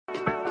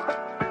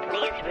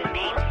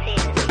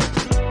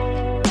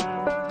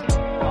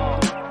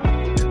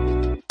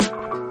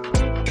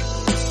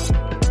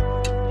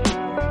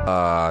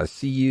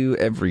See you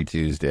every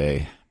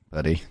Tuesday,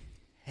 buddy.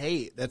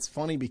 Hey, that's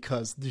funny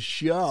because the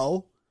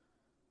show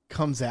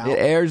comes out. It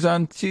airs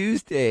on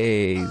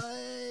Tuesdays.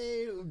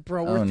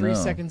 Bro, we're 3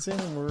 seconds in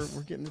and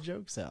we're getting the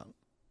jokes out.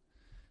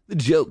 The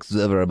jokes,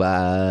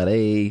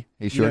 everybody.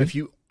 Hey, Shorty.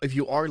 You know, if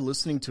you are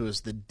listening to us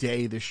the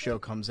day this show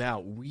comes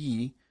out,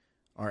 we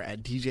are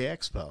at DJ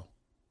Expo.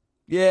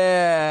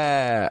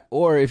 Yeah.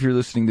 Or if you're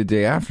listening the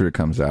day after it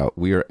comes out,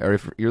 or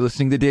if you're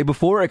listening the day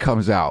before it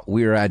comes out,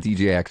 we are at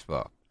DJ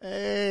Expo.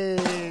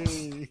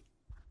 Hey.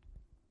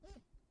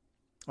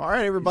 All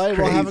right, everybody.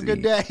 Well, have a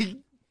good day.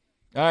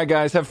 All right,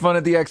 guys. Have fun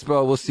at the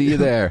expo. We'll see you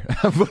there.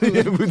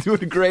 We're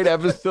doing a great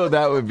episode.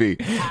 That would be.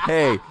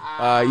 Hey,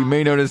 you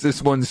may notice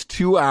this one's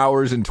 2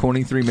 hours and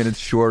 23 minutes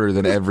shorter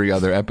than every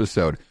other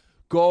episode.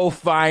 Go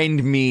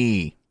find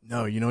me.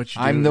 No, you know what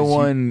you do? I'm the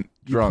one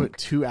drunk. You put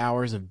 2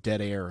 hours of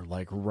dead air,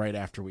 like, right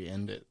after we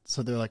end it.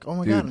 So they're like, oh,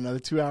 my God, another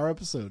 2 hour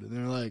episode. And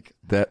they're like,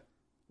 that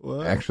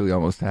what? Actually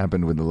almost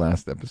happened with the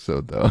last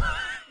episode, though.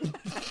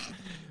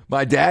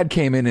 My dad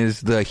came in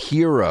as the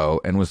hero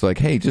and was like,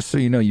 hey, just so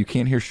you know, you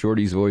can't hear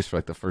Shorty's voice for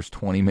like the first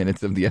 20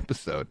 minutes of the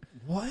episode.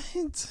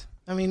 What?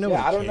 I mean,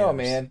 nobody I don't know, cares,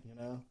 man. You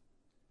know?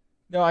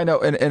 No, I know,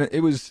 and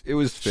it was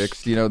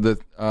fixed. You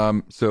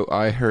know, so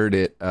I heard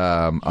it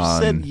on.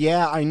 Said,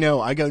 yeah, I know.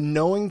 I go,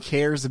 no one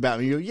cares about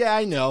me. You go, yeah,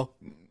 I know.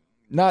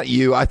 Not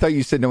you. I thought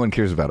you said no one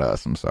cares about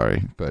us. I'm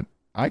sorry, but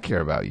I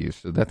care about you.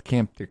 So there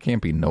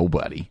can't be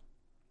nobody.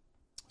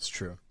 It's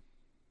true.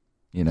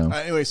 You know.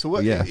 Anyway, so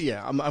what?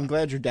 Yeah, I'm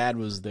glad your dad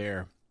was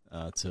there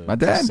my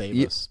dad, to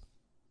save us.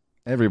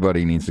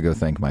 Everybody needs to go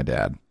thank my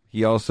dad.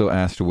 He also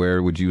asked,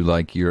 "Where would you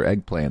like your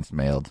eggplants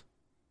mailed,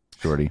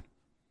 Shorty?"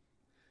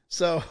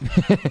 So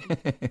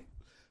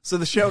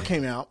the show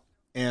came out,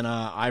 and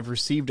I've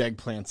received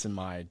eggplants in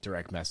my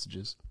direct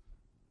messages,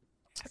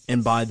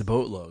 and by the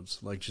boatloads,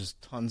 like just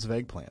tons of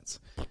eggplants.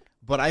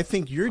 But I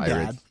think your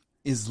dad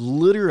is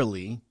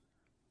literally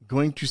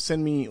going to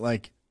send me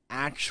like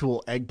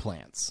actual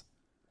eggplants.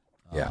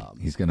 Yeah,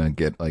 he's gonna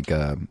get like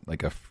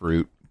a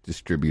fruit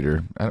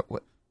distributor.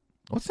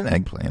 What's an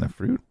eggplant? A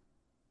fruit?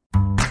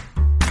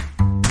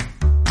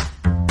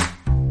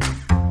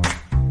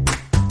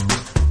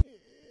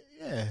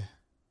 Yeah.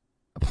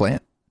 A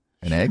plant?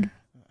 An egg?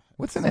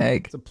 What's an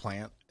egg? It's a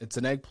plant. It's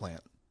an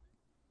eggplant.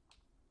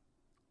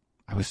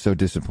 I was so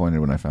disappointed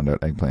when I found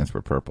out eggplants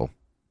were purple.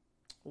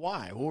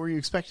 Why? What were you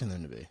expecting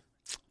them to be?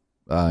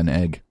 An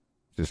egg,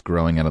 just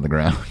growing out of the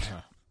ground.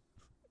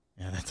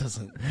 Yeah, that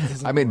doesn't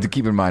I mean, work. to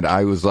keep in mind,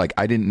 I was like,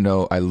 I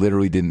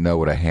literally didn't know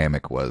what a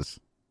hammock was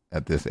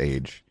at this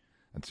age.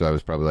 And so I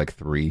was probably like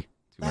 3,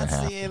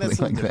 2.5. Yeah, that's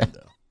like different,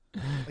 that.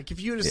 though. Like, if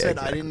you would have said,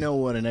 exactly. I didn't know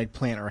what an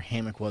eggplant or a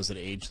hammock was at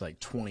age,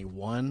 like,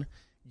 21,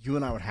 you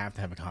and I would have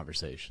to have a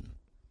conversation.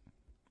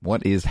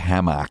 What is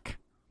hammock?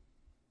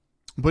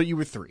 But you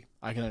were 3.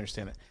 I can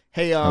understand it.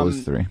 Hey, I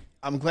was 3.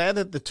 I'm glad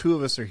that the two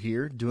of us are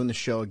here doing the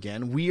show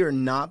again. We are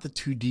not the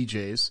 2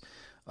 DJs.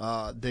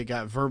 They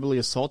got verbally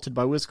assaulted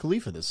by Wiz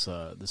Khalifa this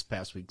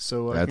past week.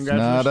 So that's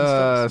congratulations not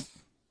us.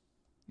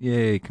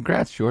 Yay!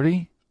 Congrats,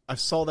 Shorty. I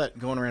saw that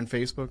going around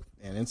Facebook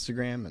and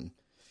Instagram, and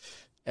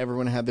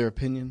everyone had their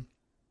opinion.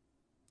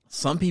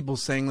 Some people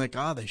saying like,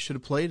 they should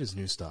have played his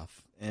new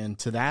stuff. And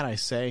to that I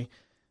say,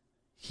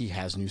 he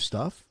has new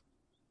stuff.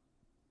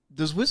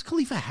 Does Wiz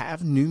Khalifa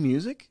have new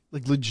music?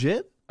 Like,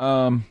 legit?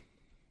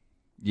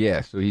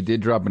 Yeah, so he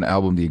did drop an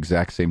album the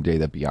exact same day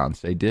that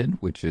Beyonce did,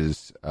 which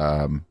is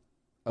a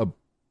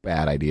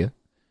bad idea.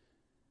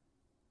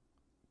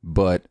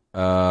 But,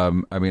 I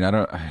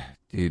mean,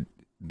 dude,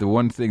 the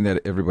one thing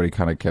that everybody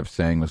kind of kept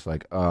saying was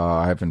like,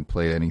 I haven't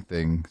played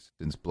anything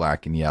since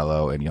Black and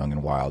Yellow and Young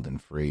and Wild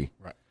and Free.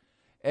 Right.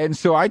 And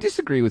so I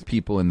disagree with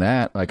people in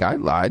that. Like, I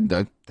lied.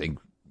 I think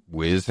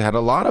Wiz had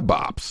a lot of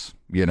bops,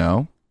 you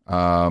know?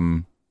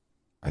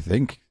 I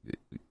think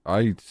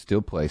I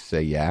still play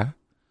Say Yeah,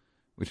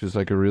 which was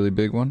like a really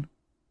big one.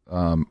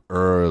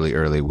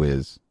 Early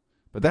Wiz.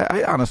 But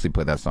I honestly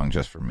played that song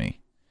just for me,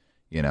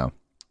 you know?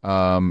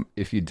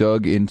 If you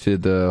dug into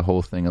the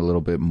whole thing a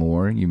little bit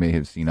more, you may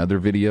have seen other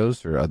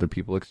videos or other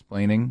people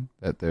explaining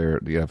that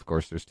of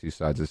course, there's 2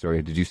 sides of the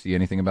story. Did you see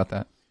anything about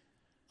that?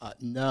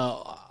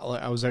 No,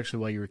 I was actually,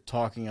 while you were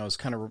talking, I was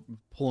kind of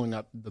pulling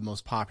up the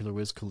most popular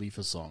Wiz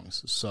Khalifa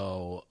songs.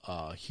 So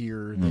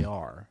here they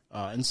are.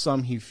 And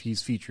some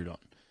he's featured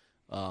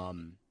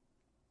on.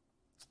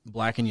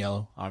 Black and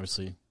Yellow,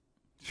 obviously.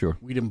 Sure.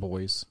 Weed and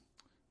Boys.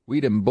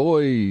 Weed and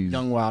Boys.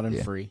 Young, Wild,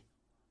 and Free.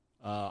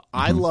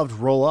 I loved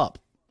Roll Up.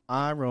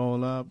 I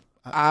roll up.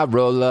 I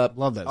roll up.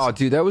 Love that song. Oh,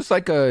 dude, that was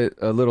like a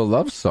little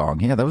love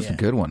song. Yeah, that was a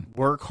good one.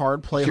 Work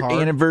hard, play It's hard.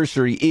 your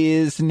anniversary,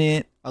 isn't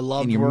it? I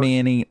loved and your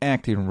man ain't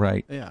acting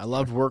right. Yeah, I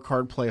loved Work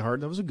Hard, Play Hard.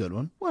 That was a good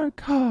one.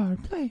 Work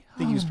hard, play hard. I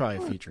think he was probably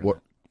a feature.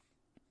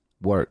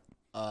 Work.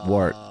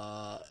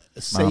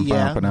 Say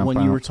Yeah, the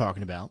one you were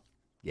talking about.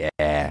 Yeah.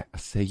 I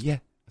say yeah.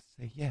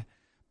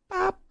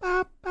 Bop,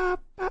 bop,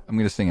 bop, bop. I'm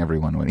going to sing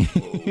everyone when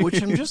he...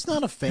 Which I'm just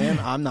not a fan.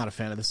 I'm not a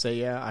fan of the Say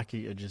Yeah.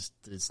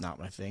 It's not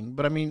my thing.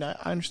 But I mean, I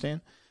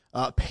understand.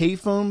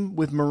 Payphone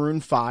with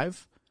Maroon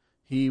 5.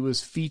 He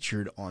was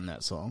featured on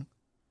that song.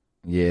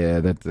 Yeah,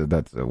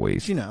 that's a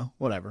waste. You know,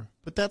 whatever.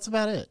 But that's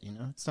about it. You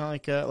know, it's not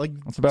like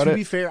That's about to it.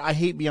 be fair, I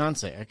hate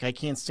Beyonce. Like, I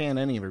can't stand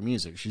any of her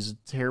music. She's a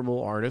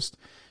terrible artist.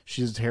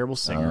 She's a terrible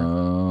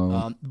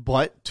singer.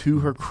 But to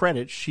her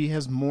credit, she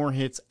has more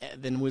hits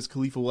than Wiz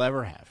Khalifa will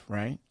ever have.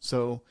 Right.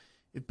 So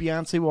if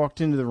Beyonce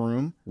walked into the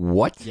room,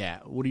 what? Yeah.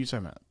 What are you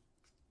talking about?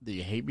 Do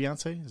you hate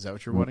Beyonce? Is that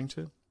what you're wanting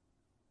to?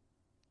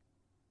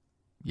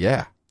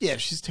 Yeah. Yeah,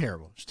 she's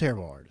terrible. She's a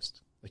terrible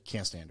artist. Like,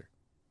 can't stand her.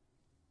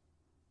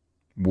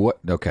 What?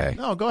 Okay.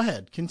 No, go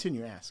ahead.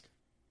 Continue. Ask.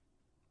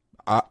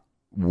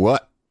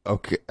 What?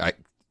 Okay.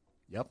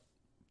 Yep.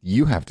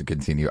 You have to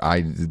continue.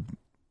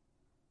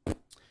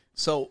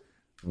 So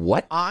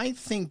What? I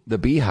think The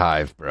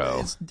Beehive,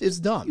 bro. it's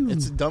dumb.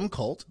 It's a dumb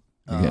cult.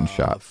 You're getting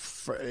shot.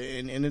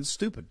 And it's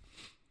stupid.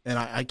 And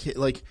I can't,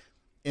 like,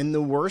 in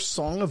the worst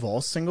song of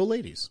all, Single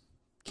Ladies.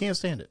 Can't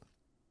stand it.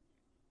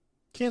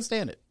 Can't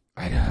stand it.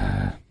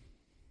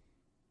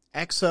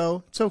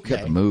 EXO, it's okay.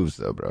 Got the moves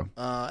though, bro.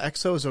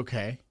 EXO is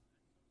okay.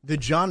 The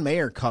John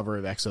Mayer cover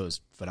of EXO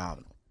is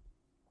phenomenal.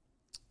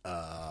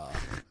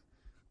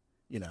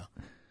 You know,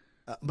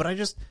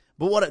 but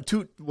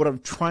what I'm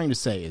trying to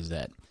say is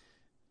that,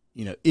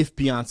 you know, if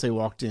Beyonce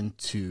walked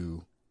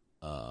into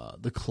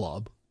the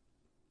club,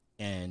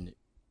 and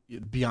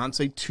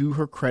Beyonce, to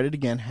her credit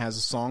again, has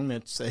a song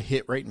that's a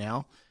hit right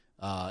now,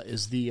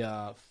 is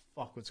the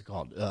what's it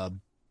called?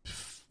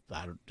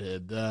 Whatever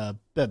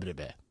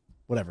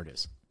it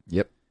is.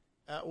 Yep.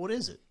 What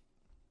is it?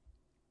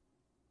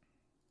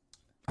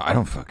 I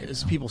don't fucking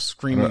There's know. people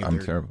screaming I'm at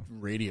their terrible.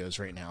 radios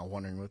right now,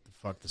 wondering what the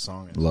fuck the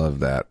song is. Love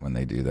that when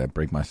they do that.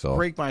 Break My Soul.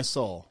 Break My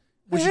Soul.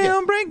 Which Hey,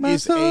 don't break my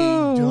is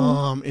soul. a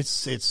dumb. It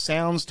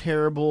sounds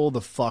terrible.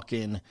 The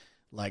fucking,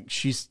 like,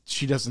 she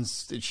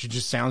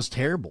just sounds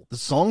terrible. The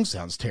song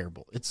sounds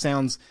terrible. It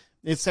sounds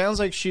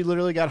like she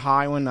literally got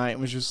high one night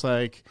and was just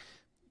like,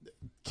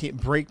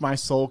 Break My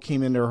Soul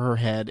came into her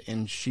head,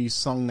 and she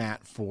sung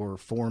that for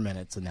 4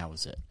 minutes, and that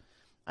was it.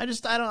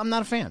 I'm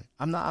not a fan.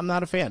 I'm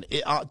not a fan.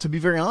 To be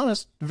very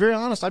honest,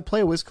 I'd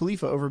play Wiz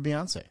Khalifa over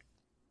Beyonce.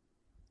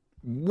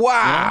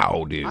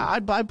 Wow, dude.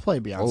 I'd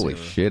play Beyonce. Holy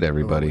shit,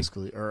 everybody. Wiz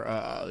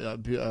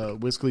Khalifa,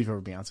 Wiz Khalifa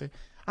over Beyonce.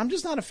 I'm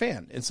just not a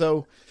fan. And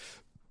so,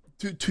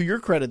 to your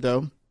credit,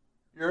 though,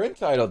 You're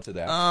entitled to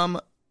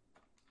that.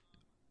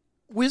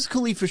 Wiz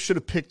Khalifa should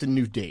have picked a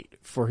new date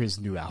for his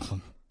new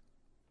album.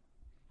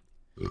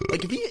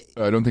 Like,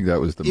 I don't think that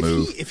was the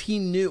move. If he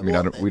knew, I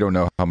mean, we don't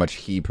know how much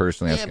he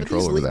personally has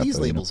control over that. These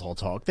though, labels all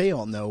talk. They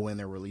all know when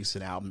they're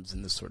releasing albums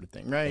and this sort of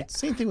thing, right? Yeah.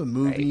 Same thing with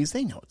movies.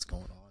 Right. They know what's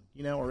going on,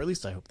 you know, or at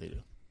least I hope they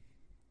do.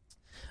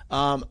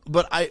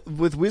 But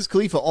with Wiz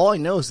Khalifa, all I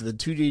know is that the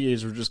two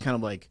DJs were just kind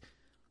of like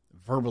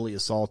verbally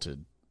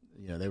assaulted.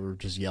 You know, they were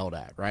just yelled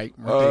at, right?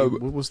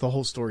 What was the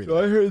whole story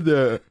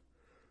there?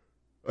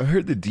 I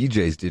heard the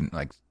DJs didn't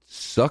like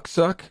suck,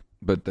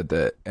 but that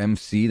the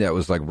MC that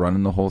was like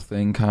running the whole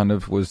thing kind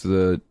of was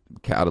the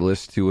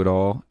catalyst to it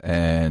all,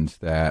 and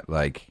that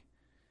like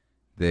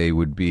they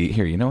would be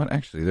here. You know what?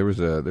 Actually,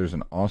 there's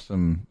an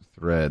awesome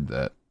thread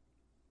that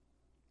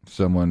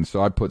someone.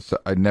 So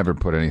I never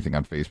put anything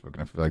on Facebook,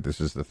 and I feel like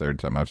this is the third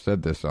time I've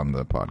said this on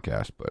the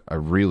podcast, but I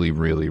really,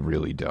 really,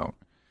 really don't.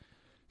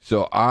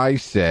 So I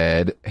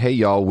said, "Hey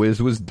y'all, Wiz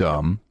was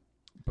dumb."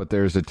 But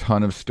there's a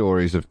ton of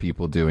stories of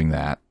people doing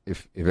that.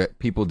 If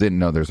people didn't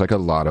know, there's like a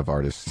lot of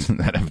artists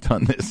that have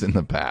done this in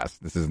the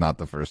past. This is not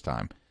the first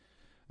time.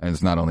 And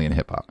it's not only in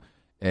hip-hop.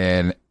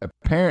 And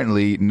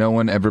apparently no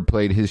one ever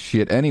played his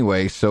shit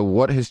anyway, so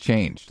what has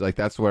changed? Like,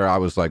 that's where I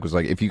was like,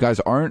 if you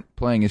guys aren't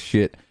playing his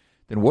shit,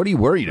 then what are you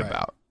worried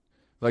about?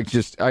 Like,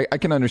 just, I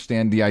can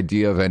understand the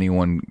idea of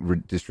anyone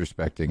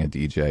disrespecting a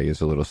DJ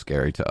is a little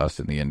scary to us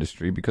in the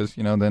industry because,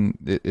 you know, then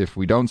if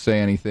we don't say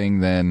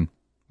anything, then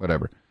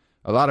whatever.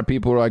 A lot of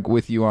people are like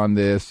with you on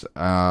this,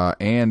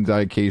 and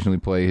I occasionally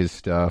play his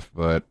stuff,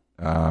 but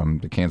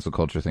the cancel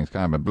culture thing's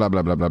kind of blah,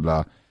 blah, blah, blah,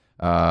 blah.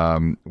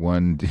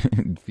 One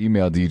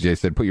female DJ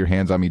said, "Put your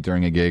hands on me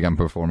during a gig, I'm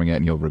performing it,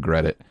 and you'll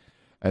regret it."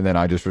 And then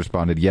I just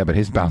responded, "Yeah, but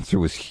his bouncer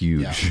was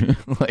huge." Yeah.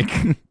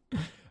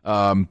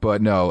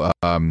 But no,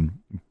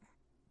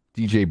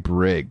 DJ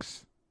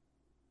Briggs,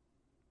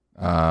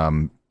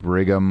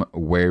 Brigham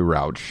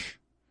Weyrauch,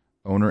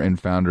 owner and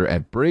founder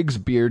at Briggs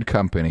Beard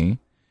Company.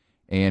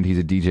 And he's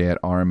a DJ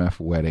at RMF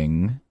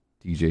Wedding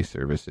DJ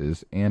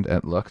Services and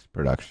at Lux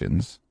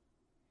Productions.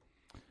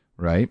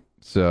 Right?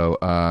 So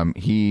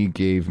he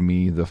gave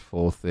me the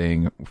full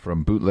thing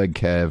from Bootleg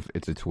Kev.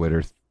 It's a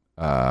Twitter-ish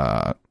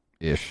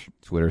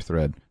Twitter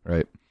thread,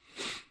 right?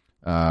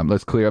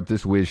 Let's clear up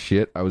this Wiz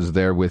shit. I was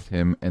there with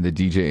him, and the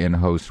DJ and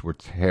host were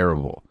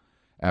terrible.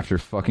 After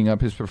fucking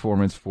up his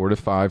performance 4 to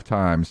 5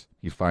 times,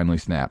 he finally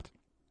snapped.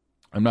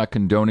 I'm not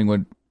condoning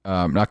him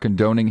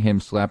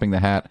slapping the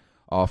hat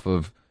off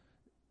of...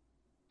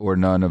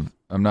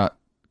 I'm not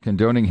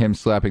condoning him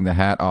slapping the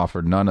hat off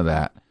or none of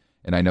that.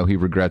 And I know he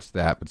regrets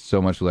that, but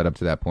so much led up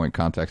to that point.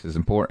 Context is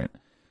important.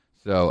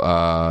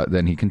 So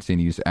then he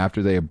continues.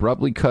 After they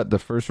abruptly cut the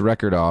first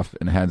record off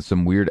and had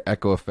some weird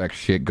echo effect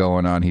shit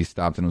going on, he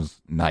stopped and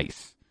was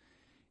nice.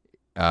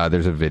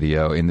 There's a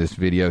video. In this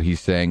video, he's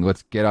saying,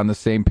 let's get on the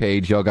same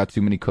page. Y'all got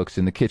too many cooks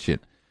in the kitchen.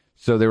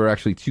 So there were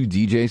actually 2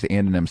 DJs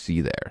and an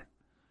MC there.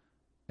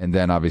 And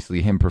then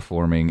obviously him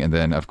performing, and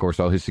then of course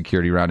all his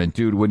security around. And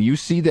dude, when you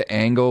see the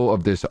angle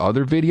of this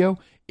other video,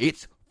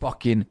 it's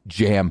fucking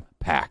jam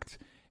packed,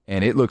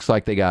 and it looks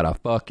like they got a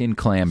fucking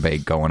clam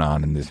bake going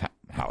on in this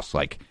house.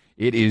 Like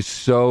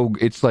it's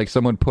like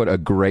someone put a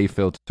gray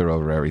filter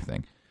over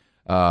everything.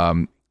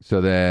 So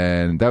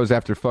then that was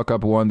after Fuck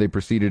Up 1. They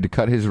proceeded to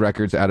cut his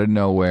records out of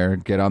nowhere,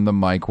 get on the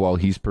mic while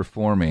he's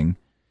performing,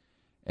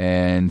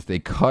 and they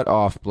cut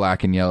off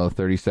Black and Yellow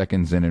 30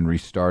 seconds in and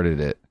restarted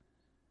it.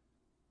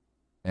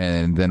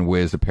 And then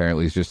Wiz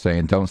apparently is just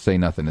saying, don't say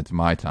nothing, it's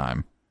my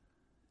time.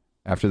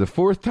 After the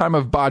 4th time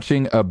of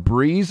botching a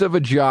breeze of a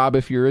job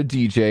if you're a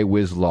DJ,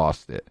 Wiz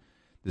lost it.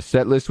 The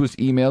set list was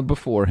emailed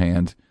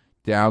beforehand,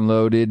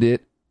 downloaded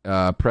it,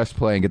 press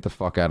play and get the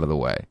fuck out of the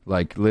way.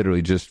 Like,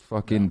 literally just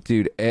fucking,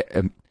 dude.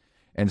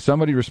 And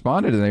somebody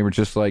responded and they were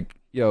just like,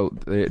 yo,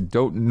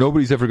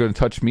 nobody's ever going to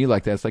touch me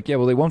like that. It's like, yeah,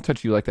 well, they won't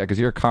touch you like that because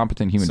you're a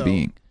competent human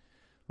being.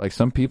 Like,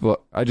 some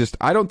people, I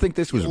don't think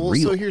this was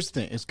real. So here's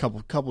the thing. It's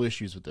a couple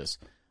issues with this.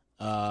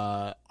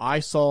 I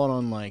saw it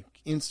on like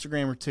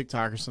Instagram or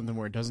TikTok or something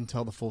where it doesn't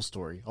tell the full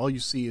story. All you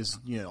see is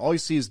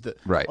the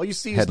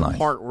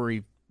part where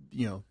he,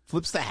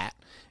 flips the hat,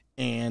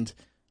 and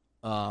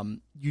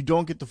you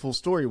don't get the full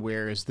story.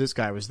 Whereas this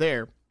guy was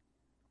there.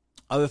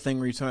 Other thing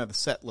where you're talking about the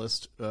set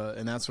list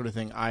and that sort of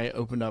thing, I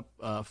opened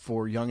up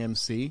for Young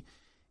MC.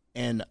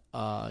 And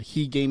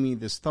he gave me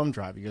this thumb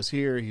drive. He goes,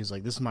 here. He's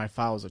like, this is my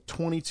file. It's a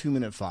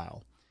 22-minute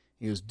file.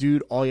 He goes,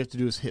 dude, all you have to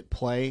do is hit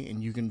play,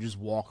 and you can just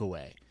walk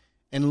away.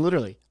 And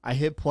literally, I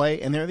hit play,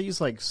 and there are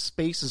these like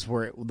spaces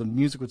where the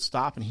music would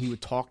stop, and he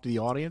would talk to the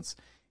audience,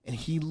 and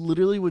he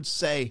literally would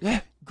say,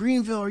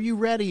 Greenville, are you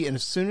ready? And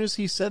as soon as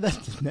he said that,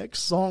 the next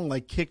song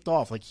like kicked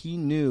off. Like, he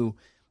knew,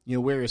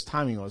 where his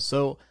timing was.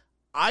 So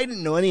I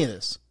didn't know any of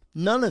this.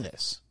 None of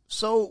this.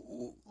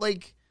 So,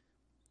 like,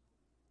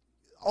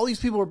 all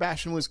these people were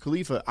bashing Wiz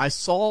Khalifa.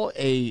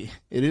 It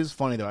is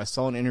funny though, I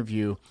saw an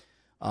interview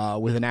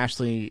with a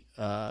nationally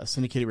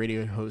syndicated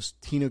radio host,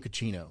 Tino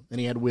Cucino, and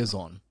he had Wiz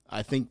on,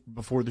 I think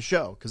before the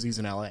show, because he's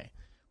in LA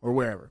or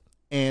wherever.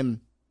 And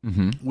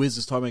Wiz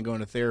is talking about going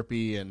to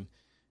therapy and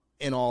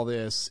all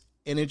this,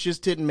 and it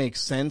just didn't make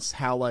sense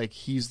how like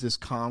he's this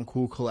calm,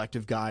 cool,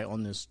 collective guy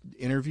on this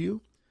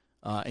interview.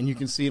 And you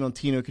can see it on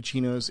Tino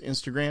Cucino's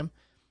Instagram.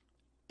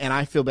 And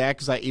I feel bad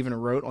because I even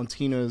wrote on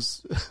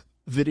Tino's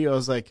video, I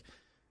was like,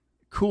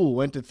 cool,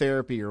 went to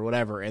therapy or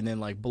whatever, and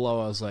then like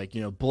below I was like,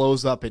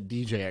 blows up at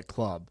DJ at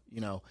club,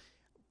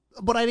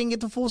 but I didn't get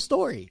the full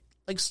story.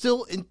 Like,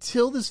 still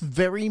until this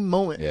very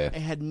moment, I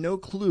had no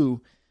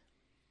clue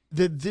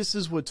that this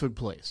is what took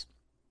place.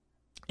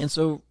 And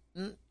so,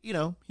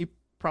 he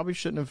probably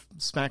shouldn't have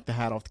smacked the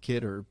hat off the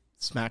kid or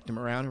smacked him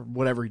around or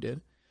whatever he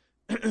did.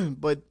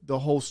 But the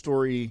whole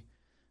story,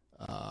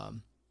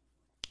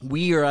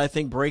 we are, I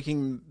think,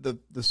 breaking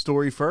the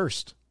story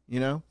first.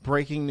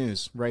 Breaking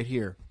news right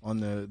here on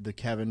the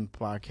Kevin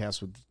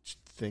podcast with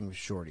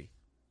Shorty.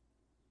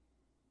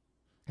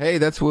 Hey,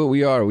 that's what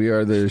we are. We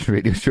are the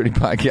Radio Shorty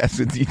podcast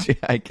with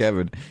DJ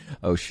Kevin.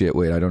 Oh, shit.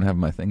 Wait, I don't have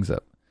my things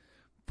up.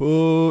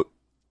 Because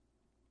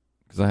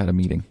I had a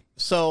meeting.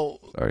 So.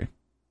 Sorry.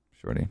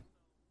 Shorty.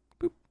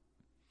 Boop.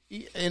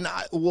 And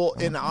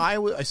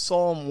I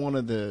saw on one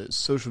of the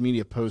social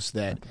media posts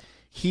that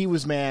he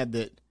was mad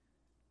that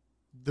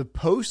the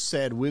post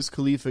said Wiz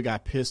Khalifa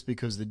got pissed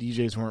because the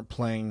DJs weren't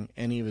playing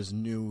any of his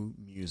new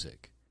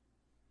music.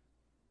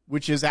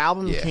 Which his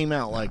album came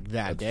out like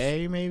that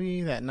day,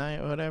 maybe, that night,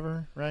 or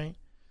whatever, right?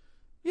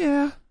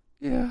 Yeah,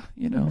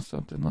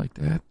 something like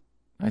that.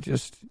 I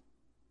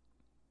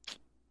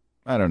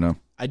don't know.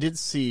 I did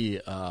see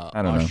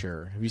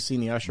Usher. Know. Have you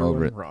seen the Usher one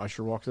where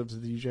Usher walks up to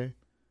the DJ?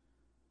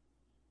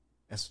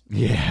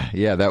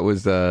 Yeah, that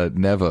was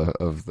Neva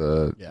of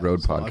the Road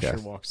podcast.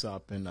 Usher walks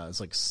up and it's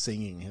like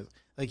singing.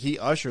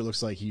 Usher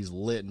looks like he's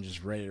lit and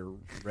just ready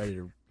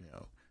to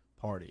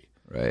party.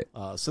 Right.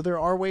 So there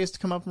are ways to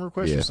come up and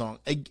request your song.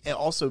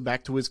 Also,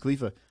 back to Wiz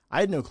Khalifa, I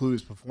had no clue he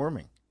was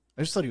performing.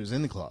 I just thought he was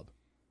in the club.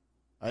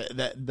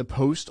 The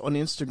post on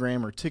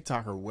Instagram or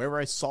TikTok or wherever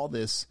I saw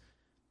this,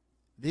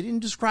 they didn't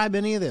describe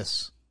any of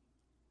this.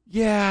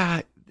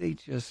 Yeah, they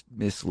just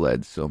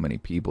misled so many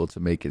people to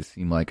make it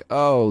seem like,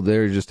 oh,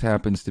 there just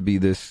happens to be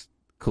this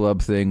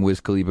club thing.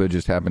 Wiz Khalifa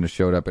just happened to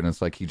show up, and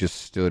it's like he just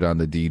stood on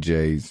the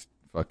DJ's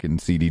fucking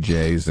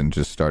CDJs and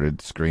just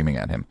started screaming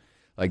at him.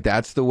 Like,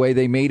 that's the way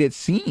they made it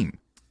seem.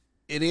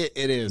 It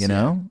is,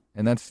 and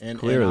that's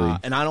clearly.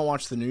 And I don't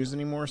watch the news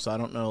anymore, so I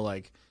don't know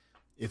like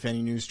if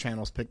any news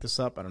channels pick this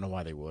up. I don't know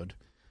why they would.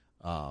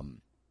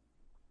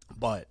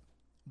 But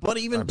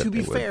even to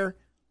be fair,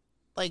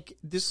 like,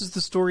 this is the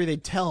story they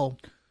tell.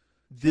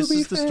 This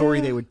is the story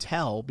they would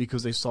tell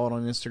because they saw it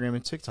on Instagram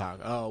and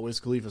TikTok. Oh, Wiz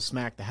Khalifa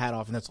smacked the hat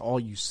off, and that's all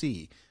you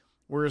see.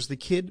 Whereas the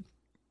kid,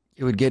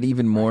 it would get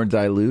even more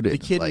diluted. The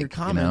kid in your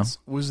comments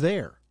was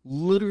there.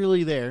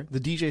 Literally there. The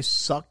DJ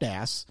sucked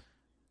ass,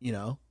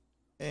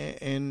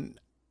 and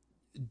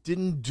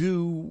didn't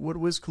do what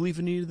Wiz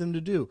Khalifa needed them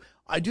to do.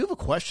 I do have a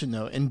question,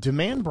 though, and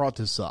Demand brought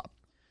this up.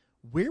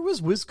 Where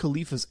was Wiz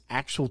Khalifa's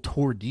actual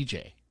tour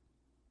DJ?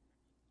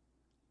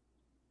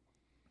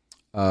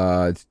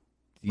 It's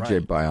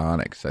DJ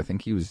Bionics. I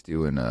think he was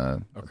doing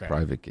a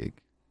private gig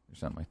or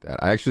something like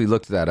that. I actually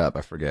looked that up.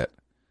 I forget.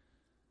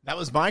 That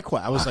was my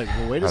question. I was like,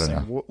 well, wait a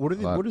second.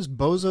 What is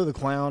Bozo the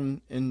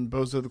Clown and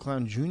Bozo the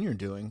Clown Jr.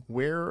 doing?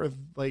 Where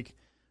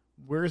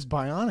is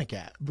Bionic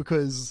at?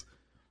 Because,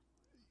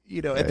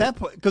 at that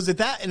point, that's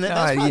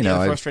probably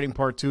the frustrating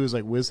part too. Is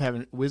like Wiz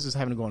is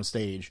having to go on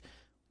stage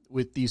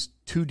with these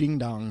two ding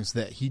dongs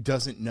that he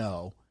doesn't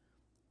know,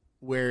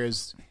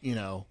 whereas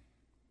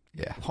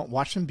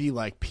watch them be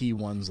like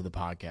P1s of the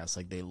podcast.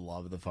 Like they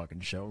love the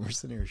fucking show. We're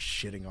sitting here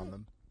shitting on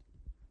them.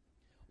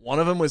 One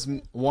of them was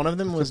named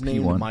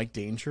P1. Mike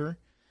Danger,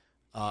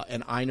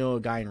 and I know a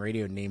guy in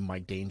radio named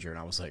Mike Danger, and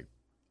I was like,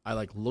 I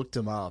looked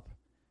him up,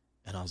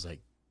 and I was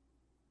like,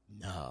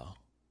 no,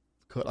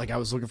 I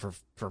was looking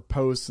for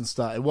posts and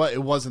stuff.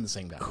 It wasn't the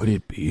same guy. Could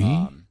it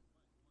be?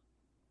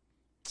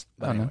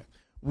 But anyway,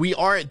 we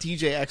are at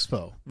DJ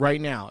Expo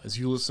right now as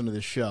you listen to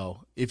this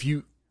show. If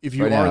you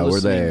are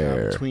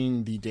listening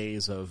between the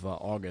days of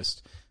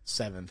August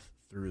 7th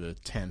through the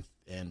 10th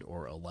and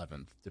or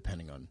 11th,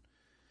 depending on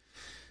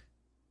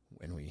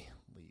when we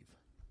leave.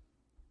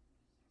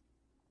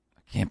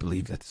 I can't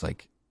believe that's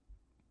like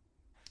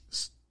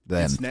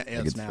then.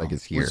 It's now. Like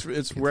it's here.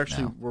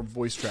 We're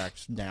voice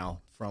tracked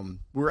now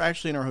we're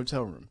actually in our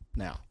hotel room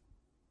now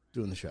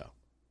doing the show.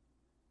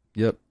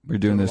 Yep. We're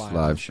doing this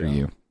live for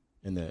you.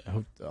 In the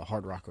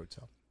Hard Rock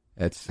Hotel.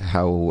 That's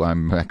how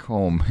I'm back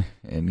home,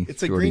 and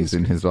Shorty's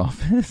in his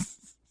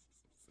office.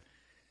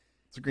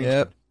 It's a green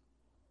screen.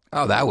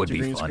 Oh, that would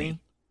be funny.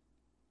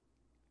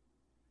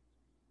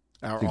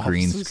 The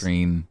green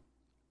screen,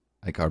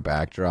 like our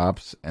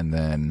backdrops, and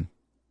then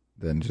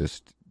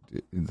just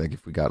like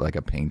if we got like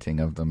a painting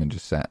of them and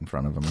just sat in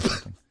front of them or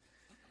something.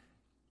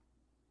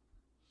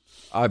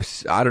 I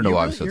don't know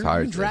why I'm so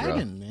tired. You're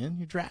dragging, man.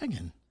 You're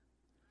dragging.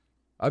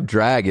 I'm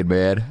dragging,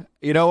 man.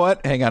 You know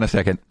what? Hang on a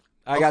second.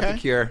 I got the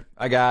cure.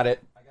 I got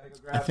it. I gotta go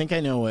grab I think I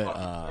know what.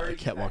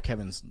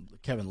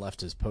 Kevin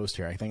left his post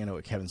here. I think I know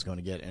what Kevin's going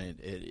to get, and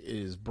it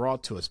is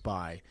brought to us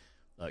by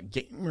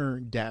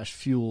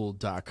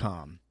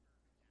gamer-fuel.com.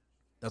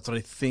 That's what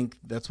I think.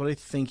 That's what I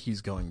think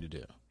he's going to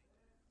do.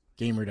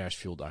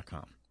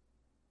 Gamer-fuel.com,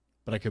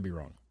 but I could be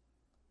wrong.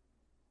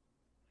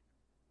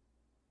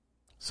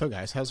 So,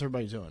 guys, how's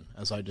everybody doing?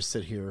 As I just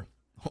sit here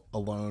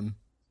alone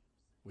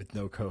with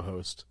no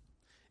co-host.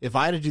 If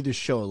I had to do this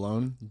show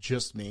alone,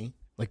 just me,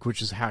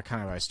 which is how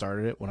kind of I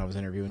started it when I was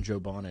interviewing Joe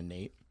Bond and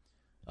Nate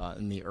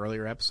in the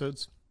earlier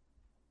episodes,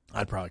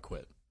 I'd probably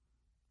quit.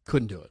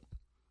 Couldn't do it.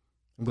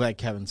 I'm glad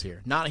Kevin's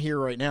here. Not here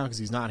right now because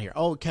he's not here.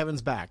 Oh,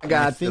 Kevin's back. I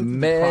got the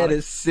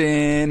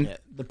medicine.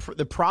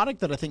 The product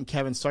that I think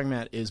Kevin's talking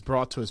about is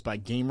brought to us by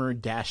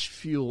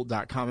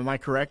gamer-fuel.com. Am I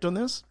correct on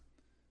this?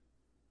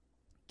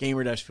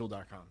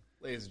 Gamer-fuel.com.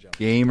 Ladies and gentlemen.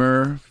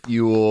 Gamer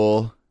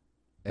Fuel,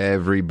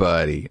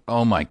 everybody.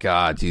 Oh, my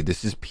God, dude.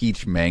 This is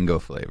peach mango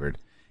flavored.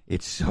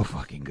 It's so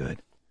fucking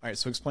good. All right,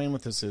 so explain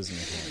what this is in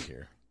the can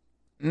here.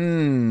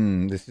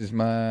 This is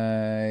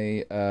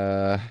my,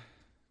 I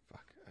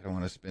don't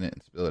want to spin it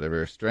and spill it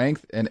everywhere.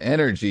 Strength and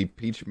Energy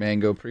Peach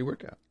Mango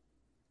Pre-Workout.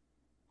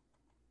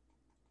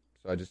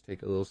 So I just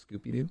take a little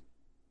Scooby-Doo.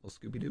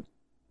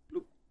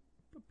 Bloop.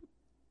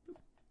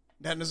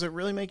 Now, does it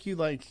really make you,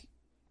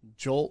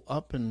 jolt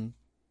up and...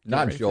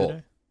 Not jolt.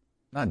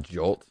 Not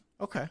jolt.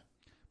 Okay.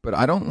 But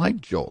I don't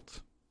like jolt.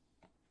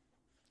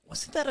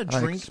 Wasn't that a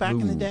drink back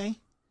in the day?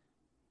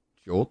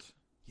 Jolt?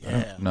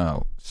 Yeah.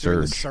 No. Surge.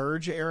 During the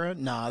Surge era?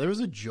 Nah, there was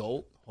a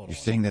jolt. You're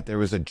saying that there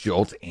was a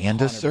jolt and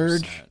 100%. A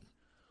surge?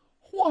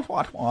 What?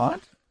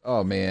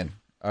 Oh, man.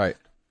 All right.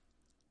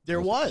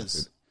 There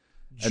was.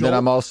 And then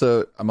I'm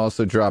also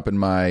dropping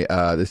my,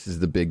 this is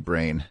the big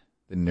brain,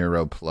 the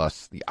Neuro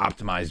Plus, the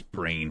optimized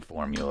brain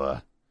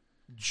formula.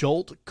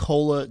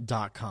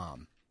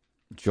 JoltCola.com.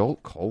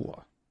 Jolt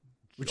Cola.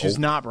 Which is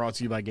not brought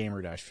to you by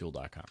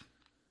gamer-fuel.com.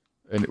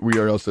 And we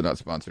are also not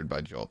sponsored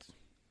by Jolt.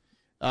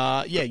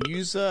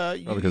 Use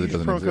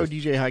promo code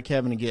DJ High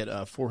Kevin to get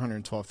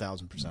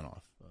 412,000%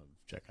 off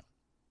checkout.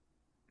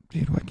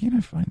 Dude, why can't I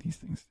find these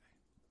things?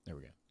 There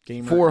we go.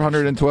 Gamer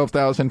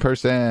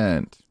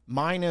 412,000%.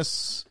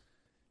 Minus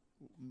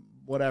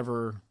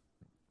whatever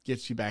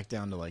gets you back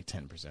down to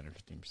 10% or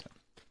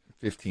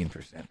 15%.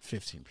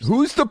 15%.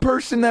 Who's the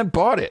person that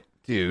bought it,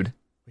 dude? What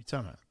are you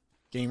talking about?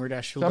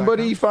 Gamer-fuel.com?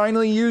 Somebody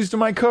finally used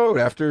my code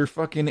after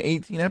fucking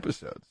 18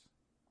 episodes.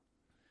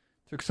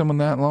 Took someone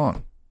that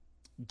long.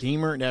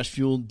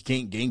 Gamer-fuel.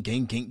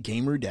 Gamer-fuel.com.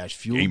 Gamer.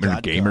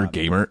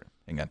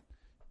 Hang on.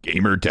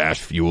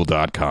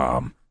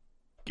 Gamer-fuel.com.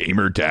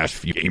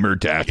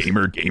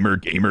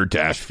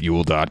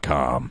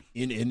 Gamer-fuel.com.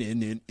 In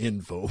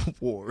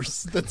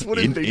Infowars. That's what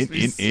it makes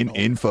me sound.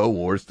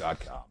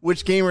 Infowars.com.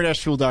 Which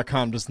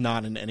gamer-fuel.com does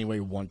not in any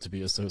way want to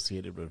be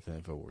associated with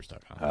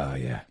Infowars.com. Oh,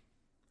 yeah.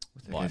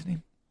 What's that guy's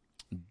name?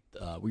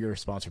 We are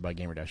sponsored by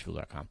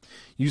gamer-fuel.com.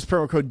 Use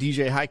promo code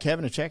DJ Hi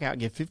Kevin to check out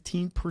and get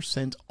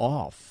 15%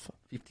 off.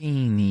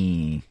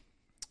 15.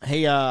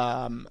 Hey,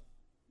 I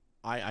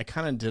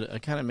kind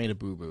of made a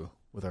boo-boo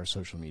with our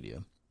social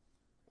media.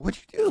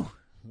 What'd you do?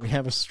 We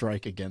have a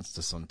strike against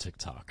us on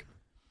TikTok.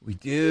 We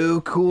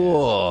do?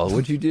 Cool. Yeah.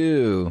 What'd you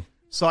do?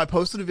 So I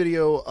posted a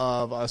video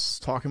of us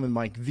talking with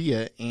Mike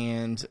Villa,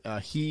 and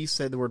he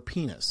said the word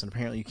penis, and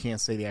apparently you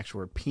can't say the actual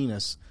word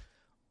penis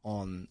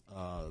on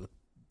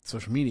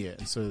social media,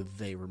 and so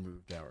they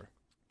removed our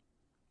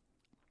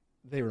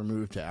video.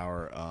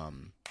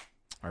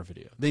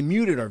 They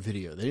muted our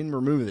video. They didn't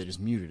remove it; they just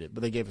muted it,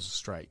 but they gave us a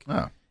strike.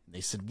 Oh. And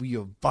they said we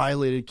have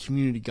violated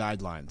community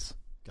guidelines.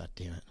 God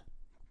damn it!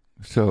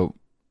 So,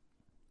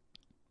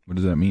 what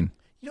does that mean?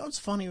 You know what's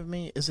funny with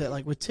me is that,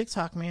 like, with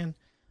TikTok, man,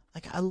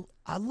 like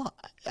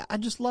I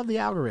just love the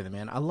algorithm,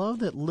 man. I love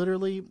that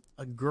literally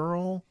a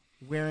girl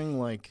wearing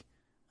like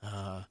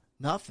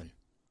nothing,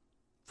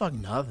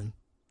 fucking nothing,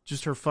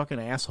 just her fucking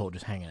asshole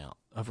just hanging out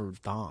of her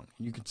thong.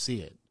 You can see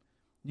it.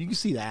 You can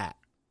see that,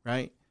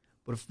 right?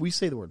 But if we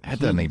say the word that penis,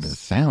 doesn't even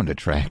sound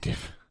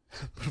attractive.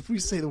 But if we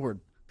say the word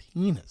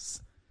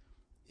penis,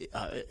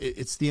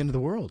 it's the end of the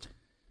world.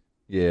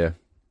 Yeah,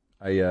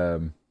 I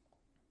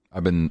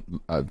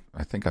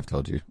think I've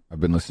told you, I've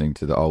been listening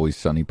to the Always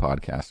Sunny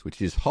podcast,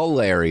 which is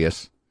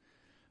hilarious.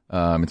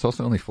 It's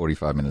also only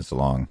 45 minutes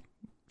long.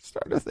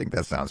 Starting to think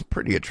that sounds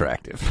pretty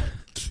attractive.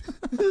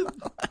 Cool.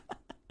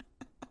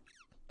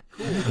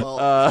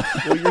 Well,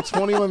 you're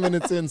 21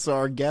 minutes in, so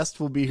our guest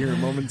will be here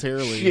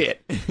momentarily.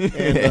 Shit.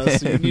 And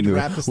so you need to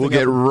wrap this thing We'll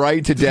get up.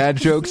 right to dad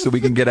jokes so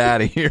we can get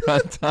out of here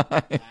on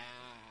time.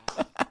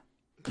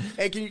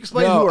 Hey, can you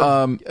explain who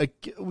are...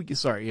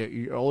 sorry,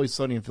 you're Always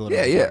Sunny in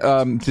Philadelphia.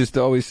 Yeah. Just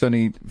Always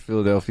Sunny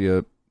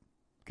Philadelphia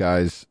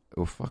guys.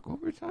 Oh, fuck.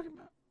 What were we talking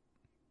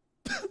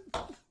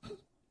about?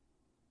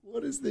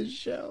 What is this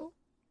show?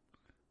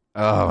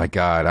 Oh, my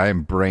God. I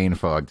am brain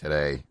fogged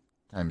today.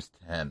 Times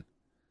 10.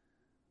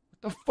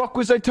 What the fuck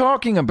was I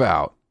talking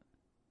about?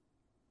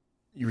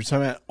 You were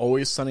talking about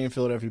Always Sunny in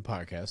Philadelphia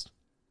podcast.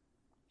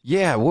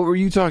 Yeah. What were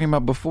you talking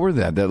about before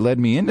that led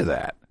me into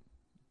that?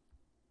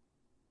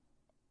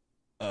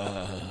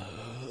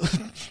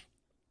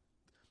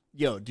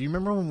 Yo, do you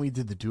remember when we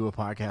did the Duo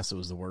podcast? It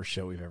was the worst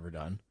show we've ever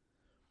done.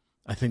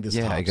 I think this.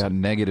 Yeah, I got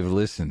negative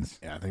listens.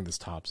 Yeah, I think this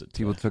tops it.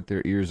 People took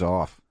their ears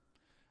off.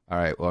 All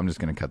right, well, I'm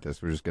just going to cut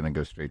this. We're just going to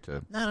go straight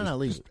to. No,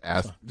 leave it.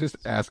 Just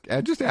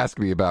ask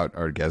me about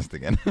our guest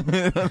again.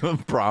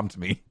 Prompt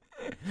me,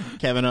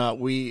 Kevin.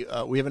 We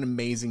have an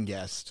amazing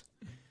guest.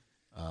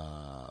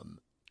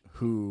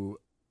 Who?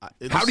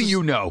 How do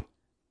you know?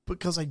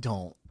 Because I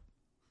don't.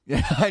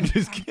 Yeah, I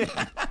just can't.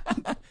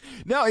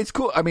 No, it's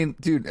cool. I mean,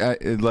 dude,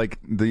 like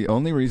the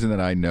only reason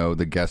that I know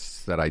the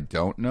guests that I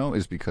don't know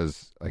is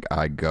because like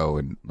I go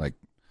and like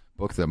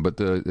book them. But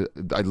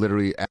I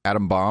literally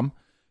Adam Baum,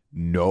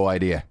 no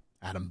idea.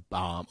 Adam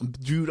Baum,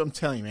 dude, I'm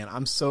telling you, man,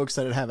 I'm so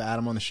excited to have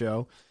Adam on the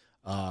show.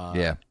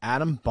 Yeah,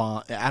 Adam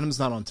Baum. Adam's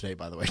not on today,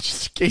 by the way,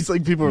 just in case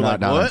like people are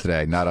not what? on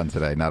today, not on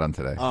today.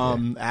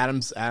 Yeah.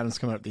 Adam's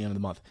coming up at the end of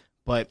the month,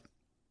 but.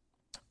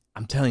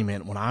 I'm telling you,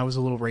 man, when I was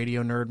a little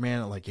radio nerd, man,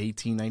 at like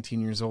 18,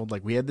 19 years old,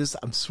 like we had this,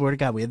 I swear to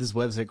God, we had this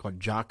website called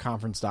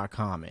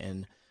jockconference.com,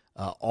 and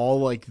all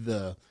like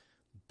the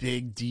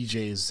big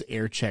DJs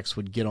air checks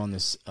would get on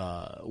this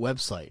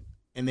website,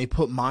 and they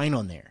put mine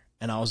on there.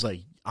 And I was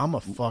like, I'm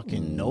a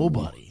fucking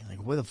nobody.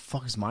 Like, where the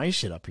fuck is my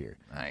shit up here?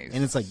 Nice.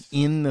 And it's like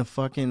in the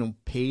fucking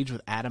page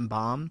with Adam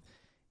Baum.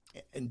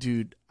 And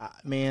dude,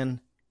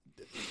 man,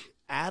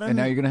 Adam. And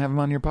now you're going to have him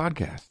on your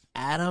podcast.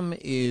 Adam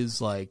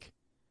is like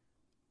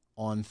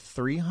on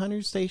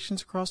 300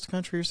 stations across the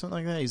country or something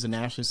like that. He's a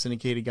nationally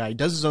syndicated guy. He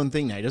does his own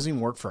thing now. He doesn't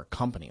even work for a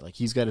company. Like,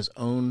 he's got his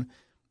own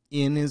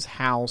in his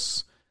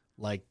house.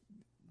 Like,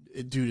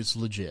 dude, it's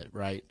legit,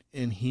 right?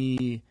 And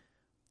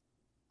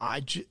I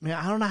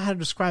don't know how to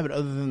describe it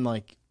other than,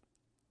 like,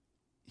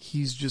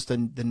 he's just the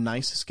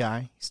nicest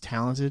guy. He's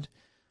talented.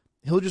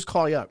 He'll just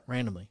call you up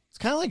randomly. It's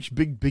kind of like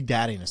Big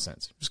Daddy in a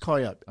sense. Just call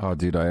you up. Oh,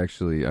 dude, I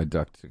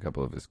ducked a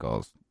couple of his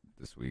calls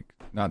this week.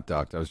 Not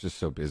ducked. I was just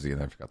so busy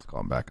and I forgot to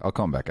call him back. I'll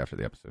call him back after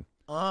the episode.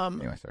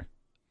 Anyway, sorry.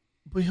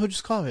 But he'll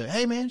just call me. Like,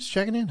 hey, man, just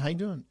checking in. How you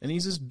doing? And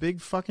he's this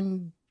big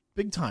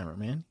timer,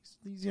 man.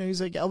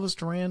 He's like Elvis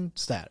Duran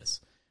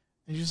status.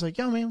 And you're just like,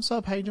 yo, man, what's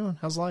up? How you doing?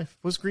 How's life?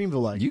 What's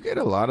Greenville like? You get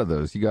a lot of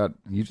those.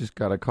 You just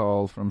got a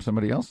call from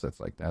somebody else that's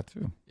like that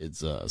too.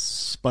 It's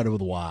Spider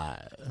with a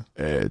Y.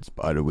 It's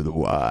Spider with a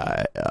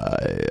Y.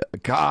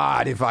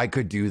 God, if I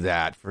could do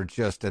that for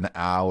just an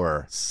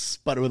hour.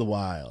 Spider with a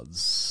Y on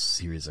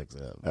Sirius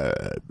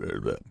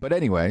XM. But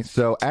anyway,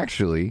 so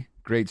actually,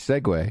 great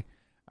segue.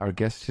 Our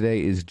guest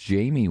today is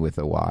Jaymie with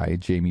a Y,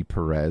 Jaymie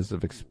Perez of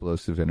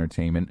Xplosive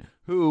Entertainment,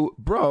 who,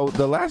 bro,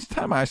 the last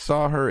time I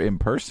saw her in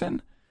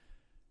person,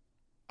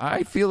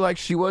 I feel like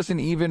she wasn't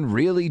even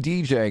really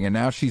DJing, and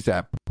now she's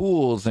at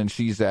pools, and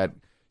she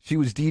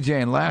was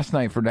DJing last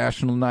night for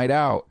National Night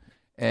Out,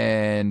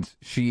 and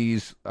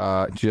she's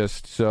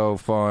just so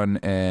fun,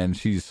 and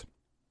she's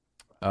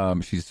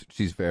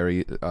She's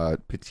very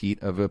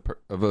petite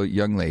of a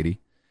young lady,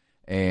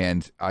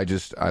 and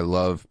I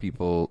love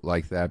people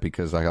like that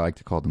because I like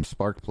to call them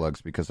spark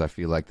plugs because I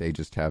feel like they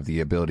just have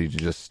the ability to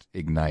just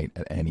ignite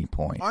at any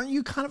point. Aren't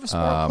you kind of a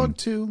spark plug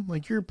too?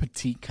 Like you're a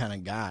petite kind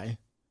of guy.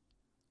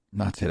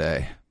 Not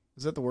today.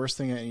 Is that the worst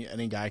thing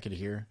any guy could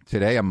hear?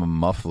 Today I'm a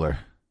muffler.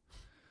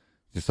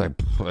 Just like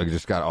I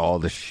just got all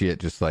the shit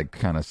just like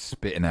kind of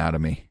spitting out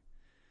of me.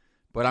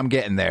 But I'm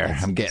getting there.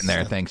 I'm getting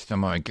there thanks to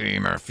my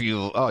gamer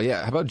fuel. Oh,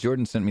 yeah. How about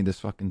Jordan sent me this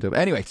fucking dope?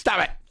 Anyway,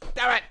 stop it.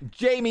 Stop it.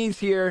 Jaymie's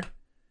here.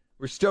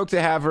 We're stoked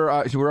to have her.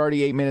 We're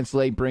already 8 minutes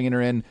late bringing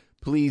her in.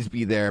 Please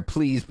be there.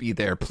 Please be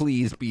there.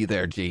 Please be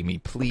there,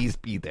 Jaymie. Please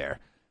be there.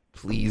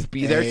 Please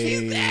be there. Hey.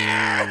 She's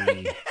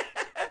there.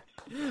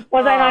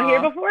 Was I not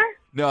here before?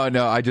 No.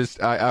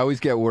 I always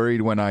get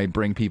worried when I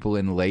bring people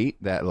in late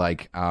that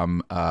like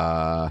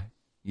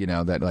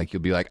that like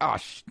you'll be like, oh,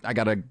 I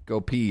gotta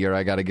go pee or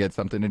I gotta get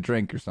something to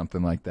drink or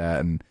something like that.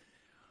 And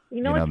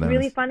what's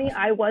really funny?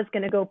 I was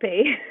gonna go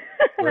pee,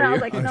 and I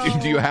was like, no.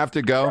 Do you have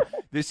to go?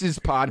 This is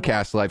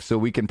podcast life, so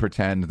we can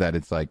pretend that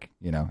it's like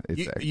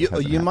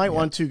you might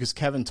want to because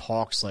Kevin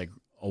talks like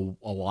a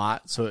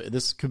lot, so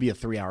this could be a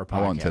 3-hour podcast.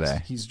 I won't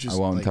today. I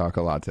won't talk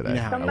a lot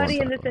today. Somebody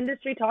in this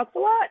industry talks a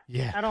lot.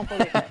 Yeah, I don't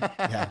believe it.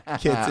 Yeah,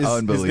 kids.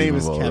 Unbelievable, his name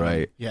is Kevin.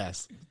 Right?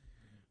 Yes.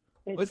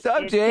 What's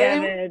up,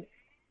 James?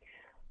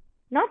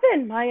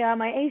 Nothing.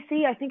 My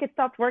AC, I think it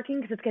stopped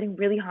working because it's getting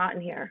really hot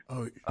in here.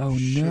 Oh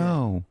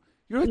no!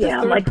 You're like the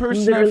third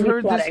person I've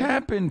heard this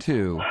happen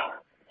to.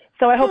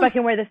 So I hope I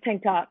can wear this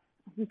tank top.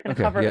 I'm just gonna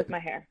cover it with my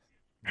hair.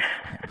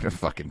 I don't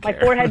fucking care. My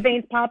forehead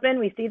veins popping.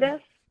 We see this.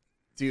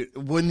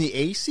 Dude, when the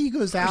AC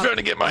goes out, I'm trying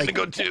to get mine to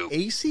go too.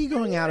 AC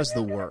going out is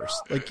the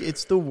worst. Like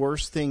it's the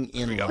worst thing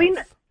in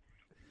life.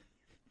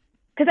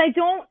 Because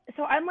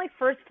so I'm like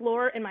first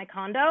floor in my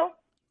condo,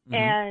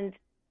 and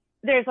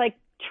there's like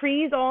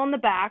trees all in the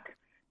back.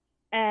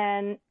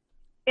 And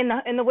in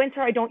the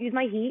winter, I don't use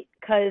my heat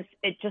because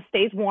it just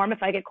stays warm.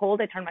 If I get cold,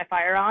 I turn my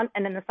fire on.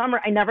 And in the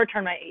summer, I never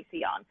turn my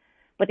AC on.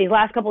 But these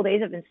last couple of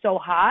days have been so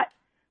hot,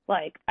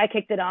 like I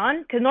kicked it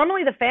on because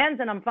normally the fan's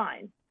and I'm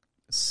fine.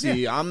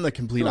 See, I'm the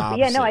complete opposite.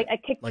 Yeah, no, I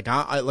kicked. Like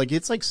I like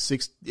it's like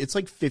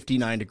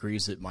 59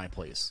 degrees at my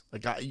place.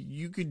 Like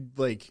you could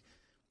like.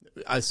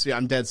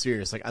 I'm dead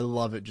serious. Like I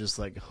love it, just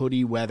like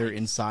hoodie weather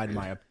inside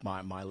my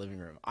living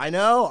room. I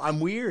know I'm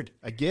weird.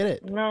 I get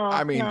it. No,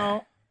 I mean.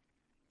 No.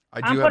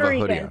 I'm Puerto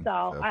Rican,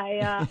 so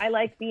I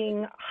like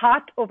being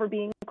hot over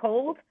being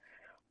cold.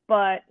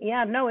 But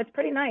yeah, no, it's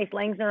pretty nice.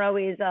 Langsner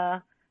always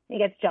he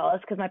gets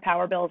jealous because my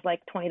power bill is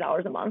like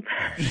 $20 a month.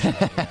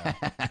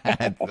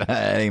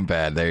 That ain't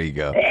bad. There you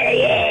go.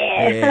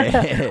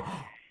 Yeah.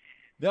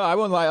 No, I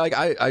won't lie. Like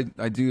I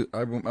do.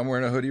 I'm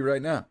wearing a hoodie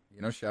right now.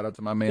 Shout out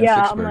to my man.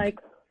 Yeah, Sixburg. I'm like.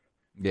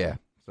 Yeah.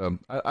 So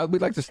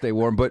we'd like to stay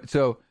warm, but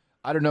so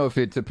I don't know if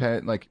it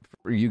depends. Like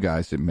for you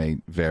guys, it may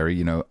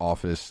vary.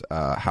 Office,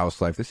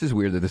 house life. This is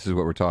weird that this is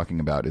what we're talking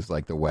about. Is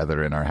like the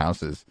weather in our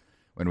houses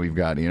when we've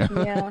got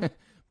Yeah.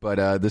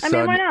 But the sun. I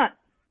mean, why not?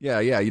 Yeah.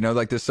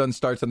 Like the sun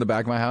starts on the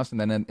back of my house, and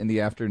then in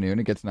the afternoon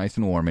it gets nice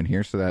and warm in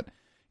here, so that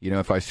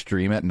if I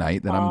stream at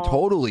night, then I'm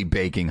totally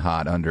baking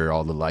hot under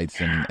all the lights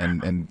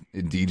and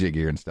DJ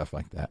gear and stuff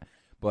like that.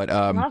 But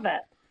love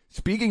it.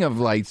 Speaking of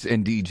lights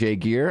and DJ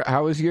gear,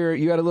 how was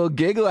you had a little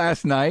gig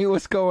last night?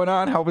 What's going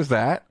on? How was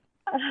that?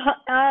 It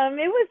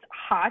was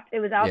hot. It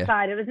was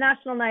outside. Yeah. It was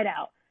National Night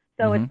Out.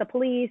 So it's the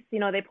police,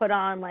 they put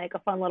on like a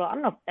fun little, I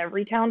don't know if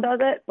every town does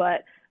it,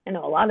 but I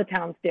know a lot of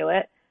towns do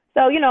it.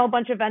 So, a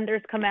bunch of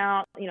vendors come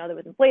out, there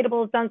was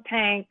inflatables, dunk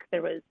tank,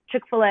 there was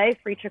Chick-fil-A,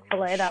 free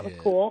Chick-fil-A. That was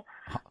cool.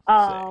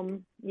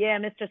 Yeah,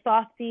 Mr.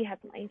 Softy had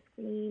some ice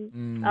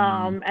cream.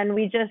 And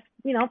we just,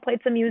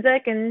 played some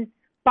music and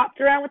bopped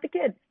around with the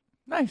kids.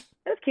 Nice.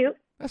 It was cute.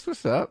 That's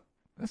what's up.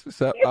 It's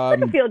like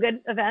a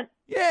feel-good event.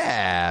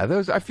 Yeah,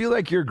 those. I feel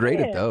like you're great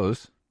at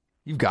those.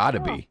 You've got to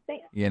be.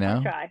 Thanks.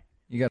 I'll try.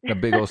 You got a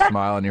big old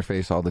smile on your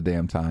face all the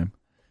damn time.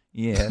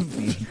 Yeah.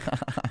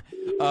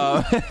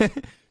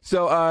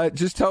 So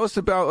just tell us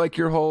about like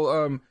your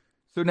whole.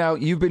 So now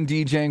you've been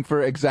DJing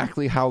for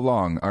exactly how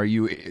long? Are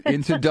you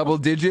into double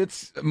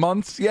digits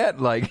months yet?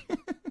 Like.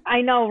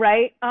 I know,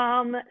 right?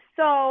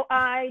 So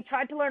I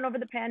tried to learn over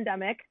the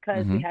pandemic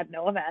because we had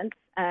no events,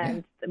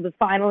 and it was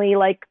finally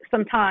like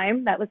some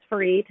time that was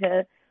free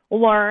to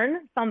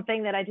learn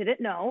something that I didn't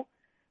know,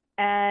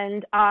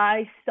 and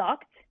I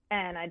sucked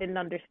and I didn't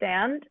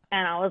understand,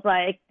 and I was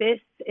like, this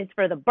is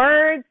for the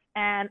birds,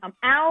 and I'm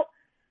out.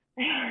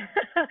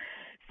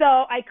 So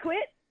I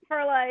quit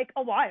for like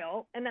a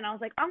while, and then I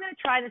was like, I'm going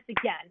to try this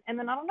again, and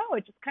then I don't know,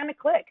 it just kind of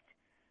clicked.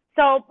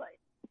 So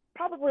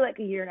probably like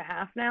a year and a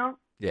half now.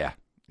 Yeah.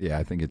 Yeah,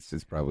 I think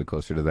it's probably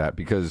closer to that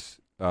because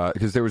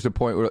there was a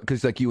point where,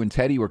 because like you and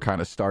Teddy were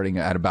kind of starting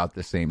at about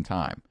the same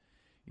time,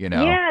 You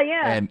know?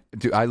 Yeah. And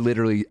dude,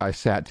 I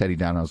sat Teddy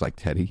down and I was like,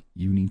 Teddy,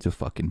 you need to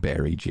fucking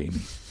bury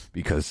Jaymie.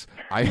 Because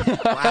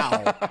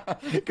Wow.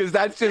 Because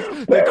that's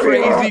just the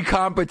crazy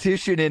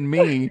competition in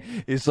me.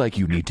 Is like,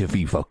 you need to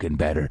be fucking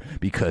better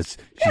because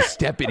she's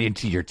stepping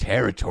into your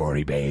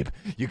territory, babe.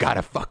 You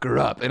gotta fuck her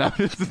up. And I'm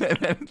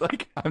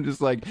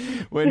just like,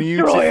 when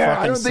you,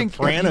 I don't think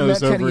have you met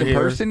Teddy in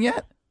person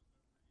yet.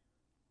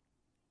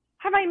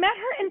 Have I met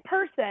her in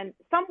person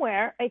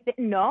somewhere?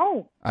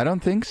 No. I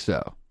don't think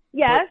so.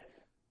 Yes.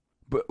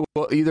 But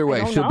well, either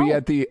way, she'll be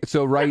at the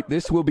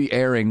this will be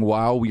airing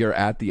while we are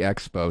at the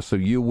expo. So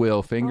you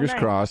will, fingers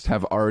crossed,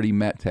 have already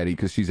met Teddy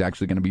because she's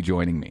actually going to be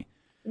joining me.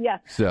 Yeah.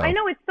 So I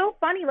know it's so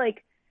funny.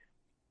 Like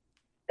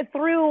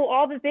through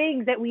all the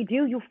things that we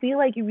do, you feel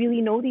like you really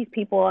know these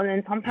people, and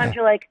then sometimes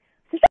you're like,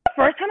 "This is the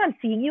first time I'm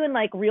seeing you in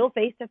like real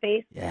face to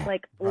face,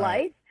 like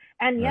life."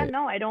 And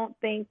no, I don't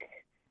think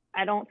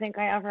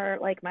I ever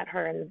like met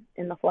her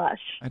in the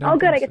flesh. Oh,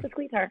 good, I get to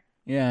squeeze her.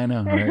 Yeah, I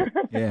know, right?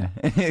 Yeah.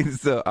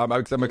 So I'm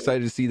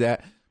excited to see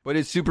that. But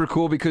it's super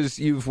cool because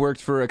you've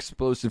worked for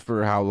Xplosive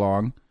for how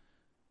long?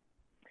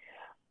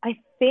 I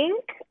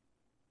think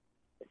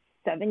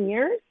 7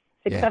 years,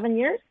 7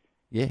 years.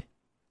 Yeah.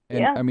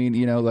 And I mean,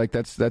 you know, like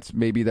that's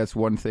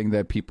one thing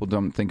that people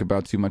don't think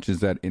about too much is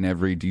that in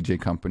every DJ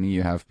company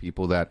you have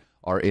people that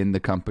are in the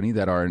company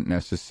that aren't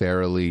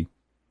necessarily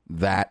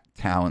that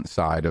talent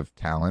side of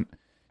talent.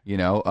 You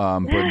know,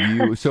 but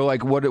you, so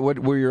like, what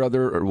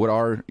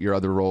are your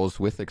other roles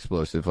with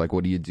Xplosive? Like,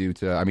 what do you do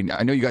to, I mean,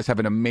 I know you guys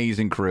have an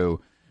amazing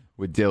crew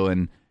with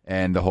Dylan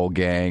and the whole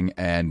gang.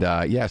 And,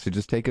 so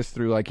just take us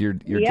through like your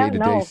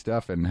day-to-day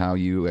stuff and how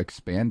you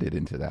expanded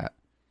into that.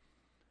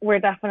 We're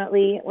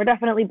definitely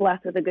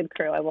blessed with a good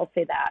crew. I will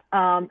say that.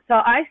 So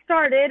I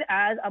started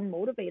as a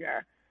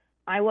motivator.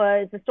 I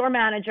was the store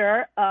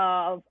manager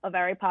of a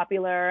very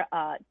popular,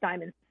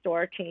 diamond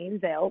store chain,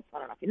 Zales. I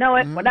don't know if you know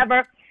it,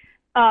 whatever.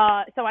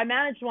 So I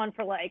managed one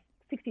for like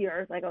 6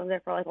 years. Like I was there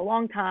for like a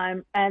long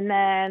time. And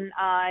then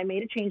I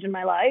made a change in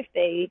my life.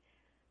 They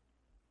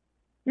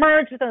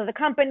merged with another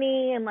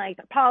company and like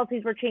the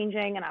policies were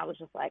changing. And I was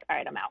just like, all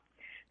right, I'm out.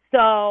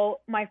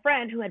 So my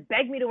friend who had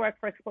begged me to work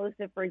for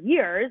Xplosive for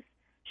years,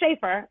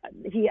 Schaefer,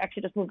 he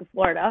actually just moved to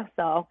Florida.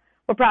 So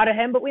we're proud of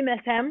him, but we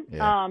miss him.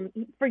 Yeah.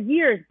 For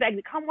years begged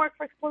me, come work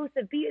for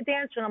Xplosive, be a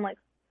dancer. And I'm like,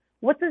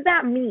 what does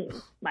that mean,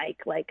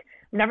 Mike? Like,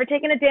 I've never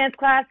taken a dance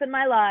class in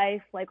my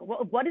life. Like,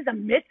 what is a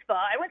mitzvah?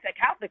 I went to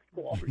Catholic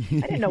school.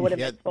 I didn't know what a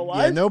mitzvah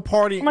was. Yeah, no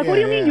party. I'm like, what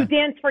do you mean you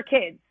dance for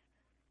kids?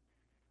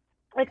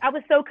 Like, I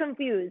was so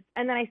confused.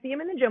 And then I see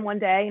him in the gym one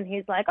day, and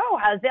he's like, oh,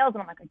 how's Zales?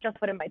 And I'm like, I just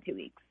put in my 2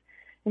 weeks.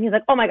 And he's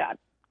like, oh, my God,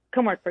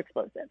 come work for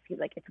Xplosive. He's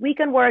like, it's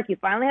weekend work. You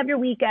finally have your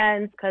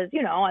weekends because,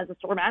 you know, as a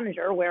store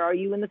manager, where are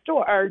you in the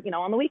store? Or, you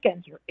know, on the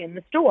weekends, you're in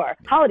the store.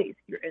 Holidays,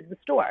 you're in the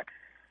store.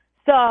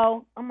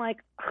 So I'm like,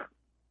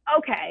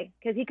 okay,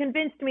 because he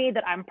convinced me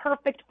that I'm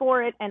perfect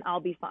for it and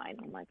I'll be fine.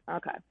 I'm like,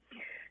 okay.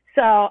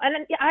 So, and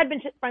then I had been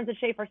friends with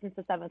Schaefer since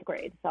the 7th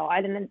grade, so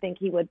I didn't think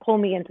he would pull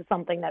me into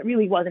something that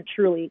really wasn't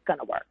truly going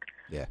to work.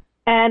 Yeah.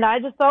 And I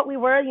just thought we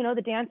were, you know,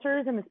 the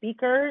dancers and the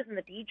speakers and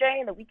the DJ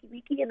and the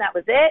wiki, and that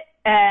was it.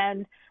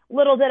 And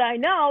little did I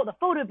know, the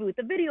photo booth,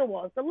 the video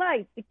walls, the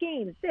lights, the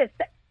games,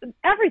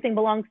 everything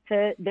belongs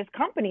to this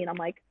company. And I'm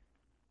like,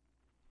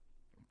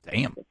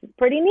 damn, this is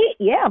pretty neat.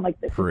 Yeah, I'm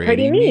like, this is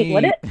pretty neat.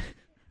 What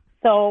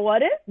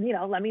if, you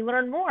know, let me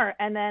learn more.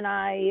 And then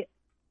I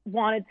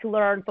wanted to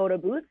learn photo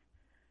booths.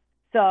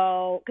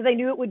 So, because I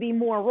knew it would be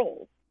more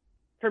roles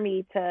for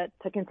me to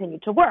continue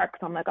to work.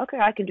 So I'm like, okay,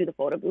 I can do the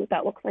photo booth.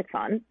 That looks like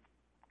fun.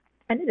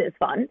 And it is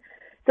fun.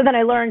 So then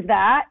I learned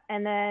that.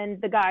 And then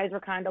the guys were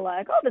kind of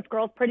like, oh, this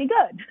girl's pretty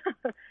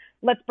good.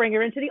 Let's bring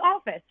her into the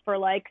office for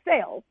like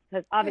sales.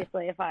 Because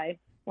obviously if I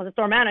was a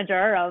store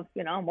manager of,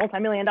 you know, a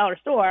multi-million-dollar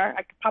store,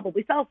 I could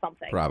probably sell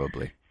something.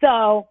 Probably.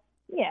 So,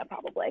 yeah,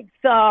 probably.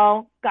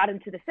 So got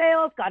into the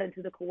sales, got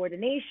into the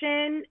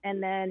coordination,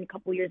 and then a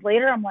couple years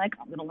later, I'm like,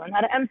 I'm going to learn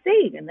how to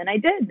MC, and then I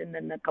did. And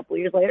then a couple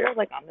years later, I was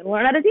like, I'm going to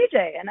learn how to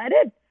DJ, and I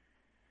did.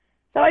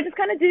 So I just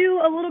kind of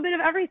do a little bit of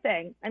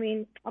everything. I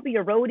mean, I'll be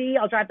your roadie.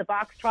 I'll drive the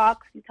box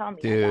trucks. You tell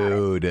me.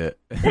 Dude,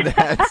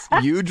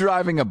 you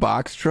driving a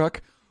box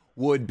truck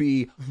would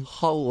be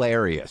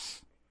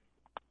hilarious.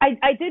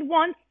 I did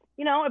once.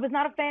 You know, I was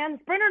not a fan.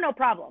 Sprinter, no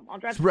problem. I'll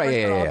drive the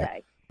Sprinter all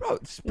day. Bro,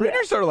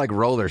 sprinters are like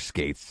roller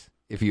skates.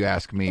 If you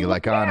ask me,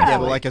 like honestly, yeah,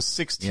 but like a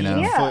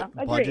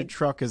 16-foot budget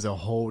truck is a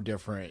whole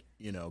different,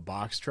 you know,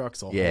 box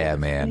truck's a whole different.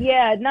 Man.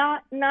 Yeah,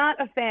 not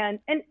a fan,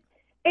 and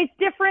it's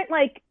different.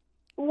 Like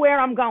where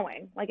I'm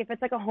going, like if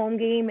it's like a home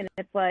game and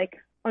it's like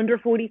under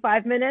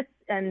 45 minutes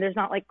and there's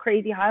not like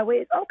crazy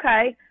highways,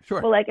 okay,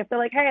 sure. But like if they're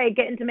like, hey,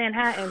 get into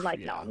Manhattan, like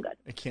no, I'm good.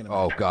 I can't.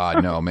 Oh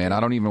God, no, man, I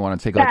don't even want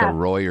to take like a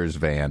Royers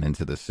van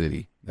into the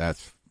city. I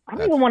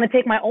don't even want to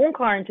take my own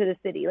car into the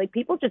city. Like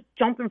people just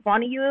jump in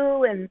front of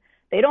you and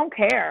they don't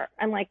care.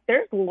 And like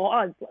there's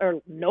laws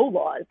or no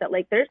laws that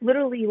like there's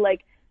literally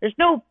like there's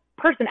no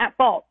person at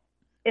fault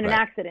in an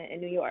accident in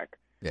New York.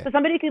 Yeah. So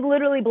somebody could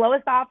literally blow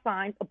a stop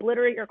sign,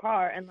 obliterate your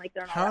car, and like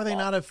they're not. How are they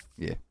not a?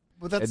 Yeah.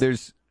 Well, that's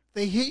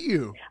They hit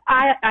you.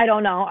 I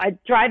don't know.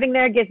 Driving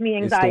there gives me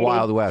anxiety. It's the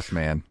Wild West,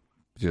 man.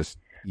 Just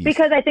east.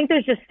 Because I think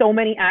there's just so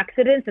many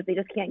accidents that they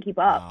just can't keep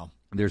up. Wow.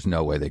 There's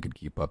no way they could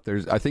keep up.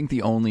 I think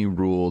the only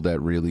rule that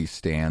really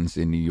stands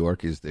in New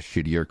York is the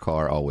shittier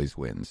car always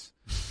wins.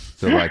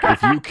 So, like,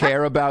 if you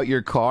care about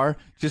your car,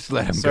 just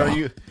let them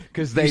go.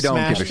 Because they don't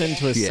give a shit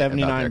into a about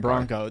 79 their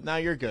Bronco. No,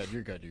 you're good.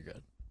 You're good.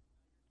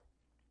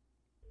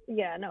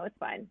 Yeah, no, it's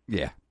fine.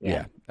 Yeah.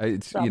 Yeah.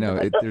 It's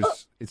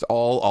it's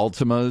all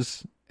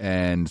Altimas,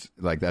 and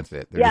like that's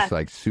it. They're just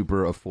like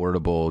super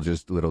affordable,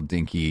 just little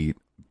dinky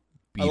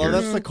beaters. I love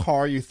that's the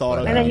car you thought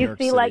of. And then in you New York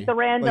see City. like the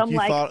random you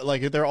thought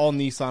they're all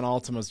Nissan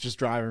Altimas just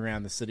driving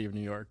around the city of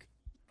New York.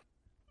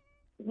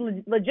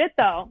 Legit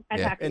though, and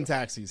taxis. And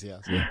taxis,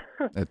 yes. Yeah.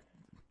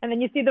 And then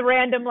you see the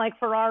random like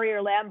Ferrari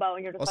or Lambo,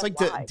 and you're just like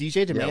why?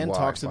 DJ Demand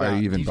talks about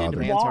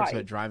talks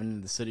about driving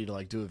into the city to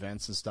like do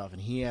events and stuff,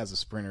 and he has a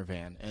Sprinter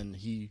van, and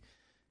he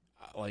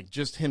like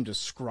just him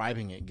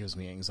describing it gives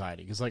me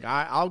anxiety because like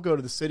I'll go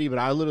to the city, but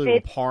I literally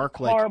will park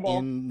horrible. like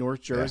in North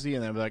Jersey,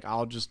 and then I'll be like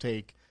I'll just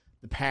take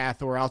the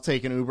path or I'll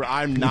take an Uber.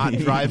 I'm not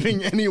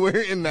driving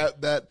anywhere in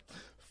that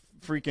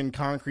freaking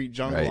concrete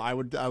jungle.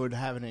 Right. I would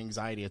have an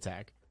anxiety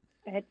attack.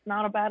 It's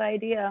not a bad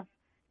idea.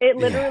 It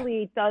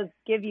literally does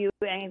give you,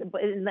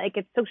 like,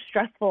 it's so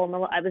stressful. And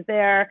I was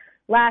there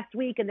last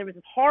week, and there was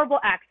this horrible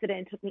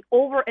accident. It took me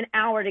over an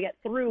hour to get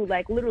through,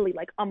 like, literally,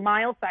 like, a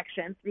mile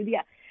section through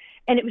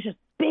and it was just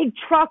big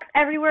trucks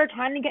everywhere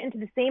trying to get into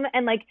the same,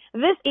 and, like,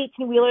 this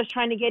 18-wheeler is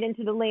trying to get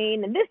into the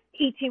lane, and this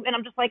 18, and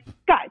I'm just like,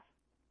 guys,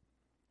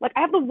 like, I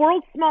have the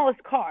world's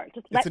smallest car.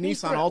 Just let me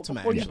Nissan Altima,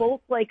 before you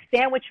both, like,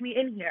 sandwich me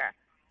in here.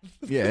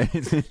 Yeah.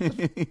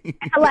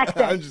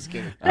 Alexa. I'm just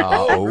kidding. I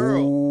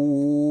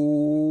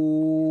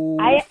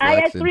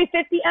had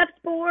 350 F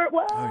Sport.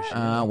 What?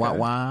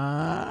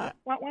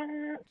 What?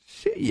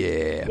 Shit,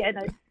 yeah. Yeah,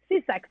 no,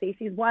 she's sexy.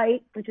 She's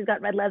white, and she's got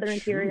red leather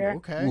interior.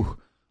 Okay.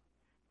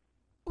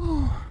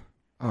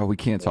 Oh, we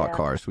can't talk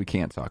cars. We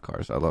can't talk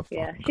cars. I love.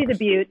 Yeah, she's cars. A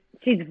beaut.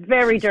 She's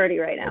very dirty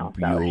right now,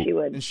 so she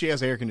would. And she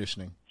has air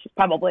conditioning. She's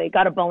probably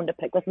got a bone to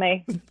pick with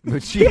me.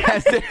 But she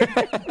has. So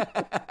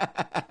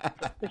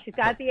she's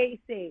got the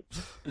AC.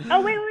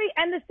 Oh wait,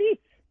 and the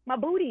seats. My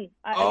booty.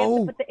 I have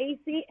to put the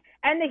AC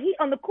and the heat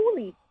on the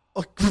coolie.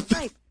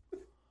 Nice.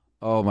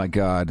 Oh my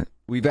God,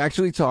 we've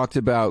actually talked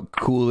about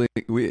cooling.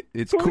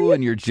 It's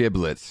cooling your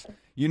giblets.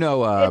 You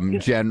know,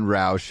 Jen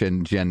Roush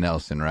and Jen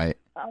Nelson, right?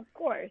 Of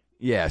course.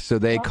 Yeah, so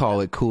they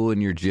call it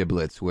cooling your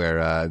giblets,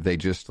 where they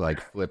just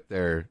like flip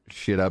their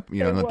shit up,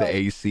 and let the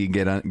AC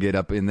get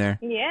up in there.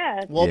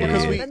 Yeah. Well,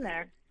 because we in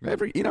there.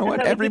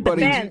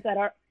 Everybody.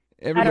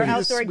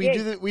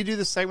 We do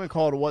this segment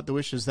called "What the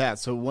Wish Is That."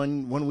 So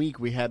one week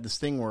we had this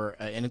thing where,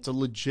 and it's a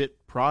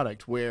legit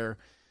product where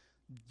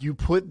you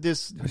put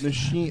this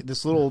machine,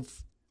 this little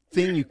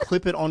thing, you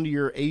clip it onto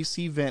your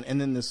AC vent,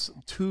 and then this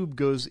tube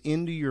goes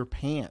into your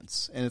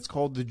pants, and it's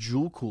called the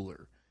Joule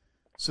Cooler.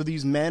 So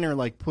these men are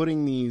like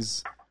putting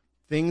these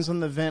things on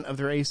the vent of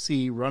their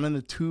AC, running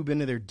the tube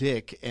into their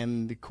dick,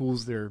 and it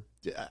cools their.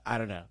 I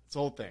don't know. It's a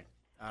whole thing.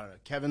 I don't know.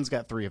 Kevin's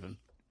got 3 of them.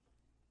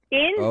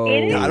 In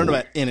it? Yeah, I don't know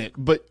about in it,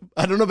 but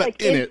I don't know about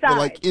like in inside. It, but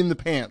like in the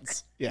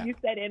pants. Yeah, you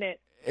said in it.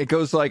 It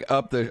goes like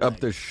up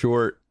the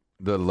short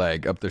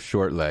leg.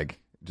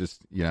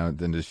 Just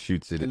then just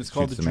shoots it. And it's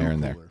called the air Joule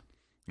in there. Cooler.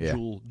 Yeah,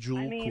 Joule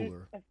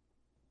Cooler.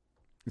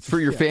 It's for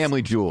your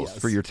family jewels,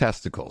 for your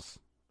testicles.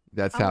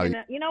 That's how.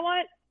 You know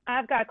what?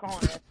 I've got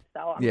colonists.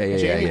 So yeah.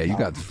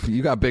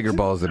 You got bigger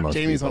balls than most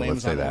Jamie's people. on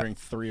Amazon ordering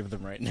 3 of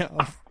them right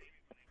now.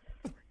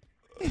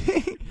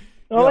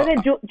 What was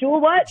it?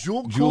 Joule what?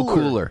 Joule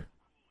Cooler.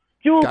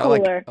 Joule got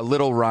Cooler. Like a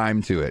little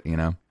rhyme to it,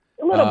 A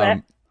little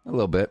bit. A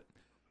little bit.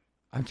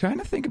 I'm trying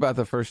to think about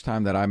the first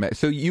time that I met.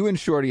 So you and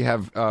Shorty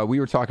have. We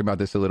were talking about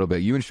this a little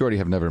bit. You and Shorty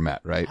have never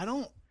met, right? I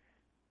don't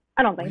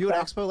think you so.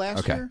 at Expo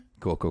last year?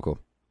 Cool.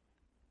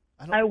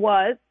 I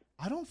was.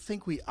 I don't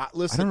think we.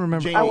 Listen, I don't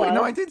remember. Jamie,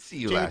 No, I did see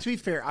you Jamie, last. to be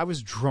fair, I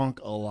was drunk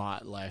a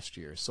lot last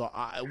year, so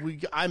I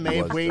may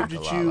have waved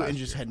at you and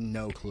just had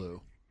no clue.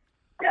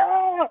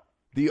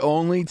 The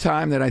only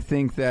time that I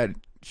think that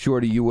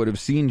Shorty you would have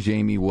seen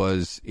Jaymie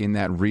was in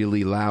that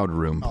really loud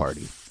room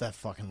party. That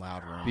fucking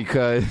loud room.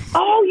 Because.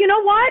 Oh, you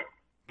know what?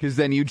 Because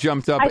then you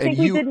jumped up. I think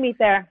we did meet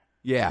there.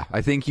 Yeah,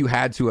 I think you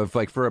had to have,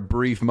 like, for a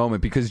brief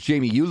moment, because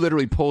Jaymie, you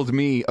literally pulled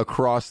me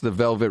across the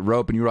velvet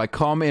rope, and you were like,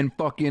 "Come and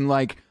fucking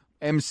like."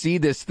 MC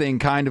this thing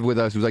kind of with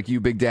us. It was like you,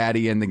 Big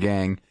Daddy, and the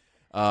gang.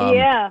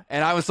 Yeah.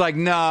 And I was like,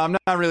 no, I'm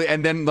not really.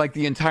 And then like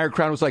the entire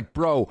crowd was like,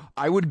 bro,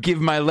 I would give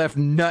my left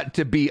nut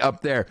to be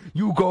up there.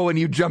 You go and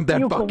you jump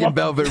that fucking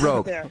velvet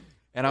rope.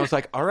 And I was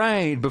like, all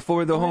right,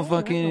 before the whole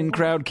fucking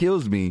crowd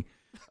kills me.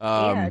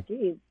 Yeah,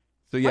 geez.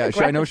 So yeah,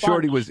 I know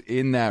Shorty was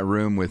in that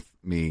room with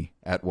me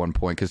at one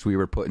point because we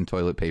were putting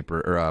toilet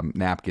paper or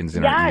napkins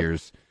in our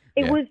ears.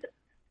 It was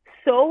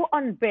so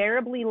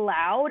unbearably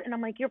loud, and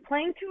I'm like, you're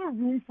playing to a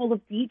room full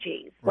of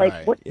DJs.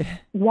 Like,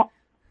 what?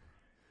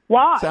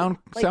 Why? Sound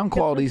Like,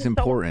 quality is this so-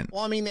 important.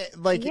 Well, I mean,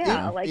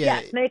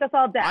 yes, make us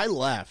all deaf. I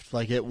left.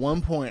 Like at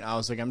one point, I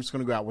was like, I'm just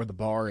going to go out where the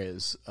bar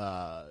is,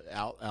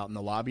 out in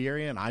the lobby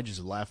area, and I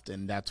just left,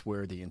 and that's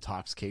where the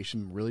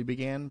intoxication really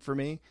began for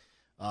me.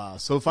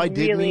 So if I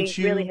did meet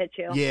you, really hit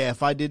you. Yeah,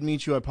 if I did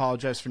meet you, I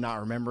apologize for not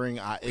remembering.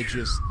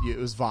 It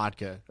was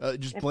vodka.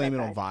 Just blame it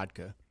on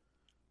vodka.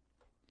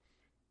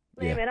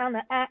 Blame it on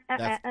the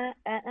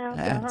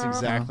That's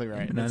exactly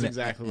right. That's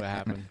exactly what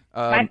happened.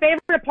 My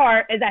favorite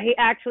part is that he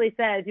actually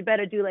says, "You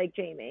better do like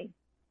Jaymie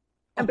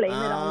and blame it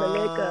on the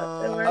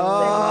liquor."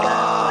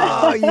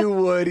 Oh,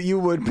 you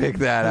would pick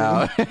that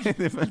out.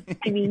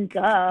 I mean,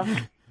 duh.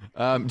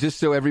 Just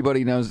so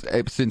everybody knows,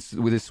 since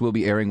this will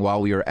be airing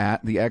while we are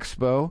at the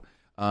expo,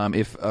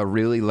 if a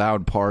really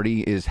loud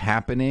party is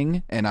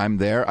happening and I'm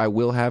there, I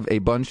will have a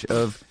bunch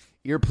of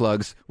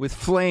earplugs with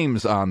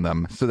flames on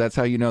them. So that's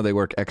how you know they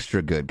work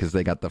extra good, because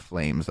they got the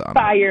flames on them.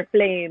 Fire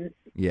flames.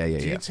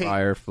 Yeah.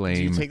 Fire flame.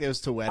 Do you take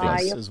those to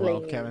weddings as well,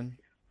 flames. Kevin?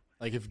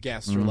 Like if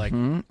guests are like...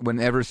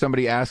 Whenever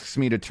somebody asks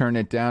me to turn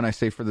it down, I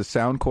say for the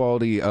sound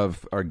quality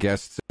of our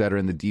guests that are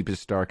in the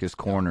deepest, darkest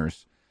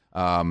corners,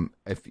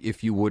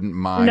 if you wouldn't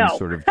mind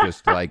sort of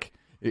just like...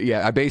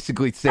 Yeah, I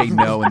basically say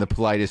no in the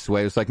politest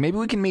way. It's like, maybe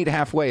we can meet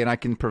halfway and I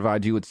can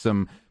provide you with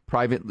some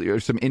privately or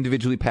some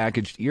individually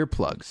packaged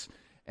earplugs.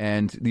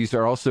 And these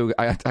are also,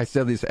 I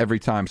say this every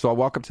time. So I'll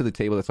walk up to the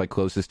table that's like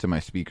closest to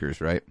my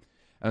speakers, right? And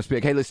I'll be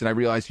like, hey, listen, I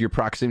realize your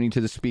proximity to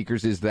the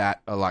speakers is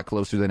that a lot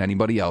closer than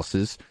anybody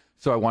else's.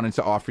 So I wanted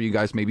to offer you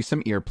guys maybe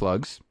some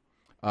earplugs.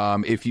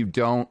 If you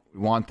don't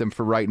want them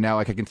for right now,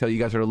 like I can tell you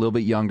guys are a little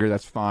bit younger,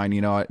 that's fine. You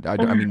know, I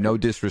mean, no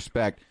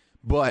disrespect.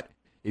 But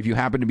if you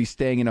happen to be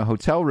staying in a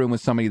hotel room with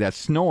somebody that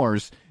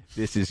snores,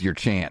 this is your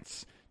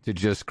chance to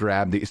just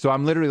grab the... So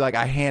I'm literally like,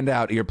 I hand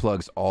out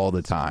earplugs all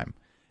the time.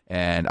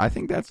 And I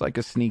think that's like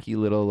a sneaky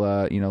little,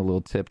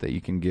 little tip that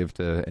you can give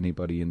to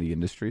anybody in the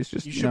industry. It's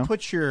just, You should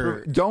put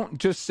your... Don't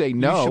just say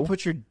no. You should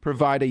put your...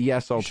 Provide a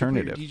yes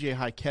alternative. You should put your DJ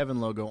High Kevin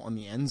logo on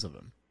the ends of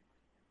them.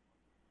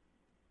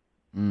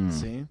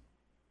 See?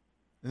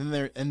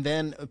 And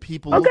then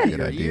people look at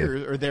your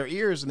ears, or their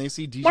ears, and they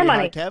see DJ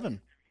High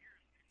Kevin.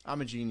 I'm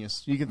a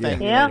genius. You can thank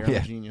me later. I'm a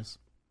genius.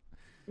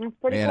 Man,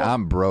 cool.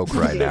 I'm broke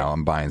right now.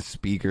 I'm buying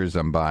speakers.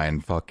 I'm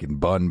buying fucking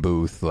bun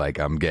booth. Like,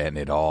 I'm getting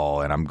it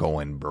all, and I'm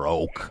going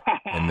broke.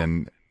 And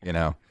then,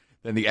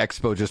 then the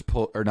expo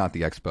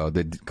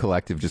the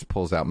collective just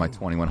pulls out my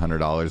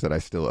 $2,100 that I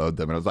still owed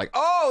them. And I was like,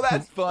 oh,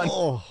 that's fun.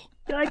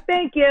 You're like,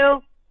 thank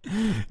you.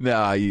 No,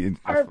 I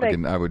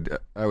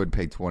would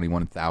pay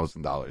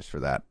 $21,000 for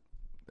that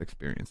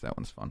experience. That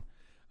one's fun.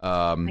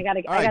 I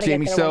gotta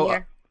Jaymie, get there one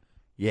year.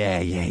 Yeah.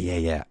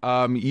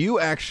 You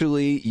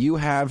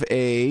have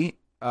a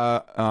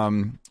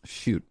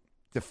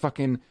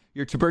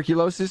your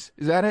tuberculosis,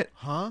 is that it?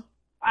 Huh?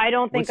 I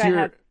don't think I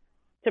have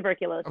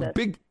tuberculosis.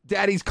 Big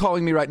Daddy's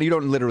calling me right now. You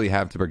don't literally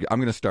have tuberculosis. I'm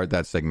going to start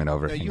that segment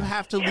over. No, you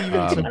have to leave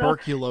in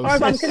tuberculosis. As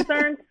far as I'm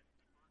concerned.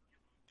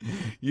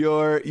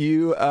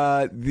 You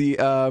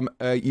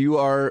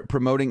are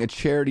promoting a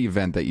charity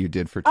event that you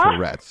did for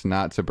Tourette's,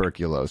 not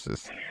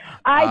tuberculosis.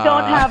 I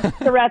don't have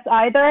Tourette's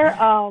either.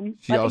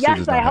 She also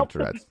does not have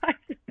Tourette's.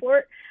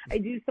 I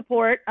do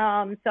support. So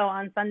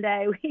on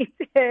Sunday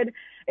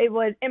it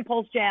was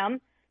Impulse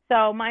Jam.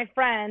 So my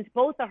friend,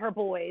 both of her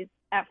boys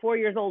at 4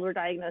 years old were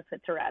diagnosed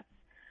with Tourette's.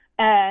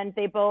 And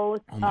they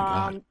both,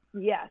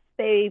 yes,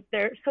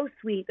 they're so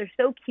sweet. They're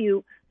so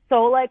cute.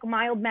 So like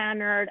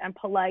mild-mannered and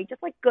polite,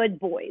 just like good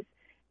boys.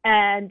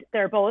 And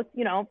they're both,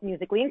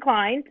 musically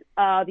inclined.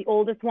 The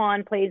oldest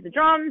one plays the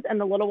drums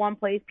and the little one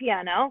plays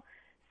piano.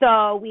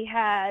 So we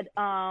had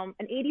an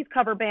 80s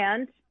cover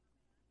band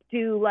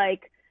do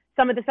like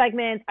some of the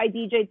segments. I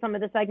DJ'd some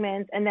of the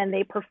segments, and then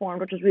they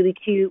performed, which was really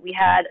cute. We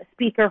had a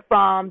speaker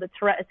from the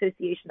Tourette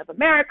Association of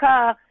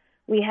America.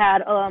 We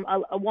had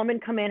a woman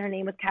come in. Her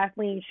name was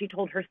Kathleen. She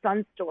told her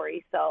son's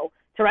story. So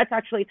Tourette's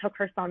actually took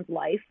her son's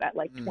life at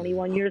like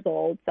 21 years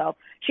old. So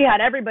she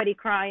had everybody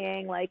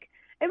crying. Like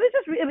it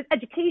was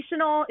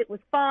educational. It was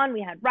fun.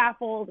 We had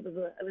raffles.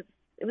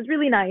 It was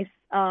really nice.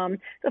 So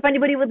if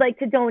anybody would like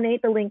to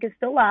donate, the link is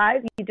still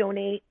live. You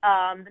donate.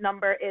 The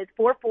number is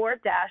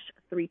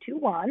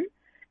 44-321,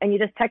 and you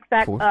just text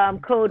that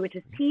code, which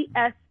is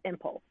TS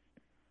Impulse,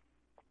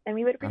 and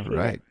we would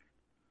appreciate it.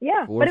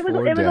 Yeah, but it was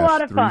a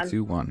lot of fun.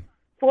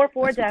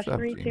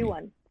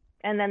 44-321,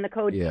 and then the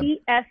code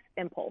TS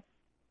Impulse.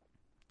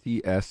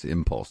 TS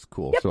Impulse,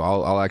 cool. Yep. So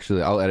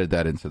I'll edit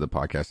that into the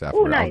podcast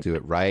after. Nice. I'll do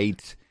it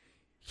right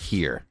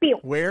here.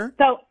 Where?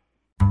 So.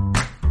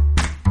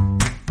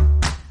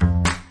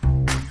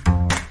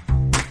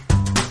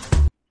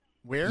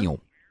 Where?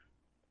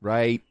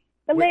 Right.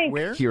 The link.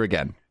 Where? Here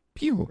again.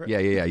 Pew.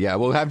 Yeah.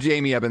 We'll have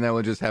Jaymie up, and then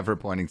we'll just have her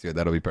pointing to it.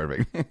 That'll be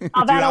perfect. Dude,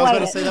 I was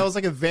going to say, that was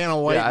like a Vanna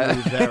White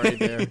move there, right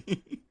there.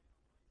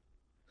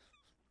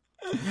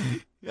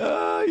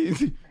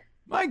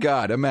 My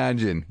God,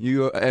 imagine.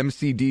 You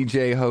MC,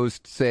 DJ,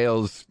 host,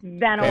 sales,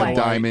 Vanna White.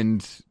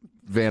 Diamond,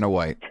 Vanna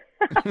White.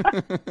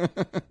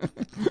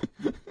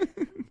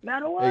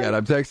 Vanna White. Hey God,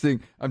 I'm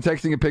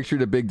texting a picture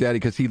to Big Daddy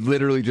because he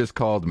literally just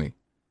called me.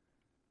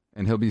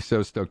 And he'll be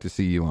so stoked to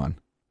see you on.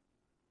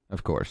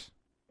 Of course.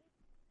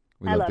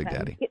 I love Big him.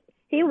 Daddy.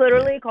 He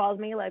literally calls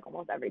me like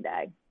almost every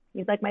day.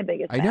 He's like my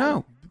biggest fan. I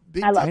know.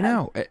 I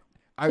know.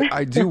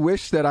 I do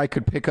wish that I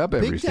could pick up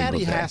every Big single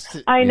Daddy day. has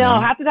to. I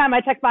know. Half the time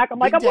I text back, I'm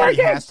like, I'm Big Daddy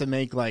working. has to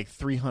make like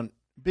 300.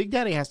 Big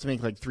Daddy has to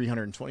make like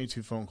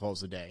 322 phone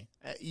calls a day,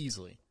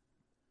 easily.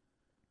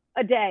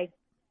 A day.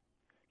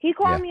 He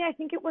called Yeah. me, I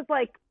think it was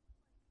like,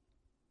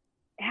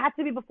 it had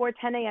to be before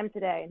 10 a.m.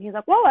 today. And he's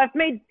like, well, I've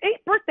made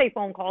 8 birthday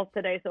phone calls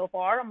today so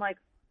far. I'm like,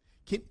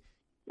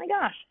 my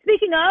gosh.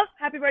 Speaking of,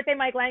 happy birthday,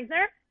 Mike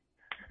Langsner.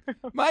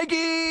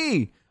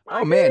 Mikey!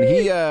 Oh,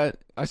 man.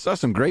 I saw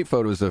some great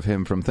photos of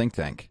him from Think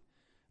Tank,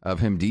 of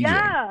him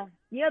DJing.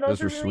 Yeah,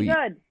 those are were really sweet.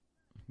 good.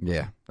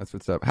 Yeah, that's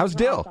what's up. How's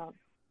Dill? Awesome.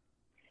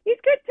 He's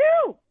good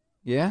too.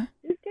 Yeah?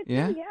 He's good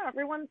Yeah? too. Yeah,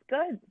 everyone's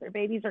good. Their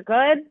babies are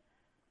good.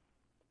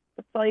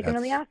 That's all you can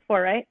really ask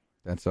for, right?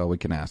 That's all we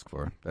can ask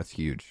for. That's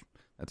huge.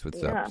 That's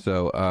what's Yeah. up.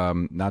 So,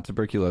 not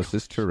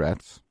tuberculosis,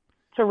 Tourette's.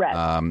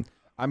 Tourette's.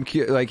 I'm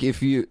like,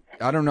 if you,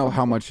 I don't know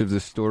how much of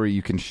this story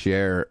you can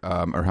share,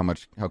 or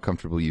how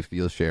comfortable you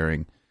feel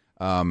sharing.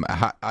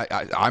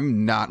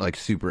 I'm not like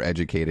super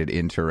educated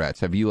in Tourette's.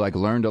 Have you like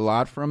learned a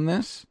lot from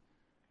this?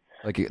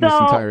 Like this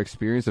entire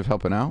experience of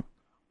helping out?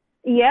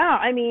 Yeah,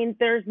 I mean,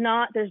 there's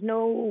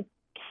no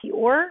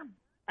cure.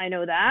 I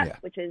know that,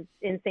 which is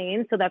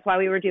insane. So that's why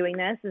we were doing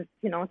this, is,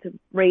 to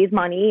raise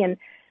money. And,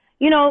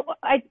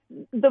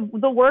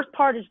 the worst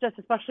part is just,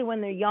 especially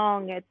when they're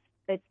young,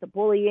 it's the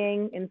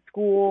bullying in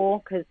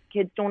school because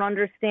kids don't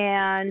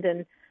understand.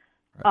 And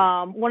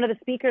one of the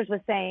speakers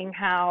was saying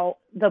how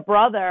the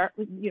brother,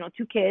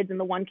 2 kids, and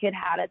the one kid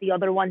had it, the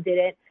other one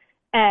didn't.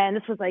 And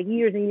this was like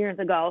years and years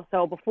ago.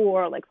 So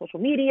before like social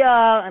media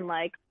and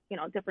like,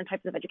 different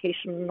types of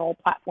educational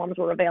platforms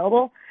were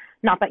available.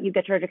 Not that you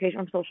get your education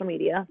from social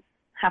media,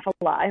 half a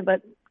lie,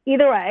 but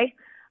either way.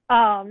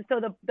 So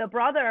the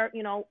brother,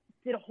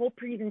 did a whole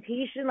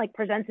presentation, like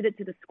presented it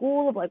to the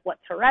school of like what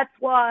Tourette's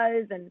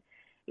was. And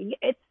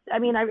I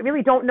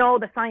really don't know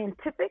the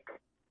scientific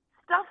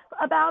stuff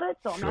about it.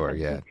 So I'm not going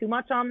to speak too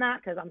much on that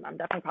because I'm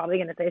definitely probably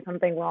going to say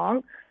something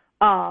wrong.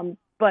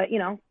 But,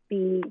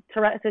 the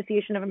Tourette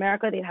Association of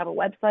America, they have a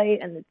website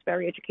and it's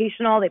very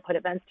educational. They put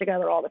events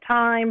together all the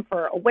time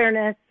for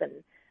awareness and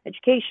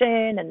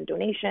education and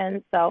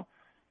donations. So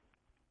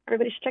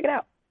everybody should check it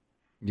out.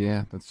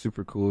 Yeah, that's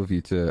super cool of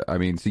you to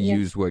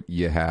use what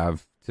you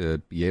have to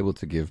be able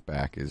to give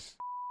back is...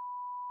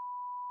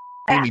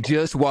 Amy,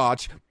 just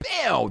watch.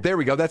 Bam! There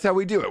we go. That's how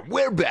we do it.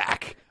 We're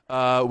back.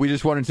 We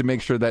just wanted to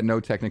make sure that no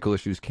technical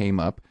issues came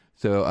up.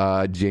 So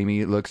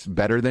Jaymie looks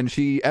better than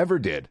she ever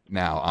did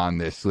now on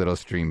this little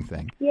stream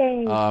thing.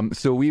 Yay.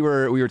 So we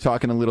were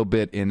talking a little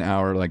bit in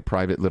our like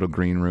private little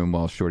green room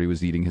while Shorty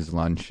was eating his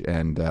lunch,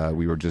 and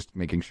we were just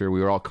making sure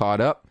we were all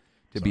caught up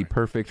to be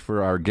perfect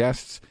for our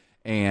guests.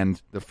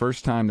 And the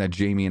first time that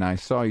Jaymie and I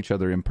saw each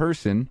other in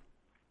person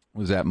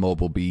was at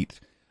Mobile Beat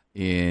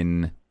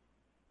in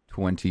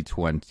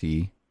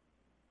 2020.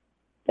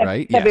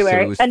 Right? February. Yeah,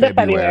 so it was End of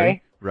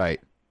February.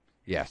 Right.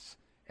 Yes.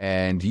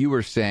 And you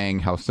were saying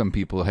how some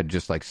people had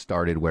just like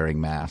started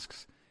wearing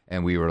masks,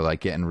 and we were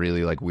like getting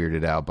really like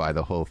weirded out by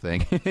the whole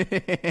thing.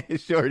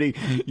 Shorty,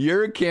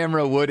 your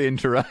camera would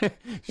interrupt.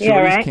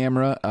 Shorty's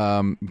camera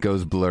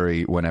goes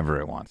blurry whenever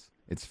it wants.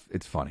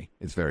 It's funny.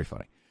 It's very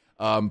funny.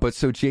 But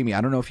so Jaymie,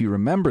 I don't know if you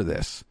remember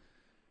this,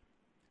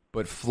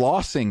 but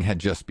flossing had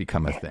just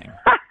become a thing.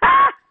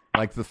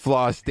 Like the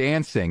floss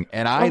dancing.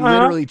 And I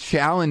literally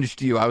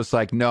challenged you. I was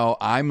like, no,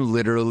 I'm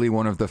literally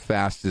one of the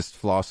fastest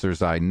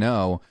flossers I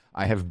know.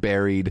 I have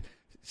buried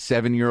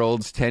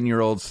 7-year-olds,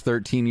 10-year-olds,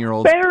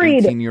 13-year-olds,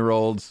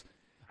 18-year-olds.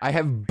 I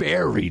have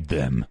buried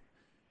them.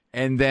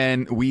 And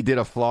then we did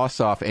a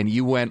floss off, and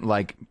you went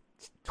like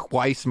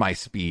twice my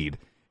speed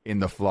in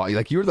the floss.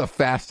 Like, you're the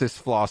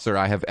fastest flosser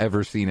I have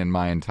ever seen in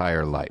my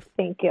entire life.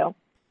 Thank you.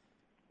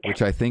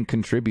 Which I think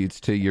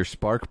contributes to your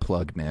spark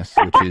plugness,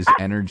 which is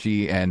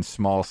energy and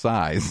small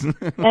size.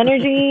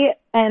 Energy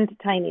and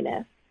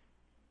tininess.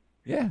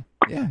 Yeah.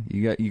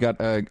 You got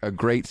a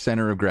great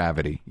center of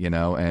gravity,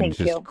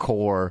 and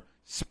core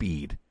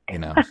speed, so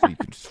you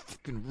can just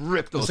fucking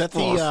rip those.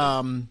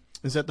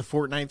 Is that the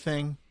Fortnite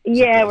thing?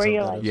 Yeah, where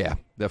you like? Yeah,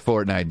 the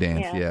Fortnite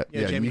dance. Yeah.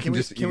 Jaymie, you can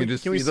just can we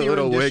see the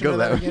little wiggle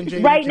that again,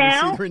 Jaymie? Right can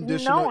now? We see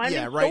the No, I'm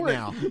yeah, right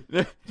now.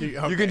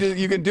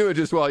 You can do it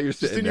just while you're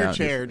sitting in your down.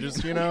 chair,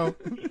 just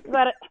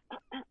But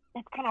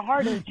it's kind of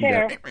hard in the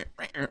chair.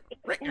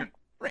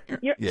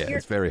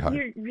 It's very hard.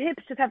 Your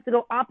hips just have to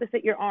go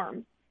opposite your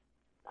arms.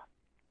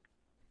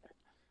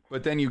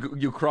 But then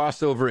you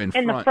cross over in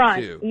front, the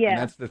front too. yeah. And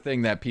that's the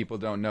thing that people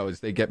don't know is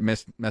they get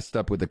messed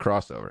up with the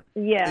crossover.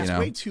 Yeah. It's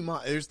way too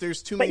much.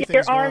 There's too many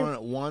things going on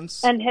at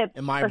once, and hips,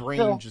 and my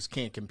brain just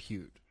can't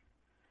compute.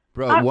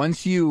 Bro, I'll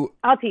teach you.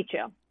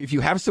 If you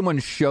have someone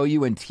show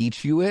you and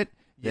teach you it,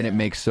 then it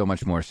makes so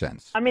much more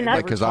sense. I mean,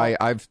 that's because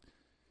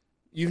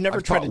You've never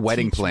I've tried taught to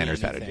wedding teach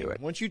planners me how to do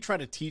it. Once you try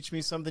to teach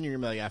me something, you're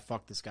gonna be like,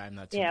 fuck this guy, I'm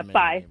not teaching him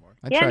bye. anymore.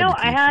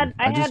 I had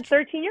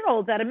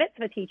 13-year-olds at a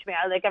mitzvah teach me.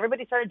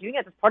 Everybody started doing it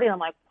at this party, and I'm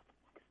like,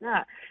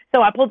 Yeah.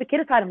 So I pulled the kid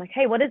aside. I'm like,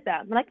 hey, what is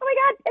that? I'm like, oh my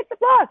God, it's a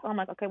floss. I'm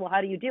like, okay, well,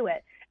 how do you do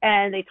it?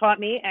 And they taught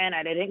me, and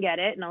I didn't get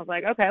it. And I was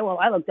like, okay, well,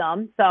 I look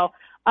dumb. So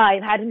I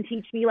had him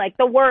teach me like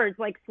the words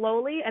like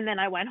slowly, and then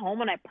I went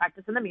home and I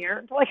practiced in the mirror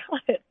until I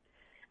got it.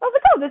 I was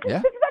like, oh, this is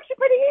actually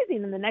pretty easy.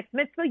 And then the next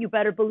mitzvah, you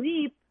better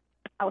believe,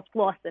 I was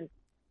flossing.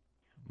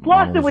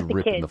 Flossing with the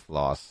ripping kids. The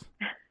floss.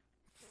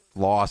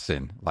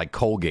 Flossing like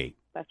Colgate.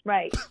 That's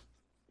right.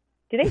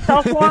 Do they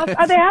sell floss?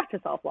 Oh, they have to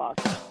sell floss.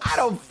 I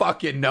don't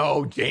fucking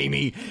know,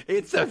 Jaymie.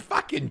 It's a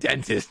fucking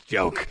dentist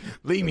joke.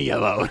 Leave me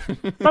alone.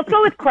 Let's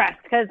go with Crest,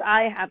 because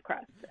I have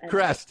Crest.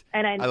 Crest.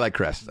 And I like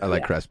Crest. I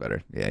like Crest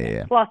better.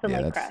 Yeah. Flossing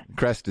like Crest.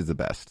 Crest is the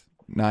best.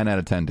 9 out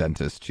of 10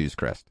 dentists choose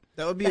Crest.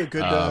 That would be a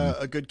good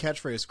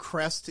catchphrase.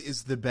 Crest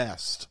is the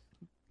best.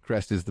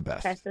 Crest is the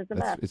best. Crest is the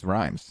best. It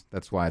rhymes.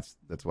 That's why it's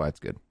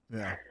good.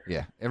 Yeah.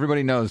 Yeah.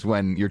 Everybody knows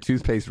when your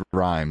toothpaste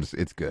rhymes,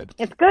 it's good.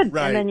 It's good.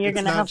 Right. And then you're It's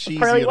going to not have cheesy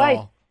the pearly at white.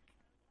 all.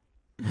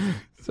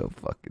 So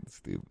fucking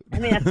stupid. I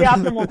mean, that's the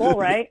optimal goal,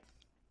 right?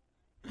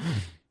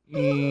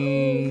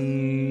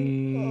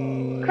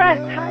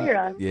 Crest, hire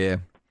us.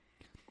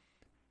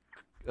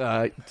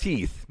 Yeah.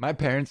 Teeth. My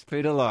parents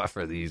paid a lot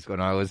for these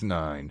when I was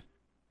 9.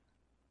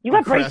 You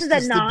got Crest braces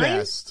at is 9? the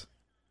best.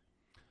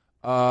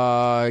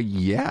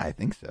 Yeah, I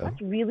think so.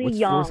 That's really What's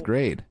young. 4th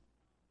grade?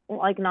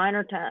 Like 9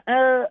 or 10.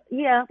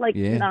 Yeah,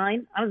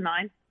 9. I was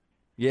 9.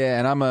 Yeah,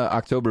 and I'm a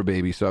October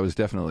baby, so I was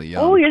definitely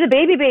young. Oh, you're the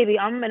baby.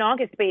 I'm an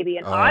August baby,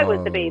 and I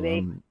was the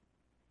baby.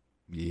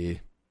 Yeah.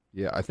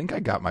 I think I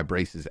got my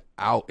braces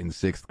out in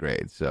 6th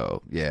grade,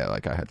 so yeah,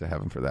 like I had to have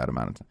them for that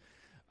amount of time.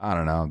 I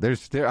don't know.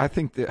 I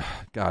think that,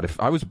 God, if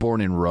I was born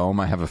in Rome,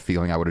 I have a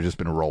feeling I would have just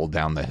been rolled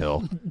down the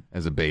hill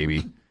as a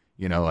baby.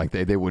 You know, like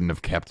they wouldn't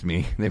have kept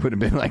me. They would have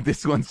been like,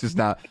 this one's just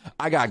not.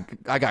 I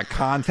got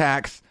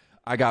contacts.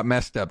 I got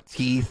messed up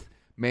teeth.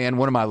 Man,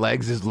 one of my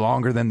legs is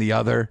longer than the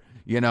other.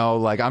 You know,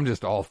 like I'm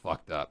just all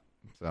fucked up.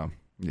 So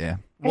yeah.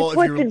 Well, if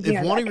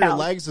one of your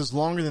legs is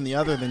longer than the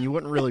other, then you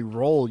wouldn't really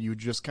roll. You would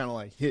just kind of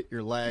like hit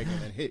your leg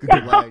and then hit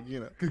your leg.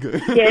 You know.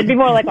 Yeah, it'd be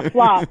more like a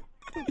flop.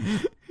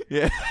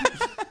 Yeah.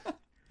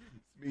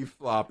 Me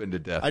flopping to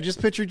death. I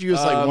just pictured you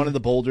as like one of the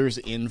boulders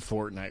in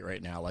Fortnite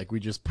right now. Like we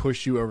just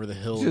push you over the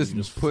hill. Just, and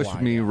you just push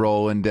fly me down.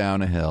 rolling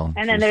down a hill.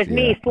 And then there's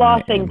me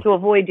flossing to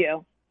avoid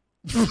you.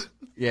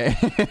 Yeah.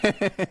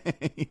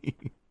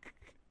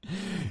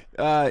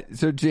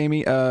 So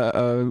Jaymie,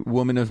 a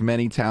woman of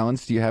many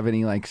talents, do you have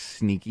any like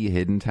sneaky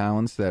hidden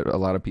talents that a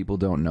lot of people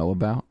don't know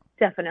about?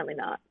 Definitely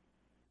not.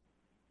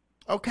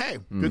 Okay,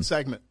 good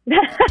segment.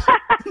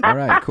 All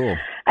right, cool.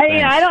 I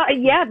mean, Thanks. I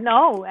don't. Yeah,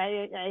 no,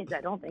 I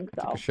don't think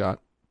so. A shot.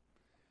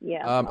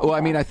 Yeah. Well,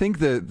 I mean, I think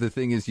the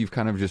thing is you've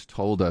kind of just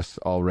told us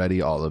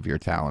already all of your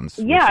talents.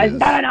 Yeah, which is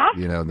that enough?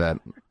 You know that.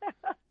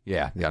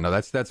 Yeah. No,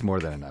 that's more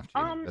than enough.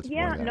 Jaymie. That's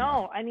Yeah, more than no,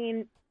 enough. I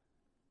mean,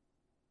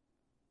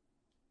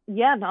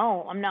 yeah,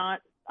 no, I'm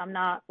not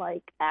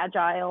like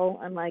agile.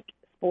 I'm like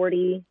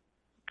sporty.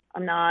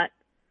 I'm not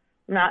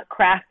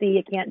crafty.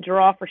 I can't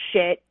draw for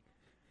shit.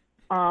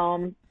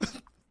 You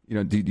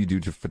know, do you do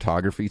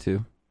photography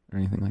too, or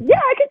anything like Yeah,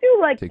 that? I could do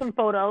like some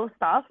photo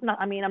stuff.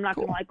 I mean, I'm not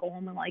Cool. gonna like go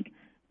home and like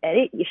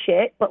edit your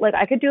shit, but like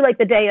I could do like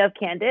the day of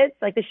candidates,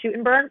 like the shoot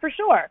and burn for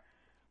sure.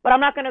 But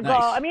I'm not gonna go.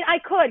 Nice. I mean, I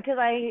could because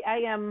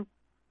I'm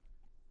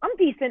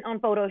decent on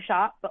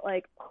Photoshop, but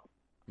like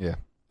Yeah.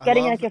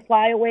 getting like your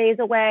flyaways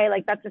away,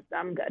 like that's just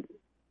I'm good.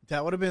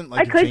 That would have been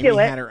like I could do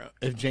it.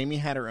 If Jaymie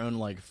had her own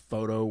like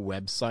photo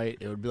website,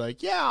 it would be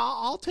like, yeah,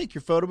 I'll take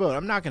your photo, but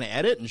I'm not going to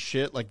edit and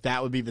shit. Like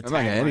that would be the. I'm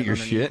not gonna edit your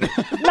shit.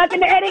 I'm not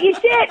gonna edit your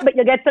shit, but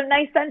you'll get some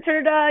nice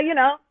censored,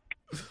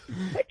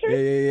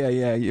 pictures.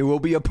 Yeah. It will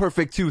be a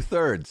perfect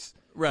 2/3.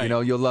 Right. You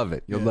know, you'll love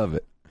it. You'll love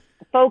it.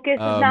 Focus is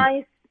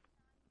nice.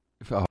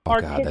 Oh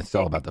Artistic. God, that's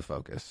all about the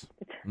focus.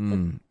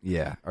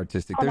 Yeah,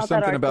 artistic. All There's about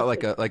that something about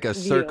like artistic a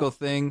view. circle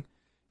thing.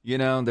 You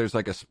know, there's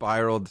like a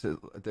spiral.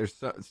 There's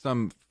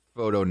some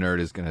photo nerd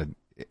is gonna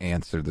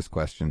answer this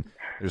question.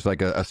 There's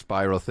like a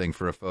spiral thing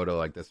for a photo,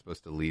 like that's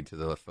supposed to lead to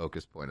the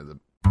focus point of the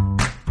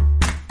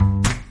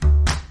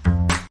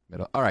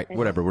middle. All right,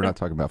 whatever. We're not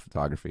talking about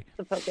photography.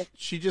 The focus.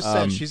 She just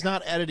said she's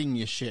not editing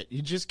your shit.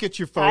 You just get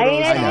your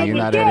photos. I I know you're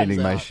not shit.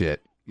 editing my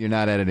shit. You're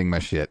not editing my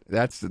shit.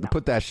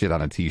 Put that shit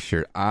on a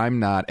t-shirt. I'm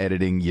not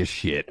editing your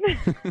shit.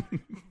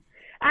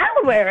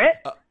 I'll wear it.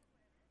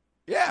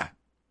 Yeah.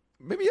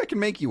 Maybe I can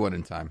make you one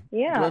in time.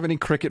 Yeah. Do I have any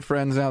cricket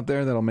friends out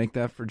there that'll make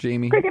that for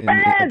Jaymie Cricket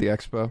at friends! the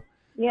expo?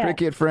 Yeah.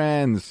 Cricket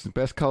friends.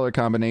 Best color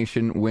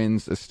combination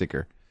wins a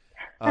sticker.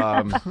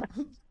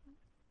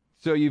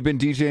 So you've been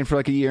DJing for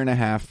like a year and a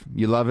half.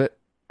 You love it?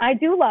 I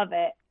do love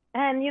it.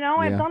 And, Yeah.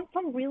 I've done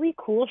some really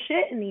cool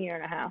shit in the year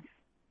and a half.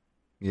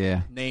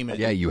 Yeah. Name it.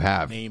 Yeah, you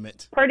have. Name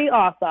it. Pretty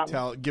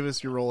awesome. Give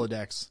us your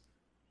Rolodex.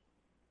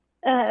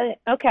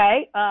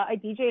 Okay. I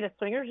DJ'd a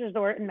swingers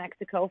resort in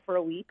Mexico for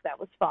a week. That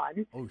was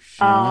fun. Oh shit.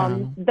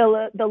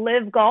 The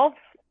Live Golf,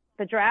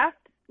 the draft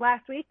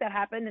last week that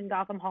happened in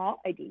Gotham Hall,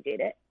 I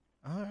DJ'd it.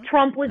 All right.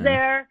 Trump was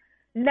there.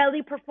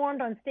 Nelly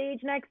performed on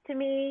stage next to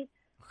me.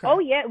 Okay. Oh,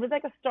 yeah. It was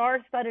like a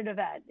star-studded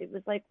event. It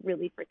was like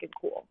really freaking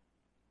cool.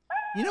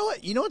 You know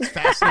what? You know what's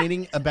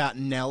fascinating about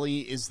Nelly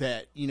is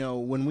that, you know,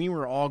 when we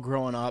were all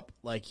growing up,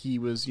 like he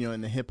was, you know,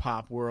 in the hip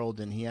hop world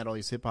and he had all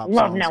these hip hop songs.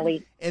 Love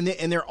Nelly. And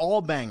they're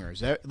all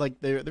bangers. Like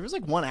there was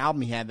like one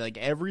album he had, like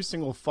every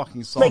single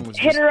fucking song Like was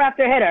hitter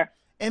after hitter.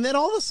 And then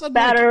all of a sudden,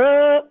 Batter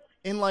up.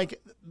 in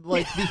like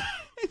the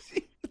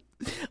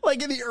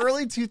like in the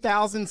early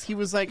 2000s, he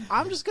was like,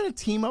 I'm just gonna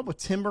team up with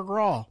Tim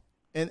McGraw,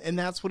 and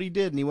that's what he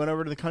did. And he went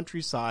over to the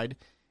countryside,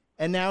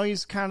 and now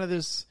he's kind of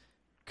this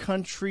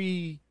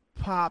country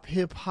pop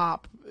hip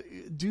hop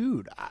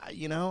dude.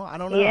 You know, I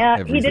don't know. Yeah,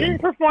 Everything. he didn't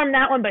perform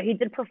that one, but he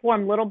did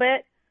perform a little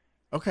bit.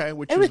 Okay,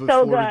 which It was was with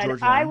so Florida good.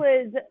 Georgia I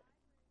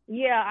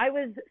Line.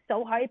 was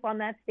so hype on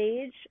that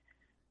stage.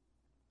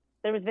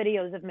 There was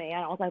videos of me,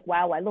 and I was like,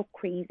 wow, I look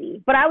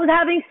crazy. But I was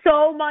having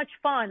so much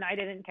fun, I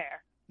didn't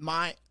care.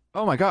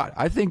 Oh my God.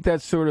 I think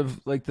that's sort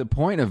of like the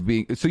point of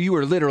being. So you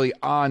were literally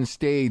on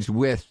stage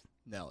with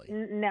Nelly.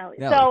 Nelly.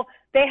 So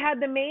they had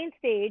the main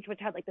stage, which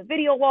had like the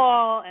video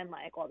wall and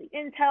like all the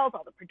intels,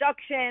 all the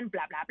production,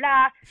 blah, blah,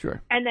 blah.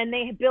 Sure. And then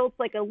they built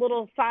like a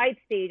little side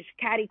stage,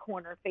 catty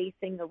corner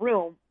facing the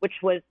room, which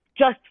was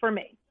just for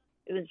me.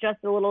 It was just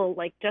a little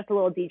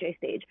DJ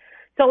stage.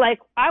 So like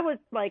I was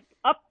like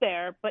up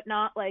there, but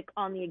not like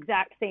on the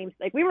exact same,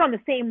 like we were on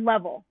the same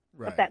level,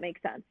 Right. if that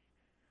makes sense.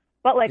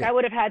 But like Yeah. I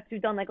would have had to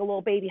done like a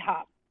little baby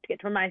hop to get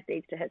from my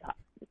stage to his hop.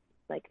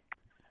 Like,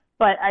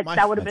 but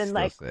that would have That's been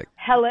like still sick.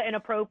 hella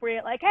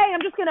inappropriate. Like, hey,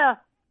 I'm just gonna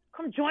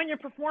come join your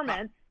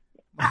performance.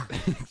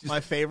 My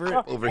favorite.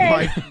 Over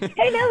Hey, here.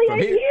 hey Nelly, From I'm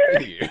here to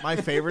here. here. My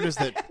favorite is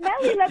that.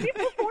 Nelly, let me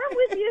perform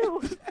with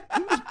you.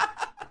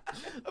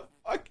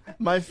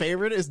 My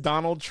favorite is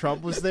Donald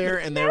Trump was there,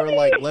 and they were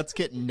like, "Let's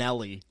get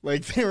Nelly."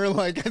 Like they were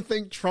like, "I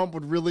think Trump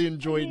would really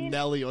enjoy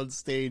Nelly on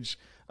stage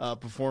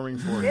performing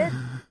for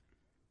him."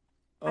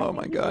 Oh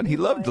my God. He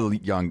loved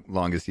the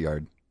longest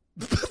yard.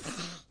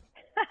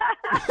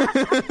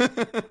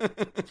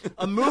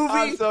 A movie.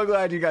 I'm so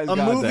glad you guys A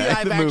got movie that.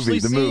 I've the actually movie.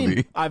 The seen.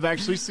 movie. I've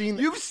actually seen.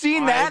 You've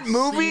seen that I've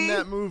movie? Seen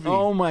that movie.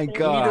 Oh my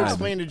God. I need to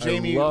explain to I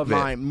Jamie love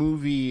my it.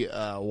 movie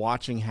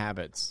watching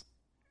habits.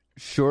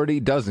 Shorty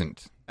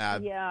doesn't.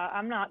 Yeah,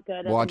 I'm not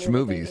good at Watch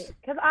movies.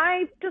 because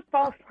I just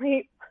fall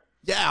asleep.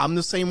 Yeah, I'm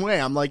the same way.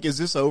 I'm like, is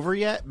this over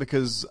yet?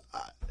 Because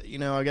you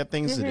know, I got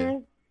things to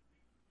do.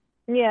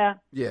 Yeah.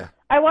 Yeah.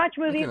 I watch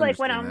movies can like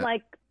when understand I'm that.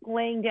 like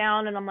laying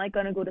down and I'm like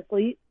gonna go to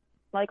sleep.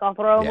 Like I'll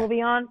throw a Yeah.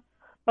 movie on.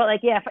 But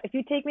like if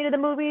you take me to the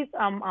movies,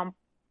 I'm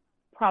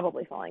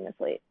probably falling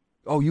asleep.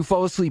 Oh, you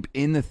fall asleep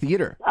in the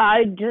theater.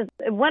 I just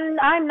when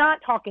I'm not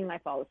talking, I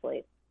fall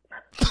asleep.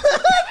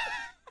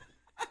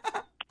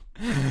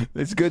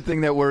 It's a good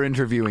thing that we're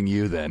interviewing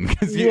you then.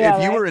 Because Yeah,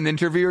 if you right? were an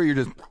interviewer, you're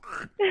just.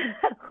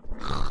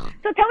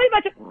 So tell me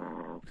about your.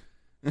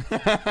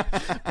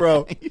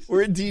 Bro,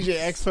 we're at DJ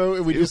Expo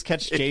and we just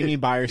catch Jaymie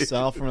by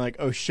herself and we're like,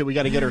 oh shit, we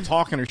got to get her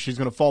talking or she's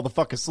going to fall the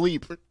fuck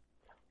asleep.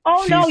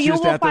 Oh She's no, you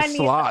just will at the find me.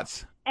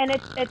 slots. And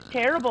it's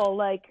terrible.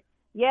 Like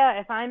yeah,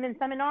 if I'm in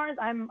seminars,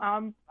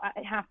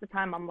 half the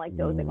time I'm like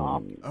dozing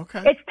off.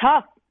 Okay. It's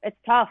tough. It's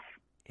tough.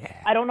 Yeah.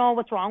 I don't know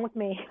what's wrong with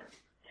me.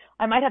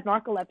 I might have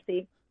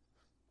narcolepsy.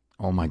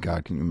 Oh my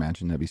God, can you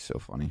imagine? That'd be so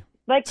funny.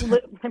 Like, I mean,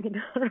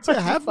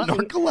 To have funny.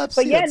 narcolepsy,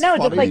 But yeah, that's no,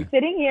 funny. just like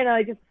sitting here and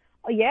I just,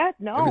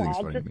 Everything's I'll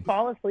funny to just me.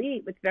 fall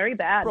asleep. It's very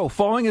bad. Bro,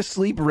 falling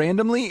asleep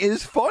randomly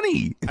is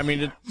funny. I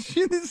mean,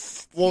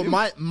 It's- well,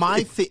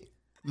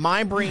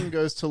 my brain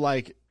goes to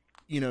like,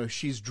 you know,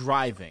 she's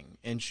driving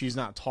and she's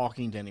not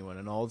talking to anyone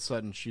and all of a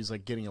sudden she's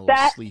like getting a little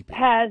that sleepy.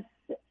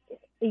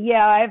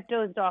 I've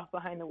dozed off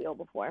behind the wheel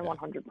before,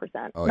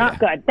 100%. Oh, Not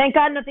yeah. good. Thank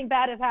God nothing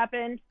bad has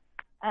happened,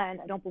 and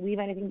I don't believe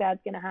anything bad's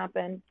going to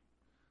happen.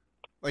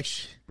 Like,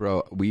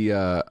 Bro,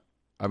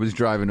 I was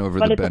driving over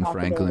But the it's a Ben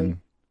possibility.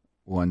 Franklin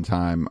one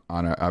time.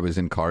 I was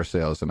in car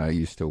sales, and I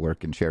used to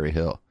work in Cherry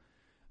Hill.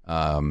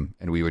 And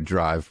we would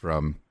drive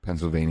from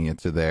Pennsylvania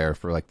to there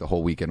for like the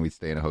whole weekend. We'd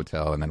stay in a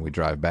hotel, and then we'd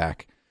drive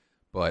back.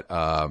 But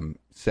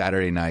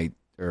Saturday night,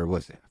 or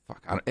was it?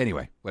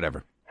 Anyway,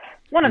 whatever.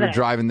 One We of were them.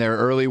 driving there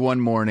early one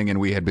morning, and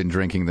we had been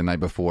drinking the night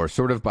before,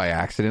 sort of by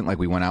accident. Like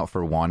we went out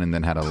for 1 and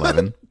then had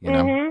 11. You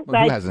know, Mhm,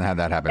 Well, who like hasn't had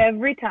that happen?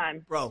 Every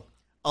time. bro,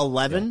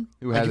 11?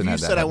 Who Like, hasn't if you had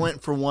that said I happen?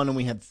 went for 1 and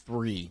we had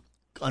 3,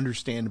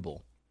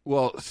 understandable.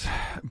 Well,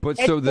 but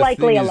It's so the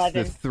likely thing is,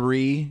 11. the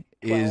 3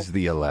 is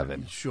the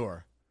 11.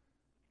 Sure.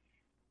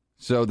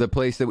 So the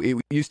place that it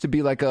used to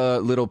be like a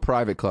little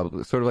private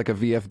club, sort of like a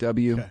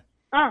VFW. Okay.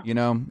 You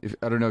know,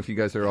 I don't know if you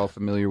guys are all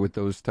familiar with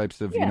those types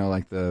of, you Yeah. know,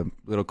 like the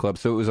little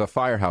clubs. So it was a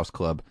firehouse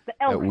club The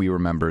that Elks. we were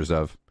members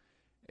of.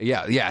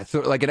 Yeah. So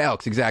like an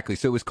Elks, exactly.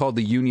 So it was called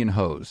the Union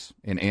Hose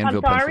in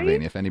Annville, sorry?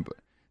 Pennsylvania. If anybody,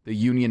 the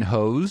Union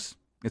Hose,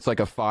 it's like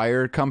a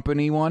fire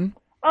company one.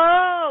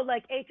 Oh,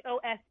 like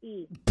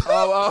HOSE.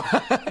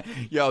 Oh,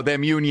 yo,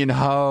 them Union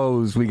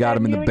Hose. We got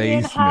them in the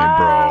Union basement,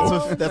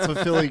 bro. That's what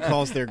Philly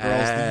calls their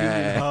girls, the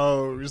Union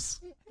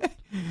Hoes.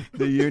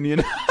 The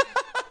Union.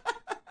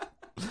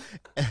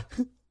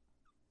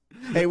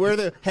 Hey, where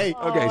the Okay,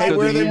 hey, so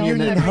where the the Union-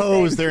 Union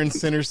Hoes? They're in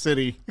Center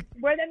City.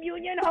 Where them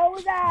Union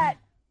hoes at?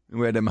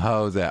 Where them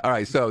hoes at? All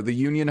right, so the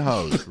Union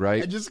hose,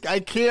 right? I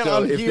can't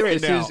So unhear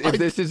it now. if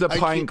this is a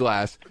pint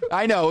glass,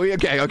 I know.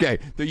 Okay.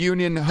 The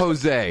Union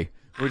Jose.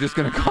 We're just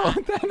gonna call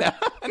it that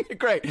now.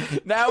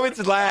 Great. Now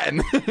it's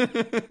Latin.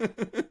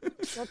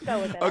 Let's go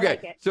with it. Okay, I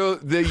like it. so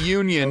the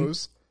Union.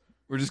 Hose.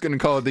 We're just gonna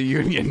call it the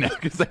Union now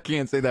because I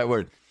can't say that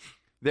word.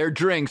 Their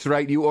drinks,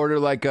 right? You order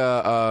like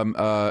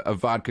a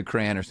vodka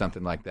cran or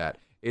something like that.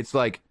 It's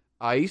like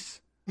ice,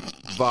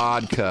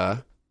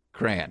 vodka,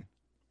 cran.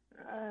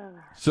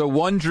 So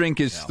one drink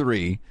is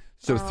 3.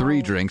 So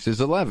 3 drinks is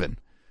 11.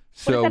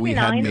 So that we be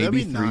had 9? maybe That'd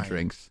be 3 9.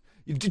 drinks.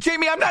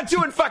 Jaymie, I'm not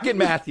doing fucking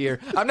math here.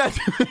 I'm not.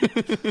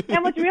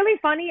 And what's really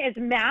funny is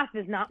math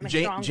is not my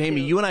strong Jaymie,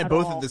 suit you and I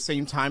both all. at the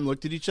same time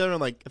looked at each other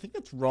and like, I think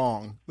that's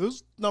wrong.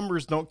 Those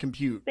numbers don't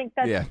compute. I think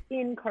that's Yeah.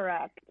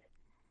 incorrect.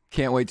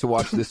 Can't wait to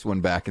watch this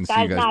one back and see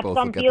Guys, you guys not both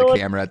look at the compute.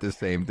 camera at the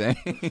same thing.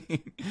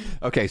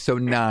 Okay, so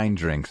 9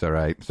 drinks, all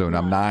right? So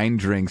I'm 9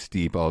 drinks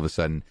deep all of a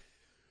sudden.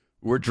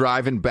 We're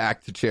driving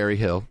back to Cherry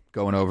Hill,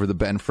 going over the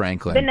Ben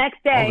Franklin. The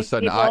next day, All of a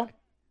sudden, people.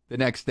 the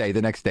next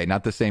day,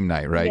 not the same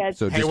night, right? Yes.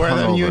 So Hey, just we're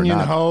the hungover, Union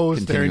not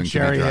Hose. They're in continuing to be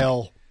Cherry drunk.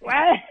 Hill.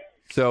 What?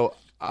 So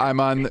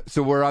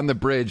so we're on the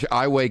bridge.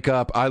 I wake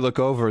up. I look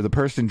over. The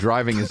person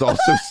driving is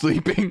also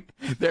sleeping.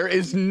 There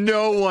is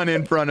no one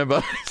in front of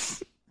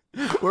us.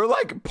 We're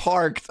like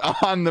parked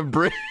on the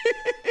bridge.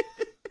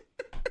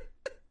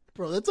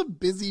 Bro, that's a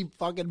busy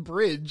fucking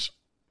bridge.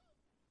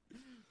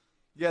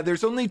 Yeah,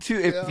 there's only 2.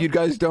 If you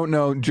guys don't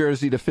know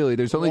Jersey to Philly,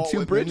 there's only Walt 2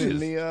 Whitman bridges.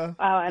 and the,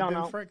 I the don't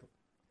Ben know. Franklin.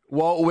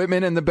 Walt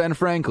Whitman and the Ben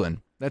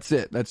Franklin. That's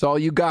it. That's all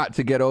you got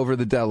to get over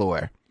the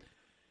Delaware.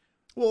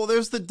 Well,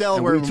 there's the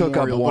Delaware And we took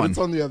up Memorial, but one. it's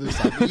on the other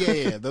side.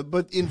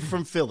 Yeah.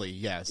 From Philly,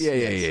 yes.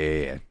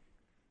 Yeah.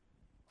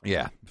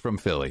 Yeah, from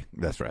Philly.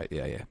 That's right.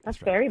 Yeah.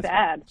 That's right. very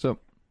bad. So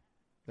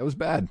that was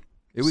bad.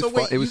 It was So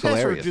wait, fun. It was you guys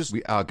are hilarious. just-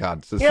 Oh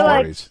God, the You're like-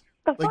 stories.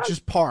 The Like fuck?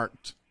 just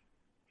parked.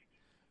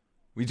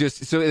 We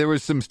just there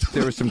was some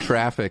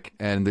traffic,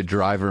 and the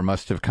driver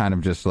must have kind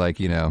of just like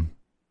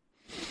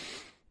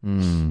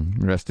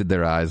rested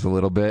their eyes a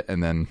little bit,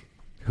 and then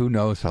who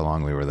knows how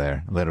long we were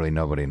there? Literally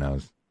nobody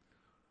knows.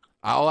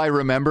 All I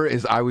remember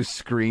is I was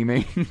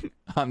screaming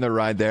on the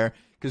ride there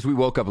because we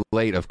woke up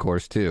late, of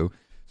course, too.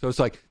 So it's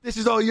like, this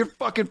is all your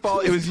fucking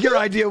fault. It was your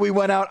idea. We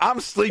went out. I'm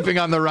sleeping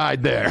on the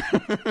ride there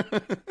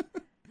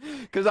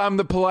because I'm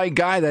the polite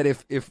guy that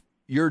if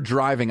you're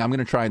driving, I'm going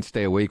to try and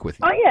stay awake with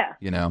you. Oh, yeah.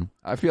 You know,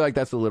 I feel like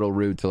that's a little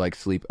rude to like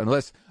sleep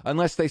unless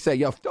they say,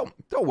 yo, don't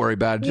worry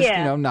about it. Just,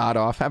 Yeah. nod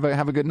off. Have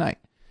a good night,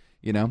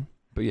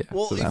 But yeah.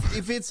 Well, so that-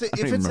 if it's I don't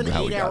even an remember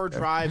how we got 8-hour there.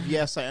 drive,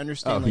 yes, I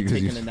understand Oh, like because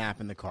taking you- a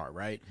nap in the car,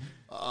 right?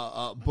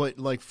 But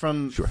like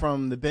from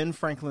the Ben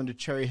Franklin to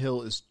Cherry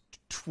Hill is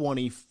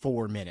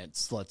 24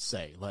 minutes, let's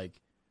say. Like,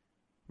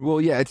 Well,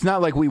 yeah, it's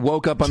not like we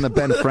woke up on the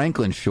Ben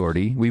Franklin,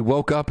 shorty. We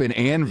woke up in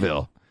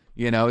Anvil.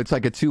 It's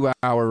like a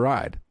 2-hour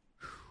ride.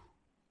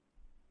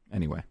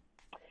 Anyway.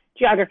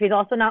 Geography is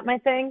also not my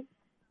thing.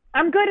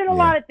 I'm good at a Yeah,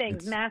 lot of things.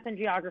 it's- Math and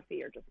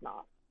geography are just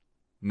not.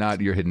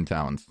 Not your hidden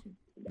talents.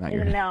 Not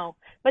your... No.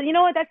 But you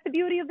know what? That's the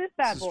beauty of this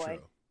bad this is boy.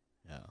 true.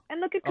 Yeah. And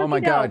look at Cookie Oh, my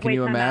Dough. God. Can Wait,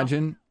 you time out.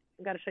 imagine?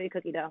 I've got to show you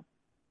Cookie Dough.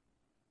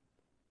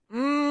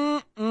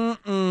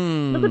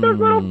 Mm. Look at those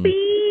little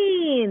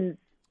beans.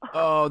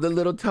 Oh, the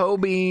little toe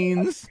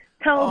beans.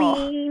 Toe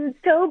beans,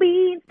 toe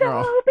beans,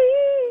 toe Oh.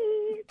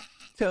 beans.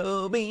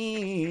 Toe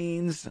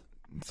beans.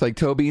 It's like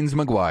Toe Beans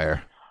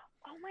McGuire.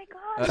 Oh my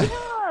God,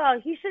 yeah.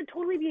 He should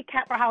totally be a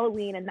cat for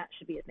Halloween, and that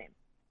should be his name.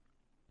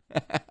 You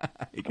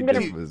I'm could gonna- do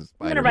it as a I'm gonna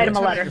Spider-Man. write him a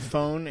Talking about letter. Your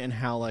phone and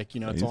how like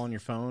it's Please. all on your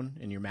phone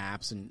and your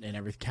maps and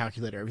every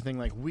calculator, everything.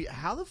 Like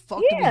how the fuck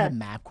do we Yeah. have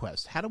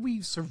MapQuest? How do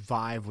we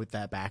survive with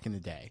that back in the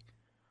day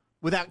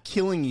without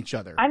killing each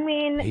other? I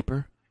mean,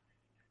 Paper?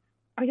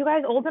 are you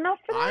guys old enough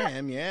for I that?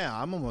 am. Yeah,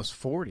 I'm almost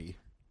 40.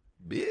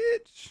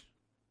 Bitch.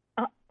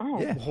 Oh,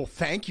 Yeah. Well,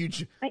 thank you,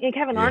 Hey,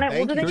 Kevin, aren't I thank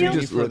older you, than Jamie. you?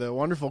 Jamie, Just for look- the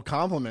wonderful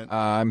compliment.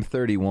 I'm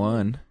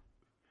 31.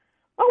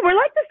 Oh, we're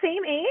like the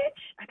same age?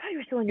 I thought you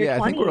were still in your 20s.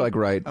 Yeah, I think we're like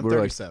right. I'm we're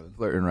 37. like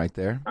flirting right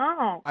there.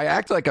 Oh, I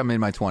act like I'm in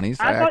my 20s.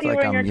 I thought act you like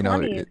were in I'm, your you know,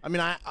 20s. I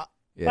mean, I but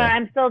yeah.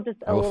 I'm still just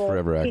I a will little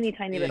forever act. teeny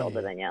tiny bit Yeah,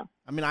 older yeah. than you.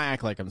 I mean, I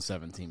act like I'm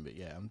 17, but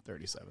yeah, I'm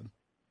 37.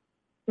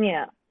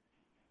 Yeah.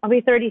 I'll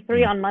be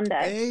 33 on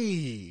Monday.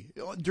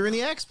 Hey, during the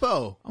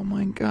expo. Oh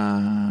my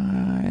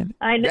god.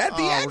 I know. At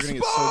the Oh, we're gonna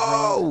get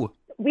so expo.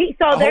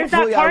 So there's that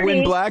Hopefully I party.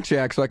 win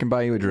blackjack so I can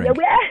buy you a drink.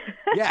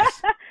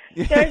 Yes.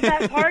 There's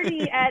that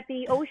party at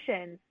the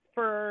ocean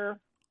for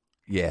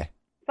Yeah.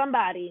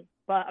 somebody,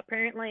 but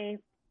apparently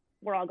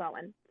we're all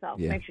going. So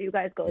Yeah. make sure you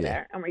guys go Yeah.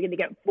 there, and we're gonna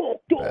get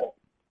fucked up.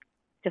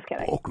 Just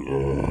kidding. Okay.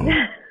 No,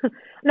 Yeah.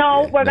 we're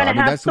No, gonna I mean,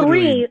 have that's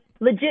literally-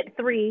 legit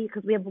three,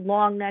 because we have a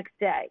long next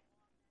day.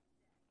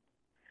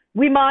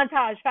 We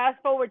montage.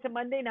 Fast forward to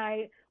Monday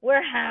night.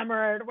 We're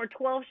hammered. We're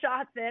 12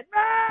 shots in.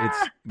 Ah!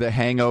 It's the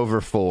Hangover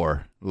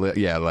 4.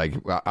 Yeah, like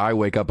I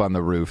wake up on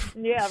the roof,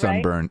 Yeah, right?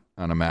 sunburnt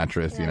on a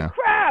mattress, you know.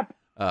 Crap.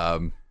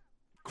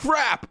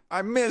 Crap!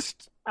 I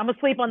missed I'm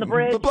asleep on the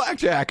bridge. the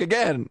blackjack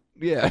again.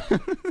 Yeah.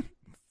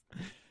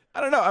 I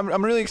don't know.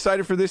 I'm really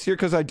excited for this year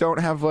because I don't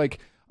have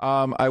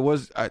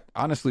I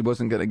honestly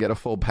wasn't going to get a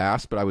full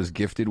pass, but I was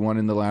gifted one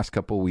in the last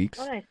couple weeks.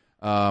 Oh,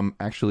 nice.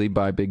 Actually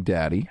by Big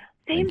Daddy.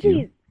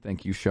 Samesies.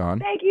 Thank you, Sean.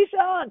 Thank you,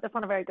 Sean. That's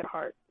on a very good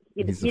heart.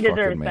 He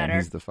deserves better.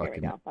 He's the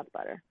fucking There we go. That's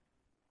better.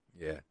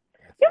 Yeah.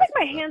 I feel like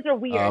my hands are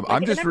weird. Like,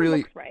 I'm just really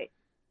looks right.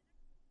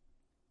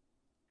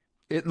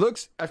 It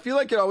looks. I feel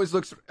like it always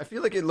looks. I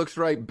feel like it looks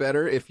right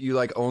better if you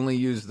like only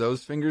use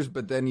those fingers,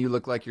 but then you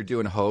look like you're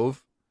doing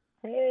Hove.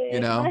 Hey, You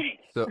know. nice.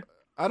 So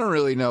I don't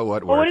really know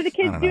what Well, works. what do the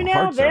kids do now?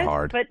 Hearts are This,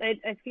 hard. but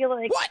I feel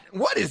like What?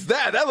 What is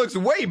that? That looks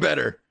way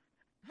better.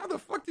 How the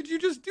fuck did you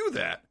just do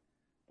that?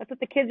 that's what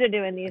the kids are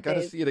doing these I gotta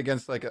days. see it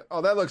against like a.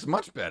 Oh, that looks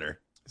much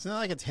better. Isn't that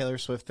like a Taylor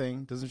Swift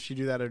thing? Doesn't she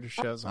do that at her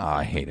shows? Oh,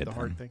 I hate it. The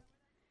hard thing.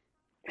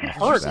 Did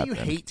Did you say you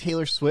hate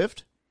Taylor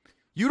Swift?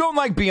 You don't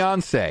like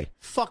Beyonce.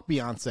 Fuck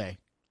Beyonce.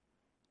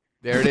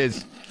 There it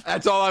is.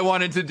 That's all I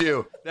wanted to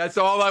do. That's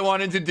all I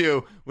wanted to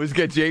do was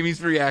get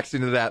Jamie's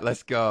reaction to that.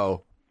 Let's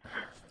go.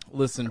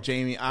 Listen,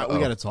 Jaymie, we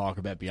got to talk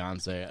about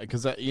Beyonce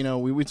because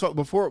we talked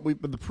before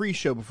the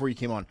pre-show before you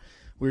came on.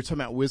 We were talking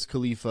about Wiz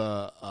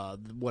Khalifa,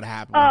 what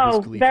happened with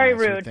Wiz Khalifa, very and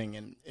that sort of rude.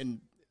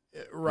 thing,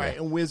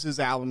 and Wiz's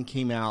album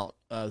came out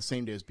the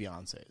same day as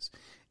Beyonce's,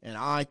 and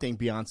I think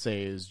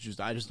Beyonce is just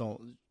I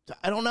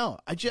don't know.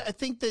 I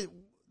think that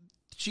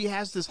she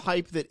has this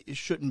hype that it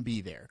shouldn't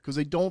be there because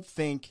I don't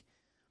think.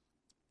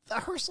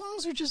 Her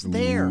songs are just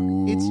there.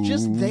 It's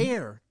just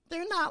there.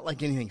 They're not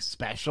like anything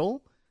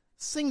special.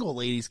 Single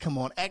ladies, come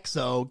on.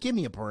 EXO, give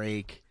me a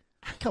break.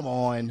 Come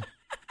on.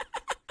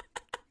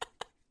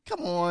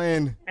 Come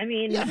on. I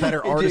mean, Yeah,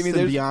 better artists Jamie,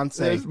 than Beyonce.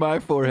 There's my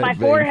forehead. my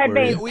vein forehead for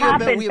vein you.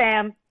 popping,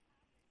 fam.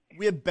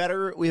 We have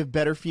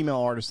better female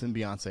artists than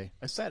Beyonce.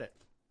 I said it.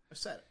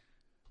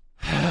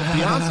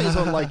 Beyonce's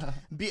on like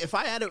if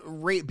I had to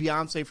rate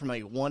Beyonce from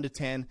like 1 to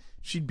 10,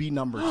 she'd be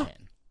number 10.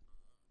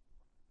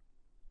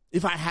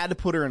 If I had to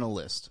put her in a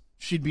list,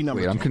 she'd be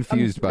number 10. Wait, I'm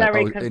confused by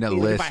in a confused.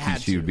 list. If I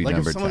had She would to. be Like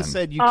number if someone 10.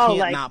 said you Oh, can't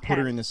like not put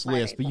her 10. in this Right.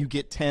 list, but you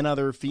get 10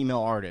 other female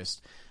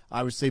artists,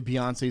 I would say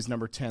Beyonce's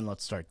number 10.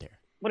 Let's start there.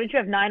 Wouldn't you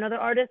have 9 other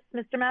artists,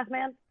 Mr. Math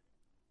Man?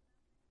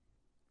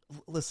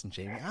 Listen,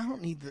 Jaymie, I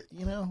don't need the,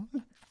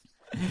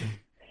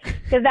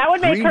 Because that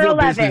would make her Greenville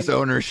 11. business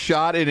owner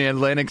shot in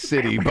Atlantic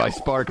City by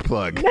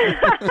Sparkplug.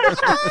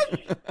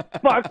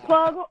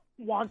 Sparkplug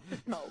wants to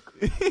smoke.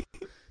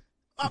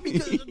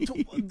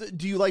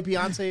 Do you like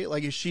Beyonce?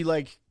 Like, is she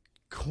like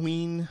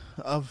queen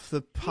of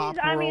the pop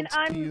world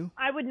to you?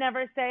 I would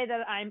never say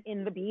that I'm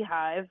in the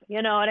beehive.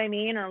 You know what I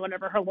mean, or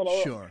whatever her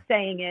little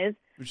saying is.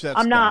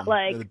 I'm not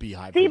like the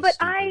beehive. See, but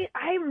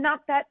I'm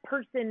not that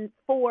person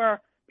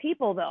for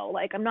people though.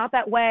 Like I'm not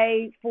that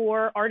way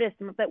for artists.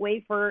 I'm not that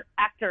way for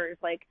actors.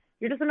 Like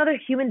you're just another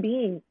human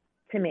being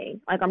to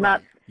me. Like I'm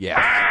not.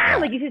 Yeah.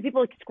 Like you see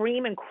people like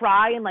scream and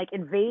cry and like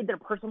invade their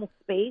personal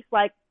space.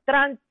 Like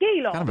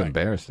tranquilo. Kind of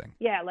embarrassing.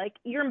 Yeah, like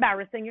you're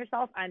embarrassing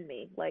yourself and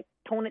me. Like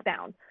tone it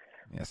down.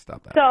 Yeah,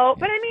 stop that. So,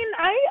 but I mean,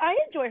 I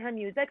enjoy her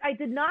music. I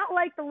did not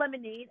like the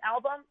Lemonade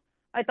album.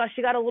 I thought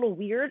she got a little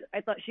weird.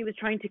 I thought she was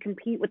trying to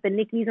compete with the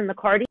Nickies and the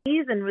Cardis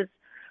and was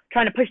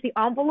trying to push the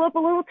envelope a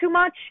little too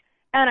much.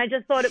 And I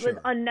just thought it was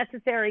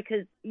unnecessary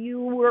because you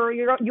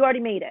already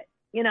made it.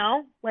 You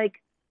know, like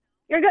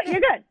you're good. You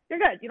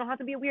don't have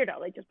to be a weirdo.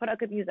 Like just put out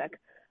good music.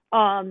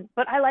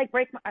 But I like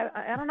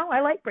I don't know.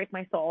 I like Break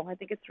My Soul. I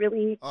think it's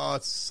really. Oh,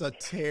 it's a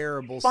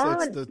terrible.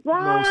 Fun. It's the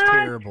most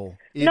terrible.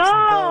 It's No.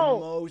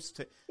 the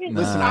most.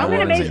 Listen, I'm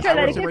gonna make sure I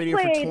that was it on gets radio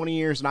for played. 20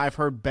 years, and I've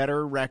heard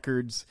better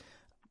records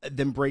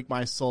than Break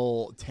My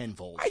Soul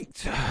tenfold.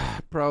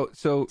 Bro,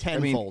 so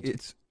Tenfold. I mean,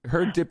 it's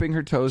her dipping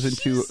her toes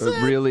into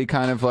a really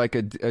kind of like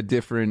a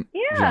different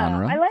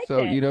genre. I liked so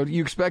it.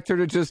 you expect her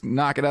to just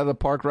knock it out of the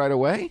park right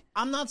away?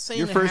 I'm not saying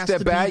Your it first has at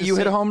to be bat, the you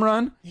hit a same- home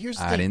run. Here's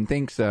the I thing. didn't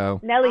think so.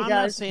 Nelly I'm does.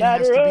 not saying it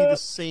has to be the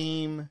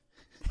same.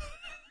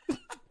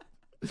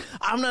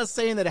 I'm not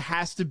saying that it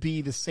has to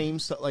be the same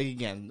stuff. Like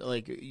again,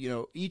 like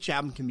each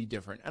album can be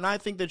different, and I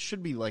think that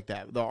should be like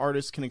that. The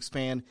artists can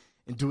expand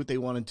and do what they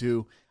want to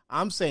do.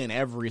 I'm saying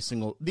every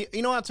single.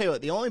 I'll tell you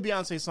what. The only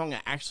Beyonce song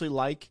I actually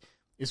like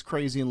is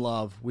 "Crazy in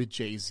Love" with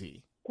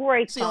Jay-Z.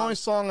 Great It's the only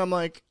song I'm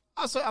like.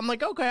 I'm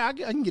like, okay, I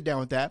can get down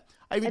with that.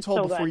 I even It's told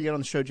so before good. you get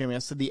on the show, Jaymie. I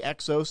said the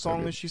EXO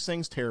song that she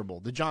sings terrible.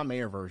 The John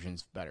Mayer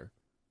version's better.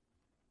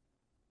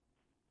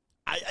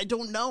 I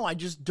don't know. I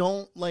just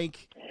don't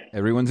like.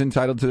 Everyone's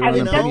entitled to their I own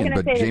was just opinion, gonna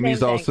but say the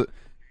same thing.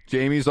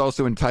 Jamie's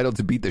also entitled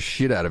to beat the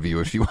shit out of you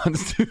if she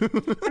wants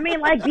to. I mean,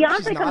 like Beyonce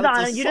She's comes not, on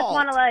it's and you just assault.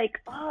 want to like,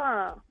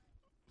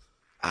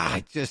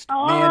 I just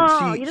oh,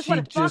 man, you just she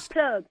want to fuck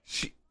tug.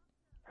 she.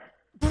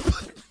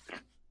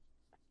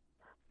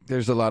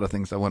 There's a lot of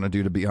things I want to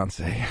do to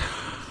Beyonce.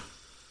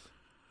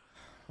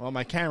 Well,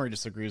 my camera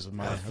disagrees with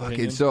my Okay,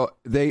 opinion. so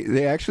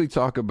they actually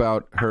talk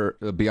about her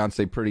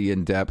Beyonce pretty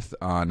in depth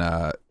on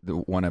the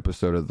one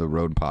episode of the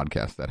Road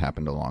podcast that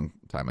happened a long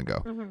time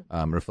ago.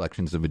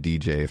 Reflections of a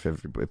DJ.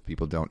 If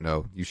people don't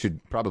know, you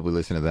should probably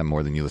listen to them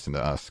more than you listen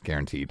to us.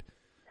 Guaranteed.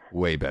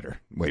 Way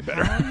better. Way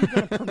better. How are you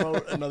going to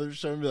promote another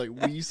show and be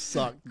like, we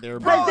suck? They're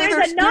But bad.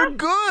 there's enough. They're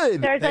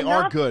good. There's They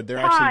enough are good. They're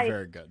pride actually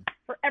very good.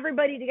 for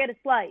everybody to get a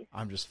slice.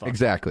 I'm just fucking.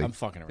 Exactly. I'm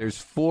fucking around. There's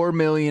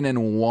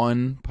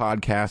 4,000,001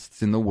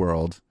 podcasts in the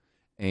world,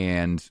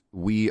 and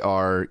we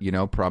are,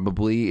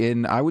 probably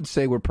in. I would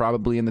say we're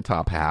probably in the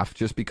top half,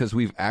 just because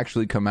we've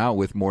actually come out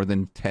with more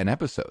than 10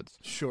 episodes.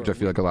 Sure. Which I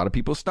feel like a lot of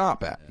people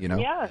stop at.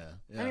 Yeah.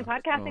 I mean,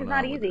 podcasting's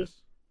not easy.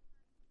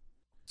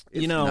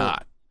 It's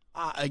not.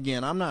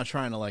 Again, I'm not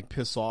trying to like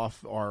piss off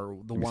the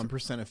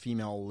 1% of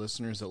female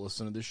listeners that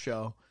listen to this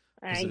show.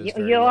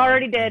 You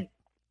already did.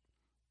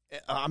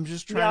 I'm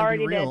just trying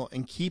to be real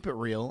and keep it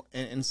real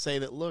and say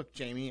that, look,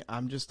 Jaymie,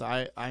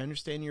 I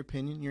understand your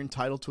opinion. You're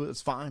entitled to it.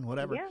 It's fine,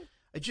 whatever. Yeah.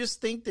 I just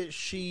think that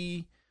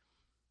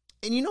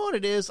and you know what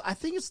it is? I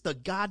think it's the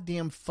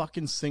goddamn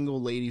fucking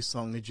single lady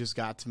song that just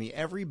got to me.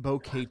 Every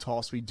bouquet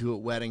toss we do at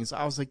weddings,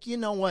 I was like, you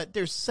know what?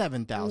 There's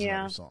 7,000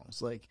 other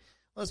songs. Like,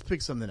 let's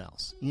pick something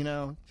else.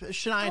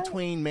 Shania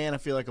Twain, Man, I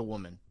Feel Like a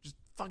Woman. Just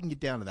fucking get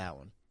down to that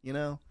one.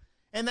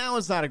 And that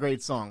one's not a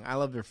great song. I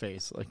love their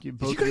face. Like you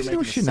both. Did you guys know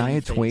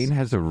Shania Twain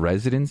has a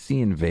residency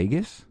in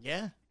Vegas?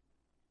 Yeah.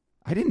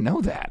 I didn't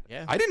know that.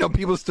 Yeah. I didn't know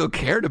people still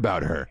cared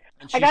about her.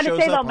 I got to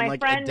say though, my like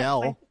friend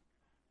Adele.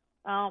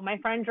 My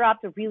friend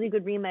dropped a really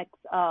good remix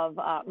of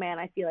Man,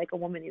 I Feel Like a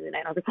Woman the other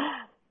night. I was like,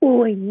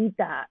 oh, I need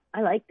that.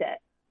 I liked it.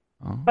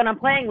 Oh, but I'm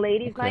playing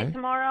Ladies Night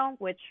tomorrow,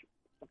 which,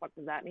 what the fuck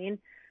does that mean?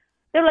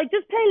 They're like,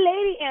 just play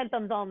lady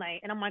anthems all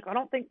night. And I'm like, I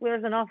don't think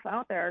there's enough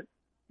out there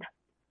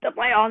to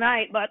play all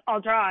night, but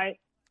I'll try.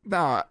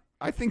 No,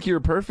 I think you're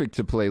perfect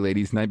to play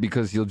Ladies Night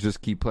because you'll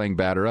just keep playing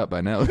Batter Up.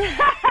 I know.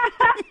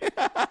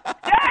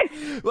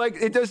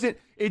 Like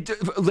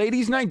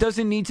Ladies Night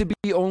doesn't need to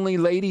be only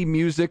lady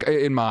music,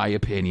 in my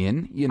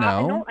opinion.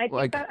 I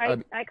think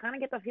I kind of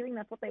get the feeling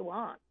that's what they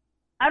want.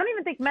 I don't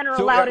even think men are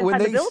allowed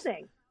inside the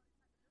building.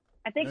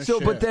 I think so.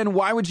 But then,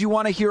 why would you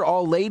want to hear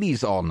all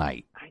ladies all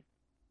night?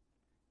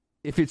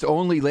 If it's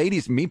only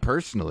ladies, me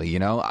personally,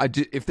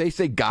 if they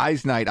say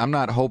guys' night, I'm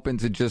not hoping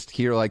to just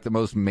hear like the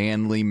most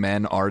manly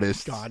men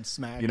artists.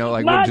 Godsmack.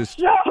 Like Macho, we're just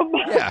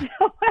yeah.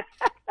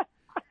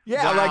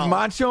 Yeah, wow. like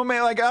Macho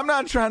Man. Like I'm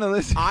not trying to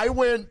listen. I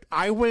went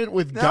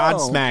with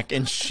Godsmack,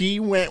 and she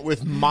went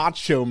with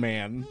Macho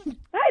Man.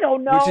 I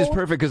don't know. Which is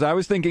perfect because I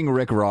was thinking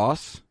Rick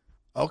Ross.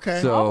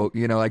 Okay. So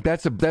like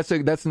that's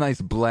a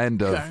nice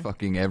blend of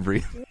fucking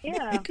everything.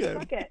 Yeah. Fuck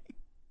it.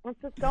 Let's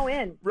just go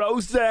in.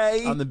 Rose.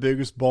 I'm the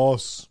biggest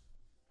boss.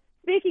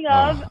 Speaking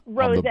of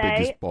Rose, I'm the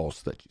biggest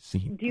boss that you've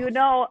seen. Do you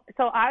know?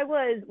 So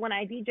when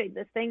I DJ'd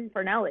this thing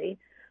for Nelly,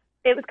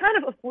 it was kind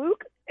of a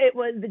fluke. It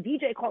was the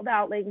DJ called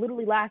out like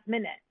literally last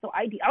minute. So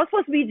I was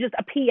supposed to be just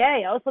a PA.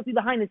 I was supposed to be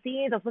behind the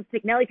scenes. I was supposed to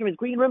take Nelly from his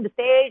green room to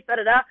stage.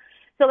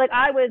 So like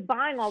I was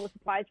buying all the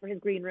supplies for his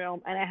green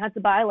room, and I had to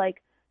buy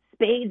like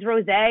Spades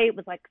Rosé. It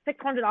was like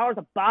 $600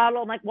 a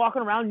bottle. I'm like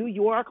walking around New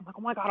York. I'm like,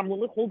 oh my god, I'm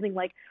literally holding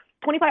like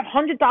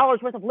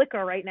 $2,500 worth of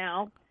liquor right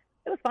now.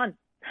 It was fun.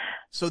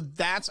 So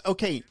that's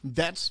okay.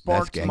 That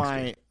sparked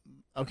my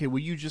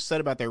what you just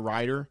said about their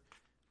rider,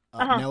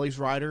 Nelly's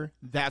rider.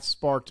 That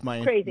sparked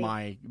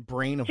my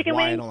brain of Chicken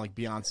why wings? I don't like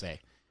Beyonce.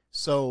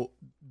 So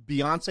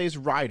Beyonce's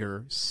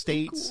rider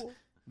states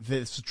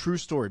this is a true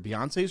story.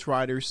 Beyonce's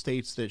rider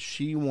states that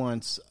she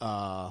wants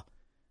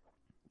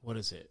what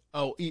is it?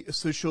 Oh,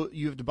 so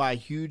you have to buy a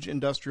huge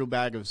industrial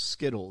bag of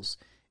Skittles,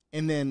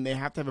 and then they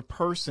have to have a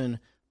person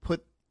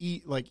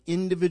eat like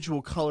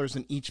individual colors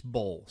in each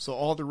bowl. So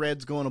all the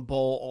reds go in a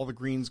bowl, all the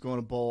greens go in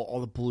a bowl, all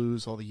the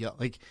blues, all the yellow.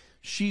 Like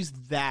she's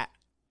that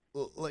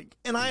like,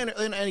 and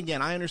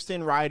again, I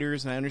understand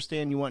riders and I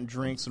understand you want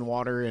drinks and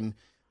water and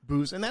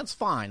booze, and that's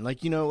fine.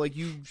 Like, like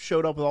you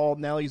showed up with all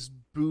Nelly's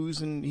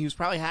booze and he was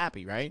probably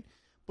happy, right?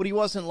 But he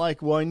wasn't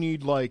like, well, I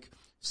need like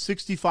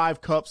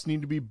 65 cups need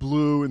to be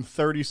blue and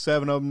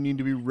 37 of them need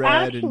to be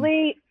red.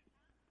 Actually,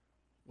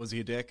 was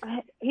he a dick?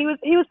 He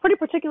was pretty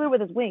particular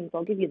with his wings.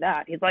 I'll give you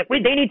that. He's like,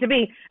 they need to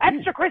be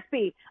extra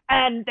crispy,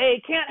 and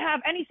they can't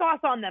have any sauce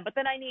on them. But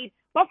then I need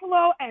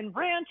buffalo and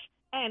ranch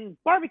and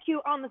barbecue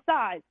on the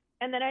side,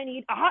 and then I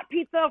need a hot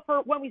pizza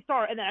for when we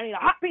start, and then I need a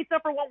hot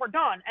pizza for when we're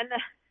done. And then,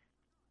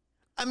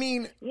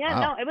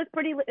 it was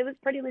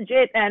pretty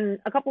legit. And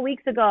a couple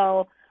weeks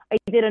ago, I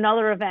did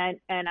another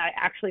event, and I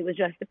actually was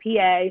just a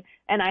PA,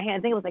 and I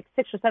think it was like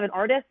 6 or 7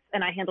 artists,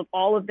 and I handled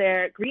all of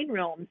their green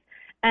rooms.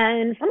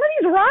 And some of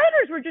these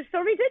riders were just so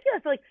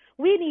ridiculous. Like,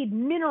 we need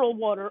mineral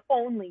water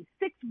only,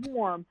 6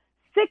 warm,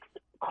 6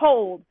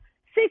 cold,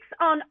 6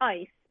 on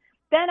ice.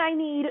 Then I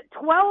need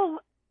 12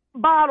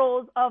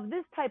 bottles of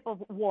this type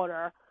of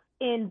water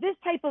in this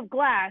type of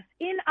glass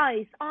in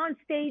ice on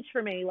stage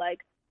for me. Like,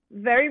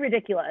 very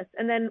ridiculous.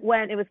 And then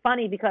it was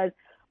funny because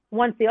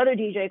once the other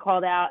DJ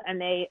called out and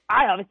I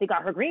obviously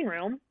got her green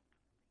room,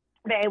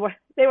 they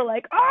were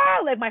like,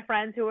 oh, like my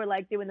friends who were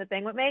like doing the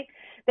thing with me,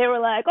 they were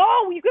like,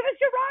 oh, will you give us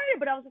your rider?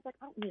 But I was just like,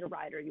 I don't need a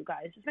rider, you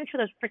guys. Just make sure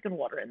there's freaking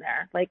water in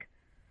there. Like,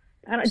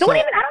 I don't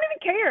even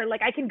care.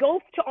 Like, I can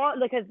go to all,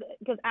 like,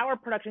 because our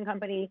production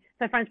company,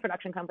 my friend's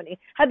production company,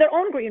 had their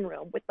own green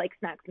room with like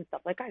snacks and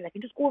stuff. Like, guys, I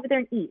can just go over there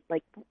and eat.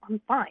 Like, I'm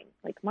fine.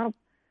 Like, I'm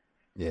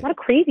not a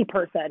crazy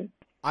person.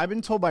 I've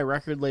been told by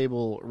record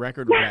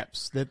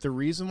reps that the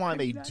reason why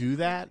they do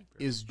that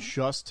is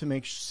just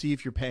to see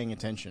if you're paying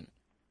attention.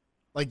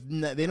 Like,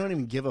 they don't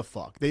even give a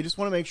fuck. They just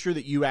want to make sure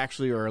that you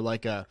actually are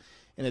like an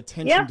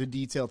attention to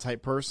detail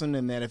type person,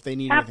 and that if they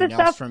need anything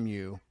else from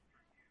you.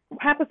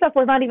 Half the stuff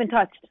was not even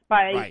touched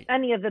by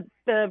any of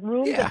the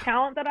rooms of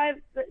talent that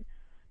I've,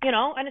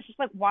 and it's just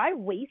like, why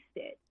waste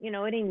it? You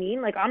know what I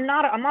mean? Like, I'm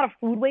not a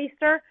food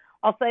waster.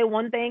 I'll say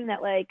one thing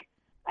that, like,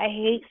 I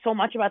hate so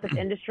much about this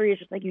industry is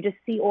just, like, you just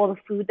see all the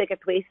food that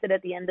gets wasted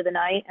at the end of the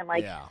night. And,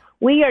 like,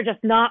 we are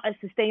just not a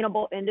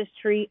sustainable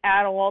industry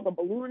at all. The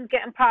balloons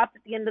getting popped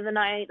at the end of the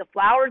night. The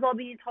flowers all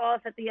being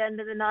tossed at the end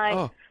of the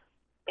night.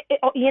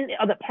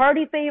 The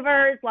party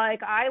favors.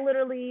 Like, I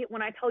literally,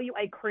 when I tell you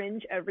I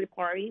cringe every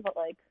party, but,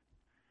 like,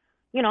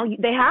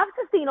 they have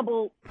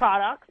sustainable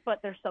products,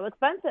 but they're so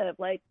expensive.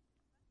 Like,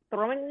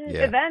 throwing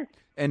events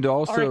and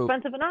also, are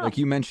expensive enough. Like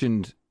you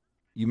mentioned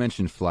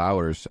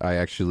flowers. I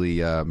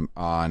actually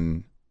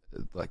on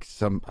like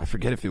I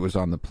forget if it was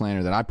on the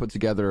planner that I put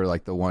together,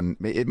 like the one,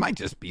 it might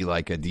just be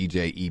like a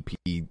DJ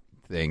EP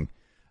thing,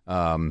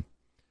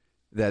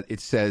 that it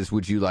says,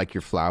 would you like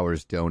your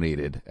flowers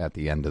donated at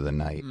the end of the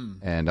night?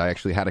 And I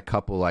actually had a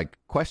couple like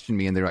question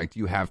me, and they're like, do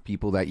you have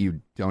people that you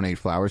donate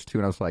flowers to?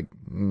 And I was like,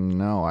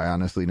 no, I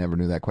honestly never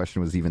knew that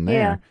question was even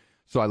there.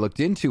 So I looked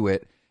into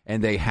it,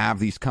 and they have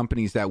these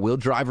companies that will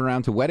drive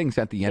around to weddings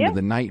at the end of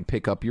the night and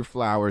pick up your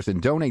flowers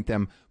and donate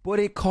them, but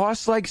it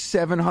costs like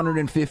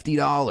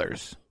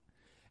 $750.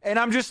 And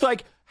I'm just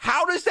like,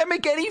 how does that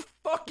make any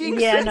fucking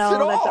sense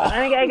at all?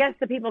 I guess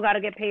the people got to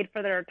get paid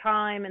for their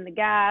time and the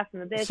gas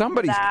and the this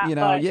Somebody's, and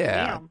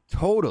that,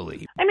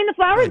 totally. I mean, the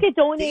flowers get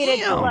donated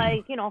to,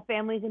 like,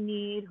 families in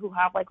need who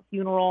have, like, a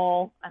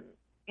funeral and,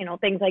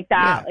 things like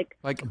that.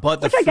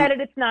 But which I get it,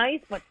 it's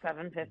nice, but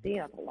 $750,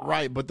 that's a lot.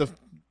 Right, but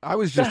I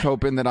was just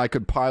hoping that I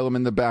could pile them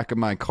in the back of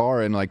my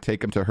car and, like, take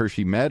them to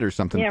Hershey Med or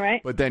something. Yeah,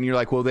 right. But then you're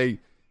like, well, they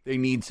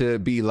need to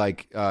be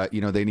like,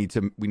 we need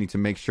to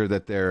make sure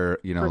that they're,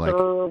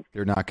 like,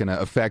 they're not going to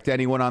affect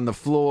anyone on the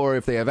floor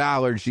if they have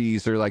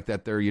allergies, or like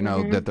that they're,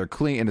 that they're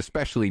clean. And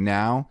especially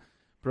now,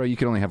 bro, you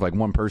can only have like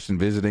one person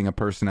visiting a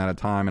person at a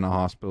time in a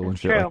hospital and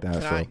shit like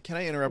that. Can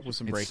I interrupt with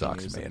some breaking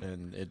news? Man.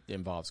 And it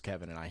involves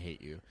Kevin, and I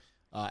hate you.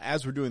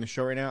 As we're doing the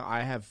show right now,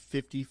 I have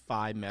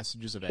 55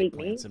 messages of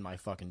eggplants in my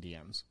fucking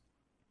DMs.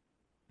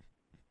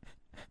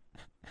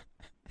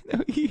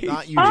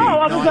 Not you.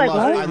 I was like, what?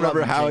 I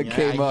remember how it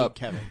came up,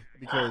 Kevin,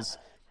 because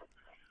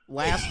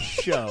last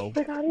show,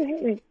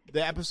 the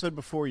episode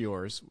before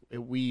yours,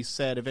 we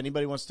said if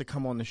anybody wants to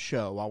come on the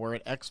show while we're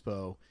at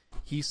Expo,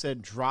 he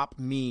said drop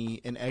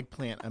me an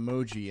eggplant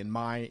emoji in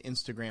my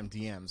Instagram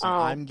DMs. And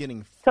I'm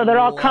getting so they're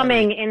all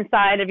coming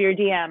inside of your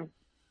DM.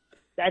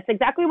 That's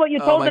exactly what you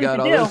told them to do. Oh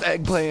my God, all those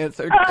eggplants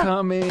are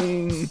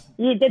coming.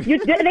 They did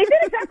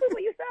exactly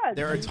what you said.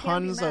 There are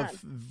tons of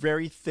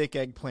very thick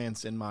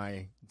eggplants in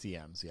my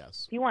DMs,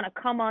 yes. You want to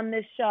come on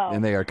this show.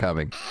 And they are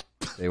coming.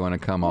 They want to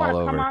come all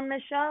over. Come on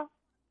this show?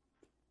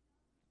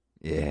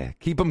 Yeah.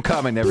 Keep them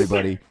coming,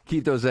 everybody.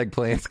 Keep those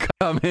eggplants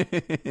coming.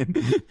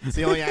 It's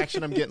the only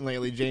action I'm getting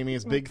lately, Jaymie,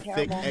 is big,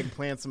 thick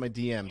eggplants in my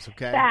DMs,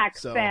 okay?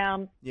 Facts,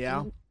 fam.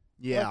 Yeah?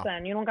 Yeah.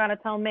 Listen, you don't got to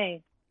tell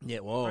me. Yeah,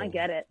 whoa. I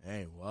get it.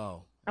 Hey,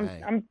 whoa. But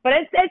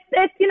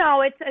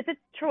it's a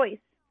choice.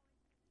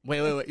 Wait.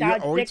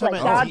 We're talking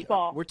about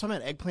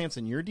eggplants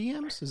in your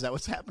DMs? Is that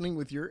what's happening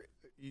with your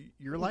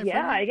life?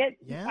 Yeah, right I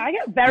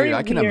get very Dude,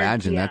 I can weird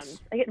imagine DMs.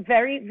 I get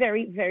very,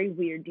 very, very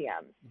weird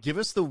DMs. Give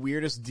us the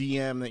weirdest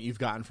DM that you've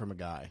gotten from a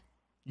guy.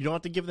 You don't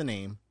have to give the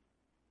name.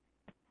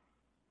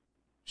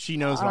 She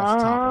knows it off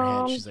the top of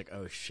her head. She's like,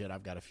 oh shit,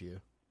 I've got a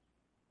few.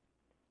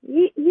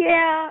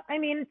 Yeah, I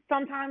mean,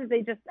 sometimes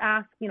they just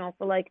ask,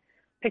 for like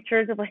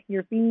pictures of like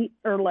your feet,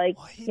 or like,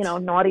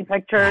 naughty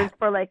pictures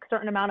for like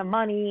certain amount of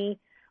money.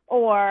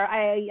 Or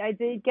I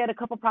did get a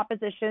couple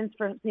propositions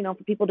for, for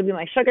people to be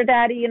my sugar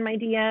daddy in my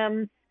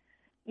DMs.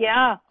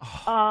 Yeah.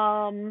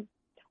 One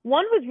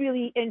was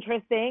really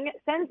interesting.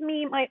 Sends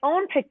me my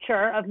own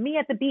picture of me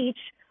at the beach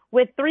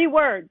with 4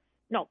 words.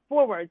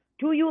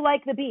 Do you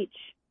like the beach?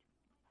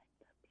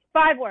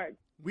 5 words.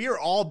 We are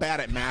all bad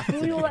at math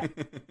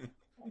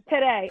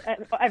today,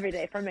 every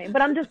day for me.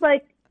 But I'm just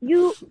like,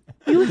 you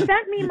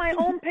sent me my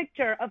own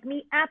picture of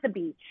me at the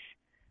beach,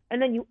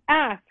 and then you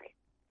ask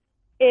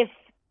if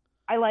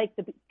I like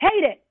the beach.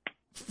 Hate it.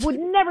 Would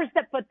never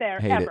step foot there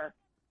ever.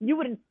 You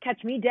wouldn't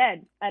catch me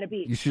dead at a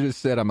beach. You should have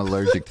said I'm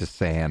allergic to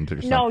sand or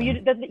something. No, you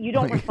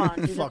don't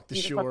respond. You Fuck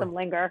just the let them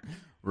linger.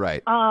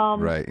 Right.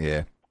 Right.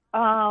 Yeah.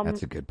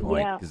 That's a good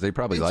point, because they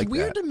probably like that.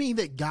 It's weird to me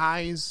that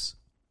guys.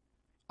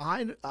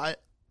 I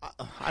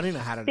don't know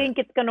how to think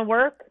it's gonna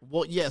work.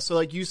 Well, yeah. So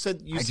like you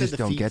said, I just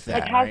don't get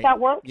that. Like, how's that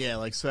work? Yeah,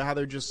 like so how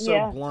they're just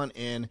so blunt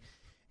and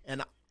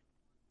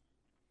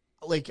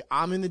like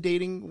I'm in the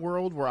dating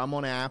world where I'm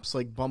on apps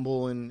like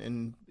Bumble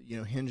and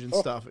Hinge and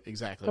stuff.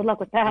 Exactly. Good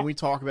luck with that. And we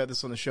talk about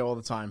this on the show all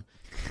the time.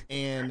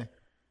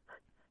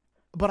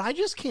 But I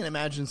just can't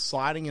imagine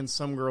sliding in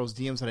some girl's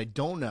DMs that I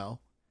don't know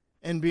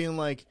and being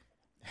like,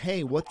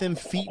 "Hey, what them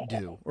feet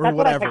do?" or That's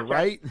whatever, what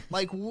right?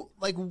 Like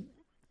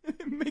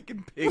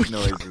Making pig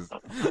noises.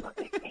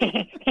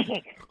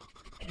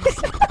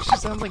 She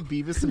sounds like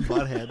Beavis and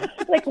Butthead.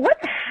 Like, what's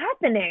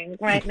happening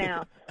right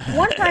now?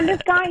 One time,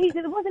 this guy, he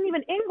said it wasn't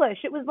even English.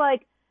 It was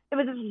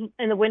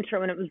in the winter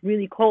when it was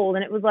really cold,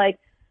 and it was like,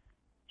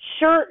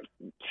 sure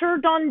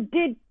done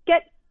did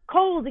get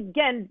cold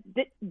again,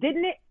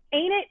 didn't it?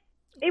 Ain't it?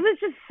 It was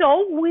just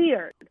so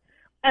weird.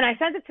 And I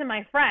sent it to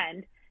my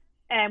friend,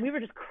 and we were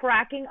just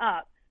cracking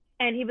up.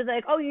 And he was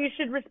like, oh, you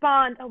should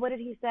respond. Oh, what did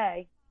he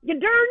say? You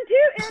darn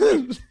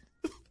tootin'.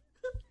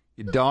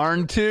 You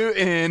darn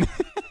tootin'.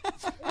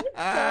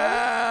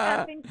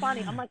 Effing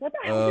funny. I'm like, what the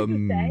hell did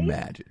you say?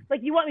 Imagine.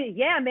 Like, you want me to,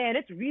 yeah, man,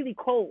 it's really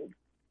cold.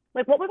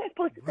 Like, what was I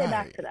supposed to say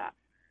back to that?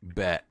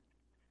 Bet.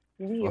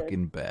 Weird.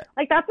 Fucking bet.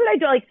 Like, that's what I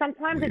do. Like,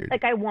 sometimes Weird. it's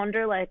like I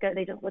wonder, like, are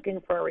they just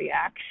looking for a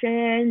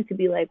reaction to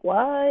be like,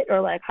 what? Or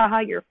like, haha,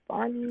 you're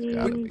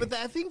funny. But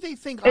I think they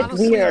think, It's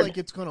honestly, weird. like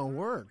it's going to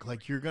work.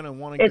 Like, you're going to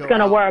want to go It's going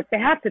to out. work. They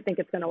have to think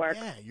it's going to work.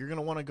 Yeah, you're going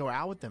to want to go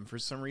out with them for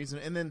some reason.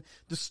 And then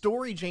the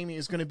story, Jaymie,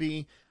 is going to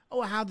be,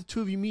 oh, how'd the two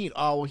of you meet?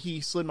 Oh, well,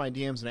 he slid my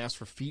DMs and asked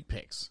for feet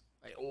pics.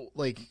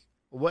 Like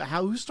what?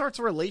 Who starts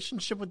a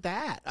relationship with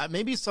that?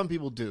 Maybe some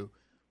people do.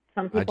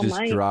 Some people I just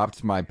might.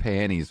 dropped my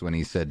panties when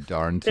he said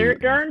darn They're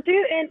tootin'. darn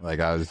tootin'. Like,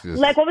 I was just...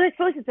 Like, what were they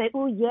supposed to say?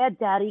 Oh, yeah,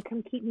 Daddy,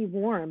 come keep me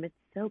warm. It's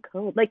so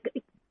cold. Like,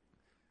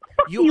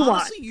 You you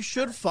honestly, want? you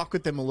should fuck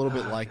with them a little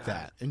bit like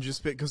that, and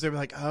just because they're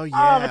like, oh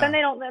yeah. Oh, but then they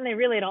don't. Then they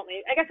really don't.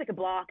 I guess I could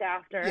block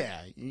after.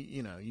 Yeah,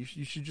 you know, you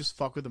should just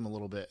fuck with him a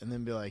little bit, and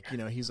then be like, you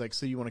know, he's like,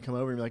 so you want to come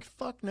over and be like,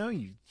 fuck no,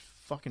 you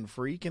fucking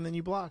freak, and then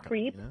you block him.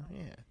 Creep. You know?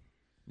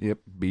 Yeah. Yep,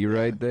 be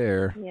right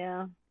there.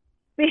 Yeah.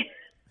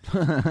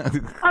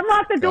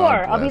 Unlock the door.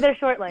 God I'll be bless. there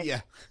shortly.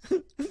 Yeah.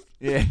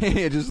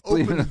 Yeah, just Open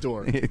leave the it-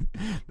 door.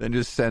 Then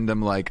just send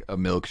him like a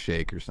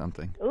milkshake or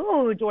something.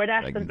 Ooh,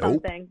 DoorDash Like, them nope.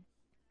 something.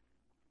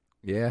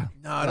 No, Yeah.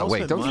 No, don't wait,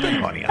 spend don't money.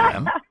 spend money on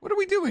them. What are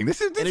we doing?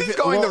 This And is if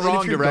going the and if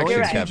wrong you're direction,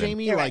 going to, Kevin.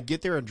 Jamie, You're like right.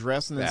 get their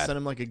address and then Bad. send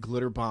them like a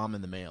glitter bomb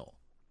in the mail.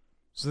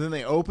 So then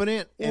they open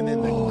it and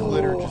then the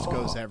glitter just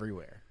goes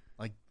everywhere.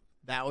 Like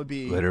that would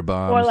be Glitter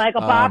bombs. Or like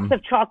a box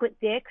of chocolate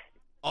dicks.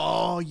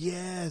 Oh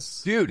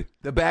yes. Dude,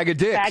 the bag of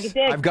dicks. Bag of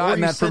dicks. I've Or gotten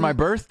you that for send- my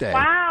birthday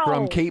Wow.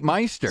 from Kate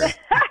Meister.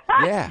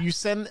 Yeah. You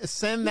send that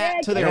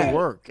Yeah, to their yeah.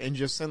 work and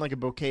just send like a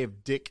bouquet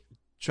of dick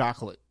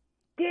chocolate.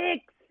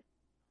 Dicks.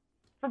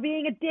 For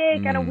being a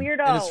dick and a weirdo.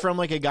 And it's from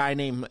like a guy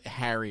named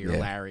Harry or Yeah.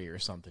 Larry or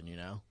something, you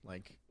know?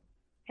 Like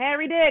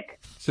Harry Dick.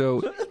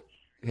 So,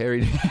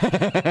 Harry.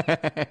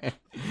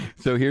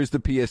 So here's the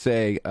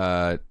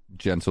PSA,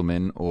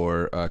 gentlemen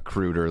or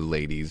cruder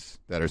ladies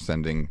that are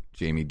sending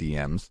Jaymie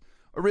DMs,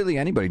 or really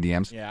anybody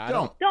DMs. yeah,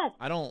 Don't.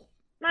 I don't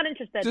Not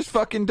interested. Just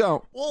fucking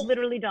don't. well,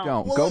 Literally don't.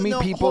 Don't. Well, Go meet no,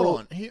 hold people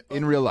on. Here-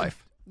 in real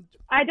life.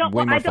 I don't. Way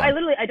Well, more I don't. I fun.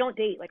 literally. I don't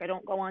date. Like I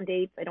don't go on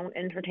dates. I don't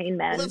entertain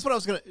men. Well, that's what I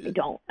was gonna I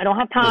don't. I don't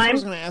have that's what I time.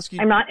 was gonna ask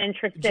you. I'm not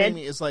interested.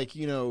 Jamie, is like,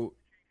 you know,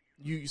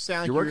 you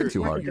sound like You're working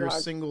too hard. You're a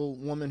single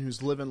woman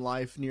who's living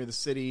life near the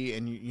city,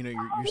 and you know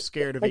you're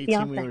scared of Like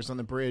 18-wheelers on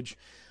the bridge.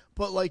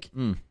 But like,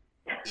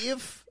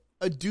 if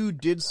a dude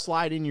did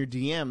slide in your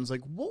DMs,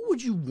 like, what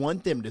would you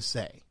want them to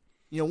say?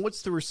 You know,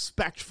 what's the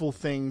respectful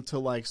thing to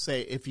like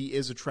say if he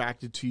is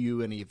attracted to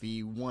you and if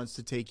he wants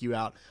to take you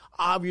out?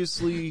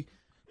 Obviously,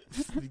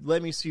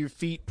 let me see your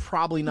feet.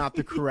 Probably not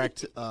the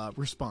correct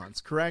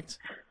response. Correct.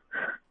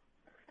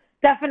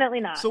 Definitely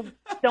not. So,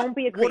 don't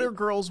be a creep. what are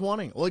girls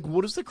wanting? Like,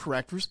 what is the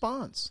correct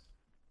response?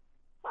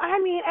 I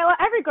mean,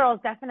 every girl is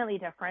definitely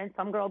different.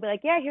 Some girl will be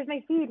like, "Yeah, here's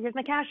my feed. Here's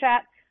my Cash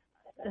App."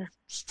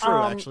 It's true,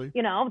 actually.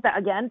 You know,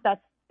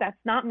 that's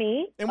not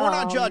me. And we're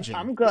not judging.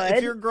 I'm good.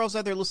 If your girls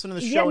out there listening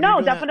to the show, Yeah, and no, you're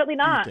doing definitely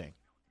that, not. do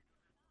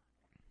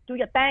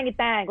your thing. Do your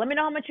thang. Let me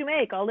know how much you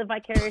make. I'll live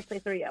vicariously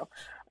through you.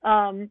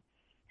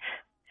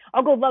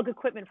 I'll go lug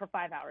equipment for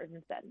 5 hours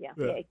instead. Yeah.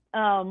 Yay.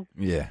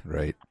 Yeah,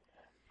 right.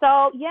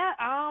 So yeah.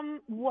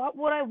 What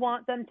would I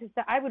want them to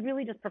say? I would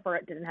really just prefer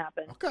it didn't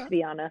happen. Okay. To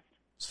be honest.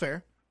 It's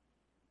fair.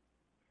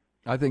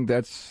 I think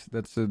that's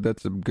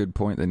a good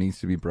point that needs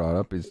to be brought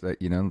up. Is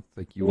that, you know,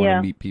 like, you want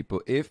to meet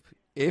people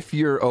if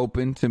you're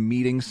open to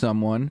meeting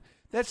someone.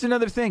 That's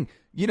another thing.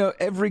 You know,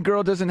 every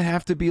girl doesn't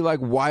have to be like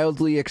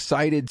wildly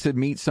excited to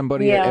meet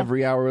somebody at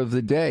every hour of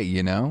the day.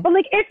 You know, But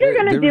like, if you're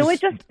gonna do There's-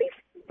 it, just be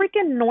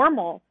freaking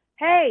normal.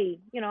 Hey,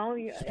 you know,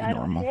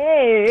 normal.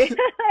 Hey,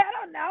 I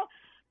don't know,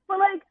 but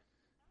like,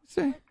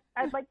 Say,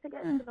 I'd like to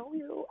get to know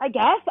you. I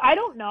guess I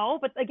don't know,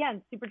 but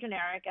again, super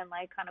generic and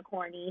like kind of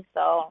corny.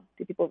 So,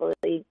 do people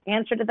really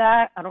answer to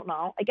that? I don't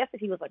know. I guess if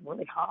he was like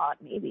really hot,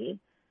 maybe.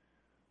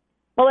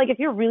 But like, if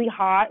you're really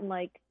hot and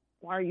like,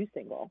 why are you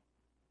single?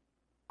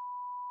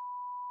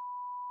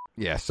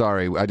 yeah,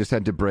 sorry, I just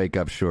had to break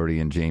up Shorty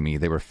and Jaymie.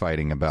 They were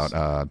fighting about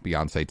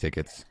Beyonce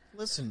tickets.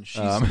 Listen, she's,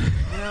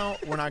 you know,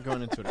 we're not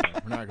going into it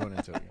again. We're not going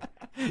into it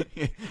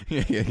again.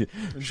 yeah.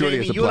 Shorty Jamie,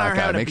 is a you and I black are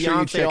guy. having a Make sure you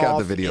Beyonce check out the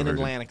off video in version.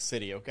 Atlantic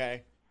City,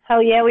 okay?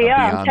 Hell yeah, we A are.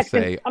 I'm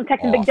Beyonce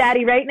texting Big off.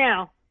 Daddy right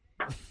now.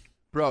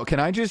 Bro, can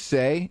I just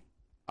say,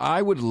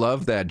 I would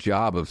love that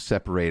job of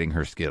separating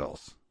her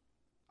Skittles.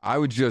 I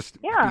would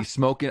just be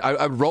smoking.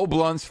 I'd roll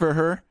blunts for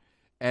her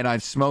and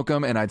I'd smoke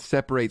them, and I'd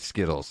separate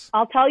Skittles.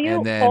 I'll tell you,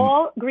 And then-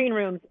 all green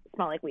rooms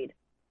smell like weed.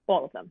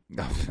 All of them.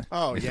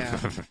 Oh, yeah.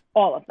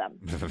 All of them.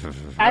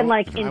 And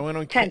like I went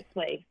on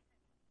intensely.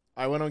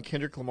 I went on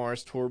Kendrick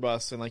Lamar's tour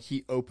bus, and like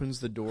he opens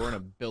the door, and a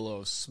billow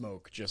of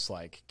smoke just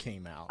like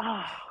came out.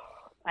 Oh,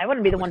 I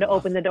wouldn't be the one to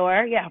open the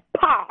door. Yeah,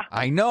 pa.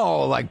 I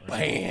know, like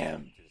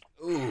bam.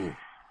 Ooh.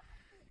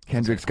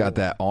 Kendrick's got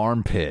that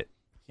armpit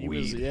He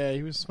weed.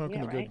 he was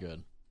smoking Yeah, the right.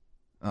 good.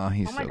 Oh,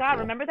 he's Oh my so God!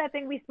 cool. Remember that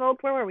thing we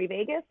smoked? Where were we?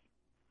 Vegas?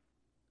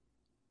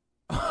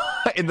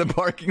 In the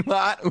parking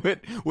lot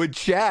with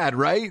Chad,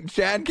 right?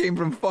 Chad came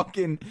from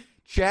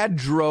Chad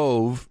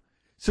drove.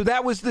 So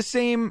that was the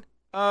same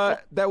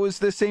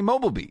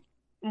mobile beat.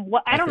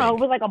 What? I don't know. It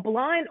was like a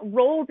blind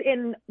rolled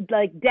in,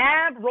 like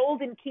dab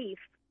rolled in Keef.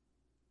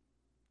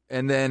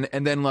 And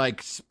then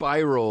like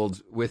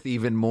spiraled with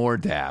even more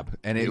dab.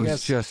 And it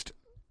was just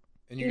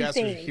And you guys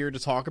are Insane. here to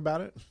talk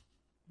about it?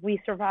 We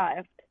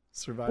survived.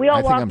 Survive. We all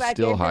I think walked I'm back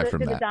still into high the, from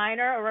to the that.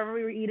 diner or wherever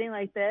we were eating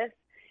like this,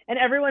 and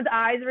everyone's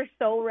eyes were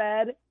so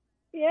red.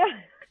 Yeah,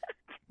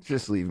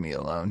 just leave me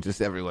alone.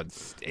 Just everyone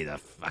stay the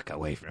fuck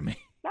away from me.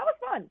 that was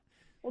fun.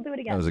 We'll do it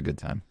again. That was a good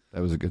time.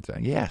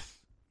 Yes.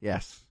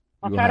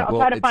 I'll You try to, have- I'll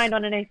well, try to it's- find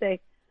on an AC.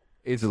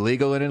 It's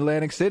illegal in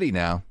Atlantic City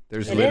now.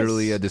 There's It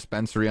literally is. a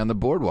dispensary on the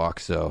boardwalk,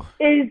 so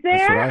Is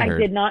that's what there? I heard.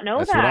 did not know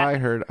That's that. what I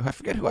heard. I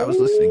forget who I was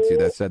listening to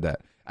that said that.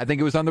 I think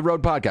it was on the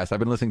Road podcast. I've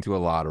been listening to a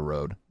lot of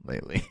Road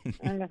lately.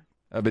 Okay.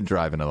 I've been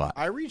driving a lot.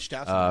 I reached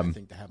out to them, I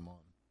think, to have them on.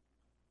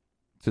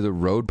 To the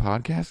Road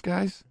podcast,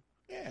 guys?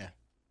 Yeah.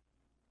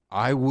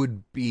 I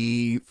would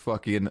be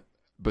fucking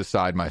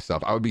beside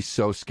myself. I would be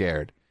so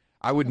scared.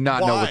 I would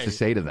not know what Why? to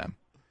say to them.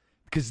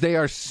 Because they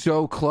are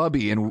so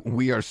clubby and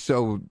we are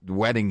so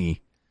weddingy.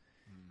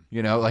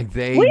 You know, like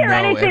they We are know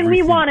anything we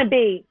everything. want to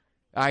be.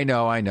 I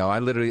know. I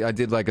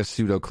did like a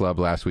pseudo club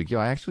last week. Yo,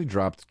 I actually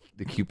dropped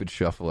the Cupid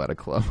Shuffle at a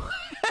club.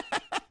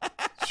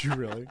 Did you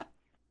really?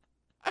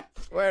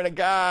 Swear to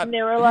God. And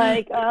they were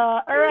like,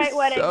 all right,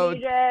 wedding So-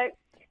 DJ.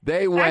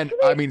 They went,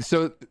 Actually- I mean,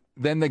 so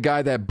then the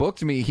guy that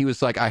booked me, he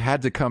was like, I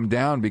had to come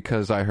down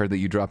because I heard that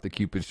you dropped the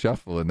Cupid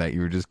Shuffle and that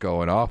you were just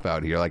going off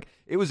out here. Like,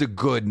 it was a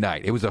good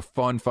night. It was a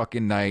fun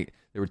fucking night.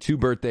 There were 2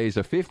 birthdays,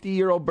 a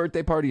 50-year-old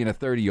birthday party and a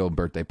 30-year-old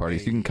birthday party.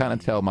 So you can kind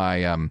of tell my,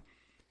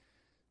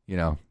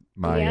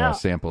 Yeah.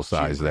 sample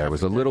size there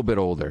was a little bit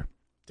older.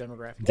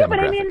 Demographic. Yeah, but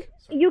I mean, Demographic.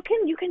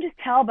 you can just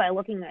tell by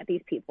looking at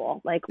these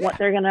people, like what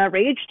they're gonna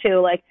rage to.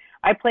 Like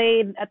I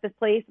played at this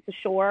place at the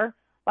shore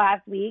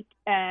last week,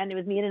 and it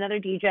was me and another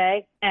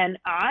DJ, and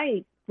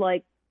I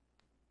like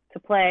to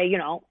play,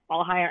 all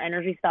higher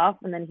energy stuff,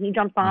 and then he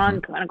jumps on,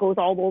 kind of goes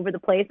all over the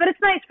place. But it's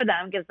nice for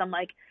them, gives them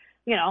like,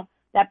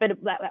 that bit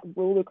of that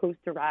roller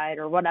coaster ride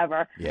or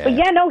whatever. Yeah. But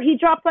yeah, no, he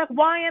dropped like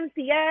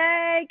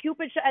YMCA,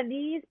 Cupid, and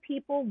these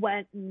people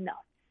went nuts.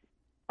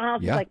 And I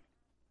was just like,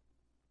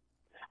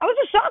 I was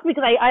just shocked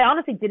because I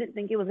honestly didn't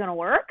think it was going to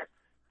work.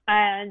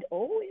 And, it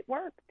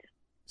worked.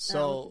 And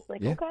I was just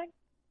like, okay.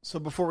 So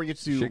before we get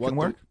to Shit can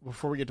work.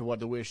 What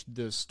to Wish,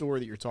 the store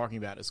that you're talking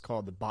about is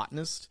called The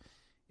Botanist.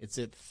 It's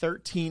at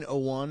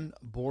 1301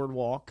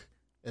 Boardwalk,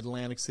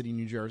 Atlantic City,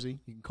 New Jersey.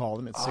 You can call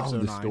them at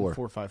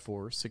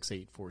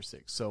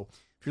 609-454-6846. So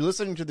if you're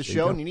listening to the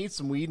show and you need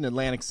some weed in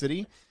Atlantic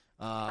City,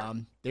 there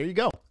you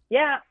go.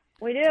 Yeah,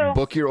 we do.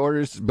 Book your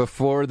orders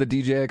before the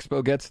DJ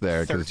Expo gets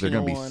there because they're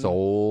going to be 1301.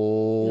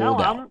 sold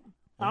out.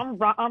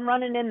 I'm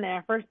running in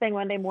there first thing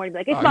Monday morning.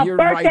 Like, it's Oh, my you're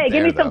birthday. right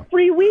Give me there, some though.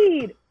 free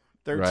weed.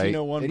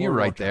 1301 And you're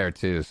right Boardwalk. there,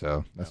 too,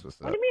 so that's what's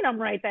What up. do you mean I'm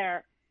right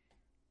there?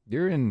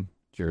 You're in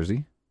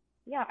Jersey.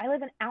 Yeah, I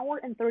live an hour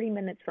and 30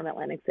 minutes from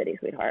Atlantic City,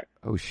 sweetheart.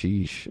 Oh,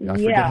 sheesh. I Yeah,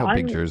 forget how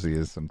big I'm- Jersey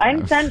is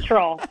sometimes. I'm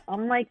central.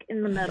 I'm like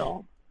in the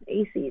middle.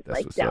 AC's That's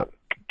like what's down, up.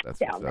 That's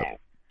down what's there.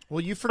 up. Well,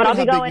 you I'll forget be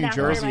how big going New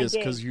after Jersey my is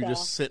because gig, you so.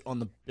 just sit on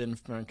the Ben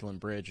Franklin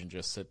Bridge and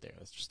just sit there.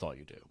 That's just all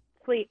you do.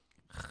 Sleep.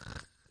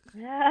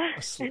 Oh,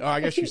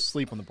 I guess you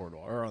sleep on the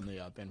boardwalk or on the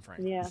Ben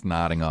Franklin. Yeah. Just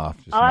nodding off.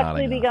 Just I'll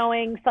nodding actually be off.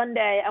 going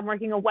Sunday. I'm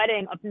working a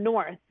wedding up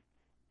north,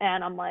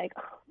 and I'm like,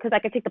 because I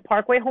could take the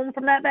Parkway home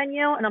from that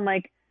venue, and I'm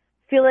like,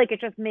 feel like it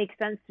just makes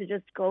sense to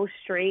just go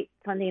straight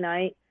Sunday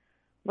night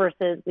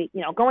versus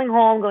going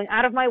home, going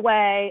out of my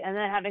way, and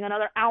then having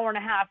another hour and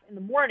a half in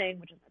the morning,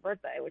 which is my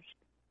birthday. Which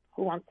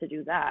who wants to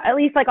do that? At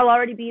least I'll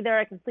already be there.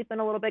 I can sleep in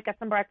a little bit, get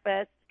some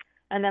breakfast,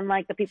 and then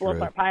the people will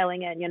True. start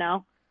piling in.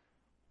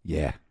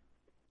 Yeah.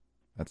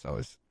 That's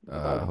always.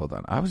 Hold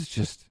on. I was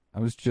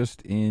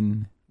just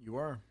in You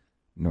are.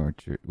 North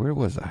Jersey. Where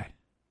was I?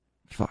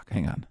 Fuck.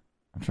 Hang on.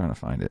 I'm trying to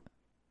find it.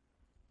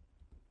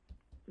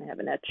 I have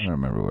an itch. I don't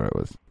remember where it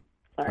was.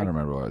 I Sorry. don't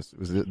remember what it was.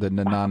 Was it the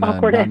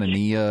Awkward itch.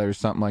 Nanania or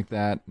something like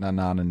that?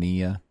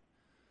 Nanania.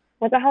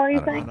 What the hell are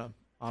you I don't saying?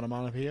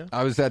 Onomatopoeia?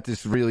 I was at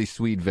this really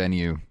sweet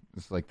venue.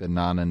 It's like the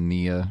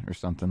Nanania or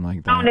something like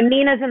Oh, that. and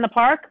Nina's in the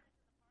park.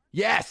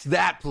 Yes,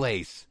 that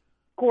place.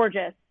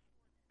 Gorgeous.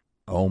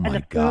 Oh my And the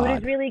food god.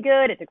 is really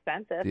good. It's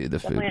expensive. Dude, the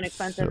Definitely food an is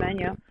expensive so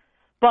venue. good.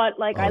 But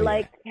I Oh,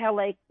 like how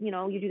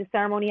you do the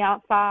ceremony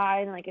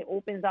outside and it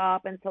opens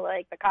up into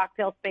the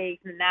cocktail space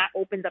and that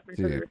opens up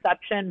into the Dude.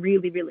 reception.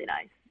 Really, really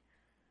nice.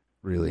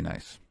 Really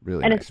nice.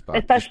 Really And nice spot.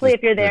 especially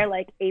if you're there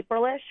like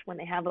April-ish when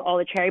they have all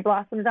the cherry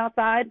blossoms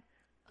outside.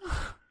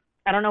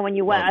 I don't know when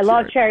you went. I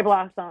love cherry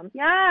blossoms.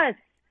 Yes.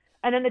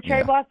 And then the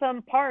cherry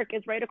blossom park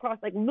is right across,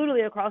 like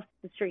literally across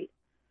the street.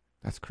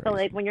 That's crazy. So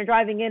like when you're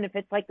driving in, if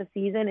it's like the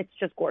season, it's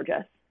just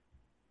gorgeous.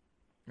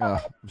 Oh,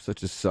 I'm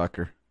such a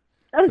sucker.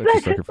 I'm such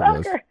a sucker for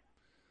those. sucker.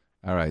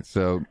 All right,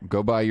 so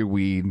go buy your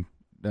weed.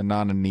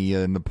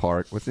 Nanania in the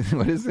park. What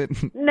is it?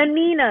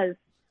 Naninas.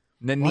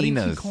 Why do you keep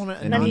Naninas. calling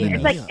it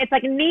Naninas. It's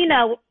like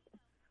Nina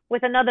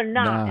with another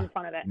na in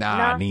front of it.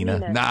 Nah, Nina.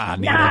 Nina. Nah,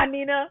 Nina. Nah,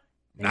 Nina.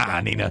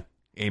 Nah, Nina.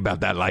 Ain't about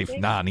that life.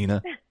 Nah,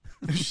 Nina. Nah,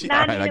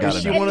 All right, I Nina. got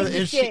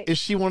Is it.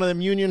 she one of them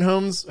union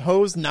hoes?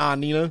 Nah,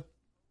 Nina.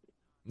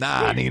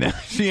 Nah, Nina.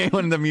 She ain't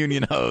one of them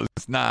union hoes.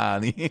 Nah,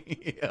 Nina.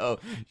 Yo,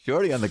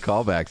 Shorty on the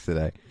callbacks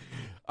today.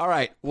 All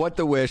right, what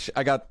the wish?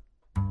 I got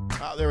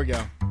Oh, there we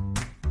go.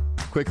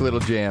 quick little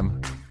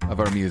jam of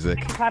our music.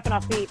 Clapping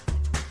off feet.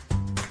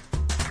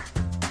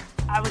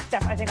 I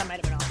think I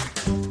might have been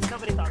off.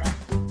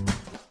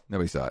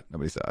 Nobody saw that.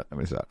 Nobody saw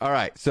it. All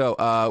right. So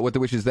what the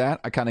wish is that?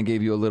 I kind of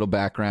gave you a little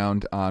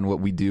background on what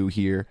we do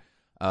here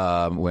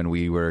when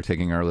we were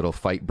taking our little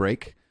fight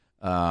break.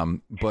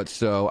 But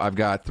so I've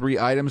got 3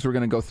 items. We're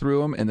going to go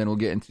through them, and then we'll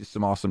get into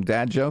some awesome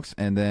dad jokes,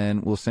 and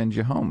then we'll send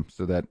you home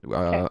so that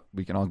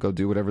we can all go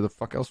do whatever the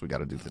fuck else we got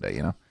to do today,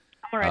 you know?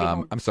 I'm already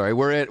home. I'm sorry.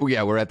 We're at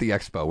the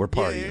expo. We're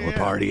partying. Yeah. We're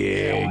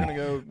partying. Yeah, we're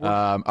gonna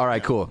go. All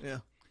right, cool. Yeah.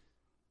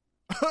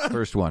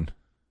 First one.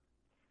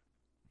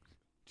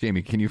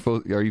 Jaymie,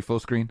 are you full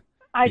screen?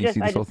 I Can you see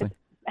this whole thing?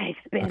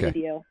 expanded Okay.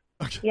 you.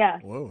 Yeah.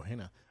 Whoa, hey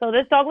now. So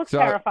this dog looks So-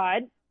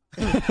 terrified.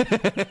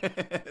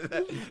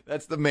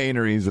 That's the main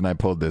reason I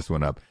pulled this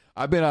one up.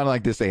 I've been on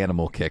like this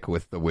animal kick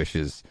with the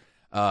wishes.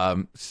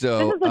 So This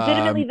is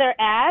legitimately their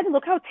ad.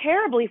 Look how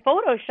terribly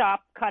Photoshop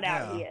cut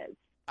out he is.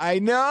 I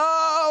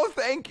know.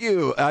 Thank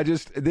you.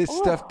 This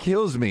stuff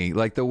kills me.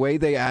 Like the way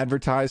they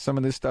advertise some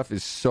of this stuff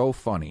is so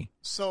funny.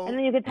 So And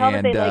then you can tell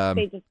that And,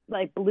 they just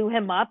like blew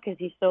him up because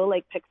he's so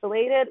like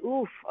pixelated.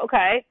 Oof.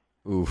 Okay.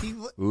 Oof.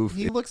 Oof.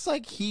 he looks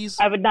like he's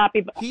I would not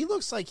be. he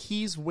looks like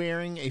he's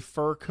wearing a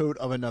fur coat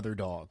of another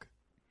dog.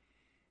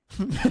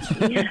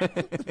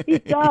 He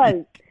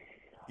does.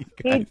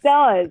 He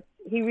does.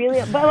 He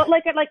really. But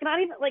like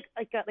not even like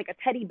a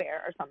teddy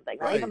bear or something.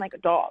 Not Right. even like a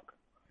dog.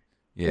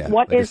 Yeah.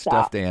 What like is a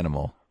stuffed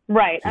animal.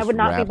 Right. I Just would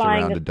not be wrapped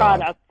buying around this a dog.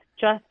 product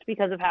just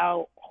because of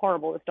how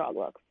horrible this dog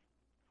looks.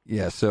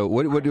 Yeah. So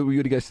what do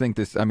you guys think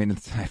this? I mean,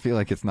 I feel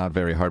like it's not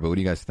very hard, but what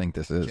do you guys think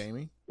this is?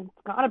 Jaymie? It's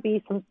got to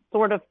be some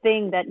sort of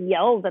thing that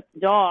yells at the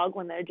dog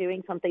when they're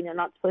doing something they're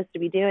not supposed to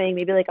be doing.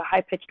 Maybe like a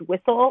high-pitched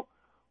whistle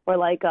or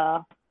like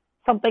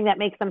something that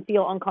makes them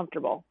feel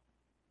uncomfortable.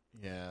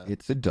 Yeah.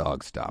 It's a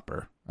dog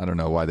stopper. I don't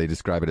know why they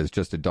describe it as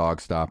just a dog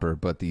stopper,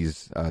 but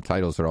these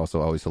titles are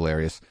also always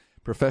hilarious.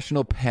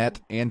 Professional pet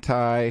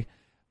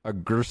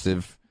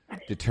anti-aggressive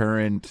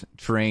deterrent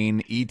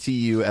train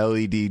ETU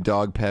LED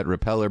dog pet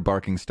repeller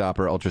barking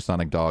stopper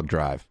ultrasonic dog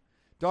drive.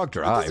 Dog That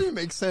drive. doesn't even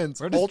make sense.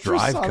 Where does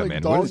drive Ultrasonic come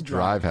in? dog What does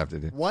drive have to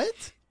do?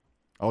 What?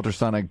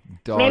 Ultrasonic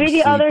dog. Maybe the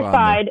sleep other on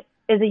side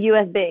is a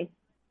USB.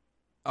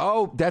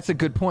 Oh, that's a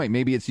good point.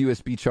 Maybe it's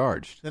USB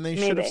charged. Then they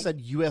should have Maybe. said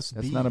USB.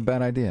 That's not a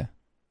bad idea.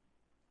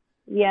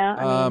 Yeah.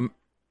 I mean,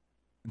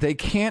 They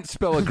can't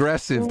spell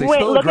aggressive. They Wait,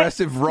 spell look at-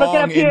 aggressive look it up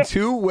wrong here. in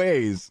 2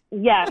 ways.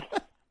 yes.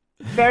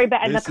 Very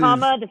bad. And This the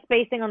comma, the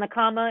spacing on the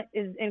comma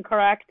is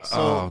incorrect.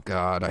 Oh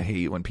God, I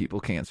hate when people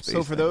can't space.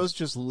 So for things. those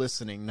just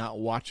listening, not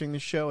watching the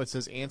show, it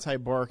says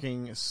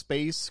anti-barking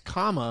space,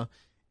 comma,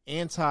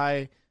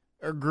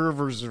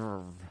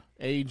 anti-aggressive.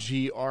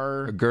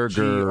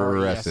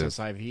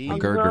 A-G-R-G-R-E-S-S-I-V.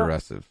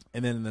 aggressive.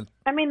 And then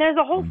I mean, there's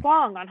a whole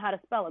song on how to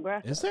spell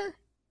aggressive. is there?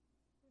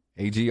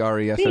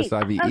 Aggressive.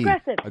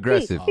 Aggressive.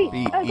 Aggressive. B,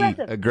 B-E. aggressive.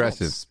 Don't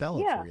Aggressive. spell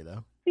it Yeah. for you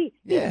though. B,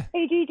 Yeah.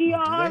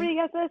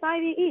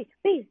 A-G-G-R-E-S-S-I-V-E.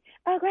 B,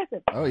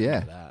 aggressive. Oh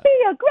yeah. That.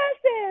 Be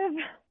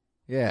aggressive.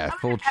 Yeah.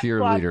 Full pep squad for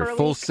cheerleader. a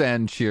Full week.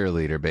 send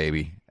cheerleader,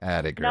 baby.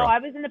 At it, girl. No, I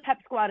was in the pep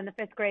squad in the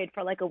 5th grade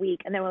for like a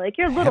week, and they were like,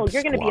 "You're little. Pep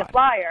You're going to be a squad.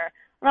 flyer."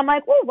 And I'm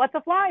like, "Ooh, what's a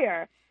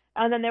flyer?"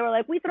 And then they were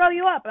like, "We throw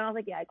you up," and I was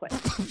like, "Yeah, I quit."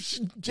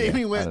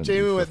 Jamie I went. don't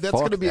Jamie do- went. That's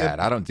fuck going to be that.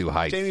 a. I don't do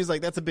heights. Jamie's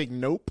like, that's a big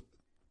nope.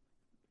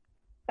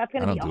 That's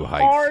going I to be don't do a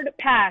heights. hard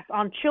pass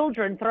on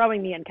children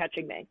throwing me and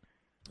catching me.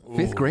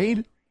 5th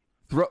grade.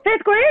 5th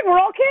grade, we're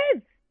all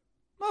kids.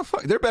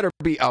 Motherfucker, there better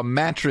be a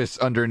mattress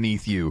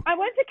underneath you. I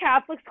went to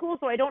Catholic school,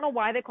 so I don't know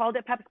why they called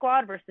it pep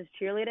squad versus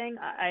cheerleading.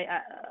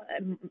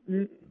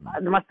 There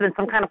must have been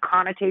some kind of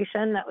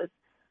connotation that was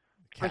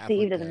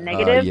received as a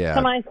negative yeah.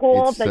 to my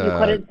school It's, that you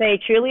couldn't say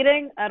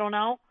cheerleading. I don't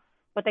know,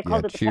 but they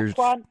called it the cheer- pep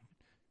squad.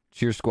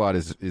 Cheer squad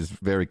is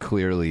very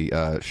clearly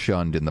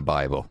shunned in the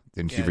Bible.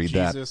 Didn't you read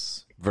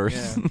Jesus. that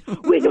verse? Yeah.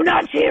 We do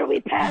not cheer, we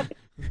pep.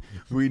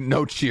 We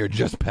no cheer,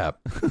 just pep.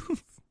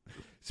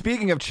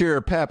 Speaking of cheer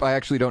or pep, I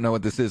actually don't know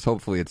what this is.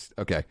 Hopefully it's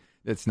okay.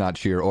 It's not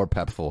cheer or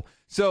pepful.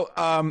 So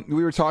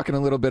we were talking a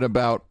little bit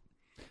about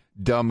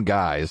dumb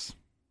guys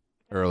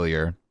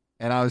earlier,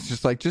 and I was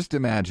just like, just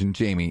imagine,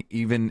 Jaymie,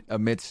 even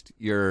amidst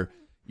your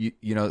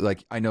you know,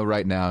 like I know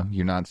right now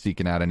you're not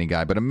seeking out any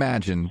guy, but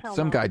imagine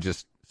some guy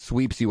just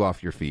sweeps you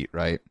off your feet,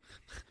 right?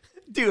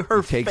 Dude,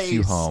 her takes face.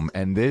 you home,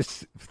 and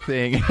this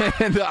thing,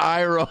 and the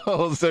eye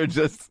rolls are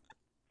just.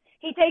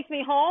 He takes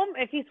me home.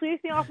 If he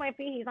sweeps me off my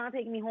feet, he's not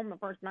taking me home the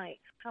first night.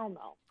 Hell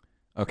no.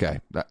 Okay.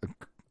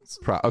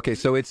 Okay,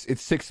 so it's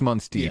 6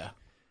 months deep. Yeah.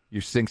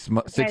 You're 6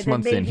 months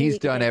in. He's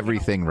done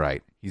everything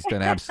right. He's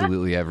done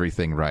absolutely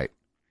everything right.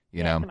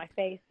 You know. To my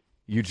face.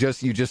 You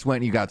just went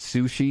and you got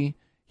sushi.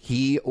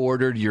 He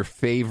ordered your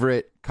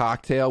favorite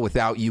cocktail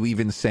without you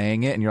even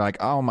saying it, and you're like,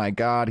 "Oh my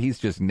God, he's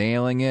just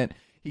nailing it."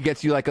 He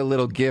gets you like a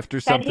little gift or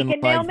something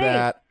like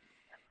that.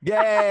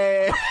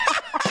 Yay!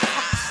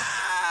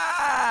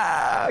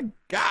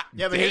 God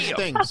Yeah, but here's the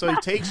thing. So he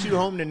takes you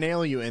home to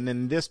nail you, and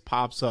then this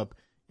pops up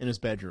in his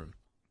bedroom.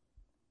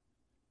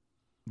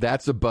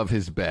 That's above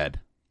his bed.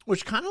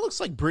 Which kind of looks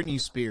like Britney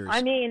Spears.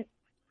 I mean,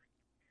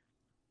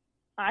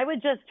 I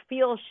would just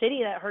feel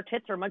shitty that her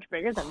tits are much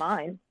bigger than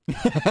mine.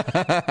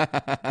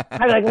 I'd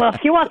be like, well,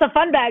 if you want the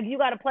fun bag, you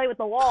got to play with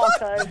the wall,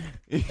 because...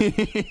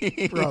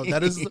 Bro,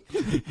 that is...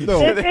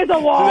 This is a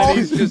wall. So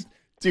he's just...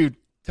 Dude...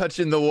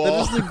 touching the wall.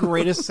 That is the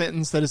greatest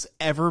sentence that has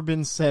ever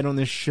been said on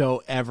this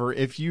show ever.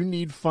 If you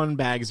need fun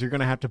bags, you're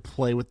going to have to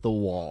play with the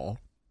wall.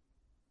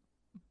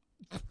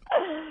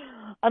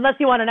 Unless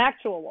you want an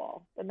actual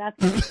wall. Then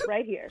that's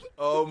right here.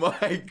 Oh,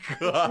 my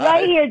God.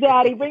 Right here,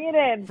 Daddy. Bring it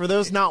in. For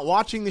those not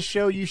watching the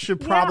show, you should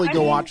probably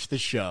go watch the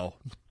show.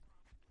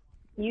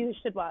 You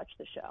should watch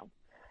the show.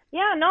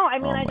 Yeah, no, I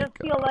mean, Oh I my just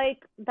feel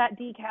like that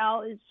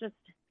decal is just...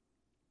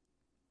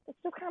 It's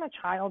just kind of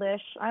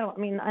childish.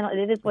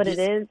 It is what it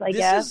is, I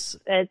guess.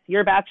 It's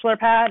your bachelor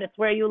pad. It's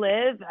where you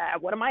live.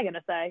 What am I going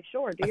to say?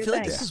 Sure, do your thing.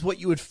 Like this is what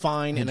you would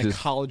find in a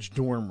college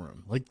dorm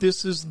room. Like,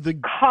 this is the...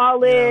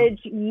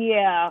 College,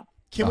 yeah.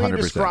 Can we 100%.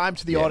 describe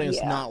to the audience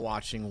not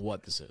watching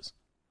what this is?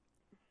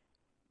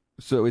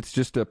 So it's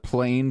just a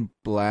plain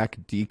black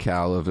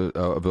decal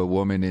of a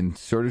woman in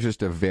sort of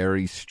just a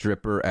very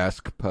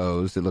stripper-esque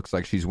pose. It looks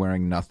like she's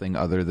wearing nothing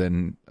other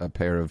than a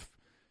pair of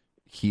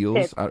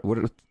heels.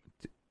 Other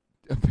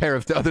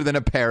than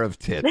a pair of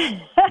tits.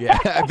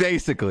 Yeah,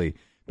 basically.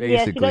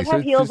 Yeah, she does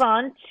have heels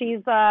on.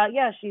 She's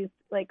she's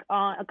like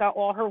got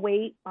all her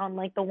weight on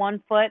like the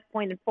one foot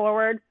pointed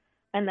forward,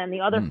 and then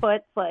the other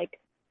foot's like.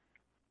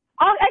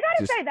 I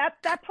gotta say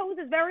that pose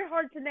is very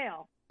hard to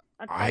nail.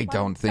 I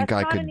don't think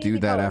I could do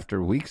that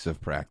after weeks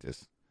of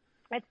practice.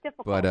 It's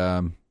difficult.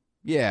 But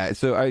yeah,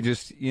 so I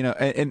just, you know,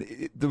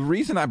 and the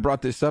reason I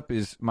brought this up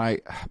is my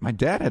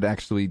dad had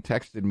actually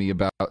texted me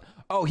about,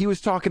 he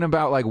was talking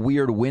about like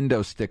weird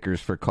window stickers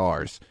for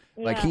cars.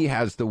 Yeah. Like he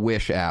has the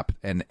Wish app,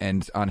 and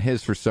on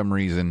his, for some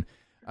reason,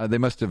 they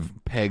must have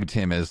pegged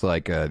him as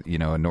like a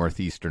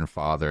Northeastern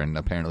father, and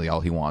apparently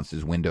all he wants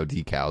is window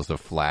decals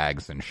of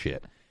flags and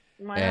shit.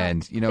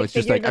 And, you know, it's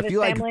just like, I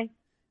feel like...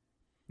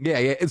 Yeah.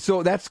 And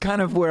so that's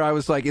kind of where I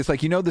was like, it's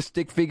like, you know, the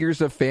stick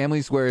figures of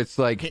families where it's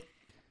like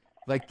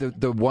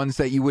the ones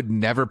that you would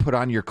never put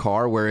on your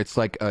car, where it's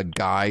like a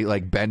guy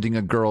like bending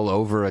a girl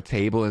over a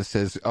table and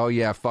says, "Oh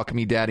yeah, fuck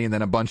me, daddy," and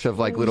then a bunch of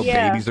like little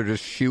babies are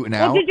just shooting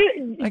out.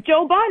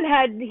 Joe Bunn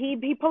had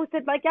he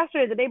posted like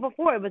yesterday, the day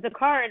before, it was a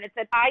car and it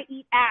said "I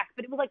eat ass,"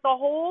 but it was like the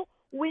whole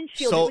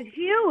windshield. It was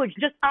huge.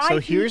 Just So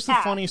here's the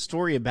funny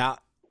story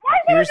about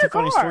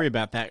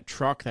that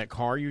truck, that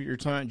car you're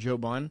talking about, Joe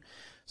Bunn.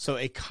 So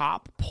a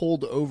cop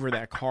pulled over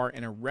that car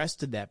and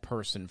arrested that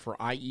person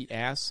for "I eat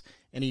ass,"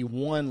 and he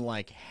won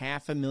like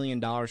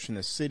 $500,000 from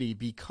the city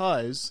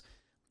because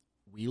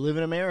we live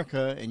in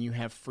America and you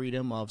have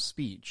freedom of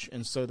speech.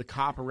 And so the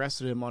cop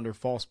arrested him under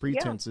false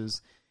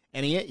pretenses,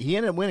 and he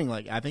ended up winning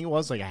like, I think it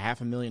was like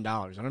 $500,000.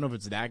 I don't know if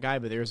it's that guy,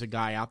 but there's a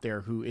guy out there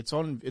who it's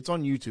on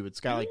YouTube. It's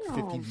got like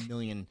 50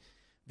 million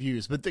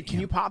views. But can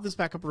you pop this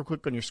back up real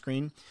quick on your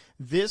screen?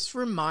 This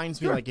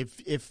reminds me, like,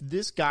 if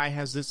this guy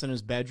has this in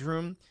his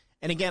bedroom.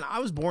 And again, I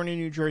was born in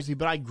New Jersey,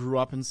 but I grew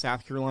up in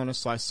South Carolina,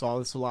 so I saw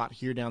this a lot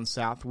here down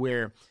south,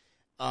 where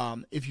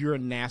if you're a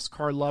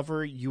NASCAR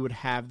lover, you would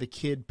have the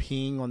kid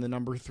peeing on the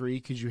number 3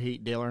 because you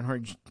hate Dale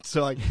Earnhardt.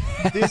 So, like,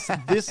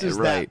 this is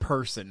that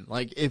person.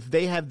 Like, if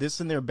they have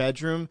this in their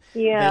bedroom,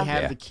 they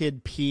have the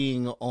kid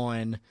peeing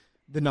on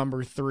the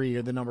number 3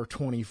 or the number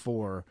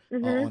 24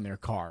 on their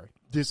car.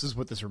 This is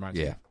what this reminds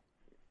me of.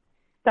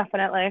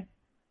 Definitely.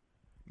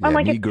 Yeah, I'm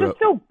like, it's just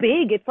so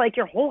big. It's like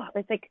your whole,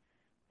 it's like,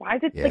 why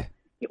is it like...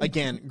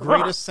 Again,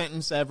 greatest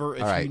sentence ever.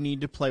 If you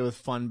need to play with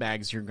fun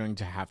bags, you're going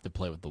to have to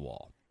play with the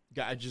wall.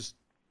 The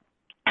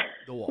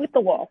wall. With the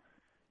wall.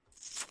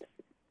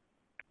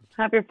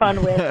 Have your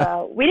fun with.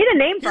 We need a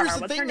name for her.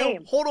 What's her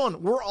name? Hold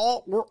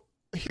on.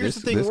 Here's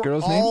the thing. This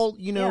girl's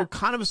we're all,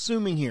 kind of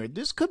assuming here.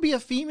 This could be a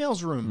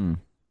female's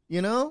room.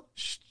 You know?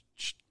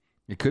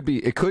 It could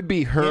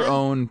be her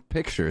own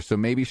picture. So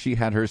maybe she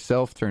had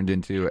herself turned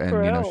into,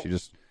 and she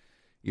just.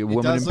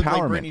 Woman does look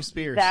empowerment. like Britney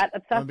Spears. That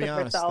obsessed I'll be with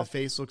honest, herself. the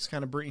face looks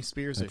kind of Britney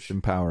Spears-ish. It's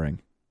empowering.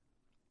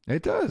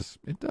 It does.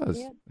 Yeah.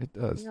 It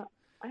does. Yeah.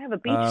 I have a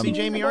beach. See,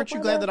 Jaymie, aren't you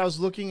glad that I was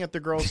looking at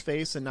the girl's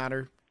face and not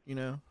her,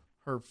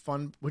 her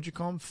fun, what'd you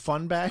call them?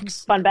 Fun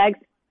bags? Fun bags.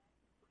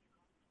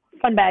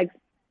 Fun bags.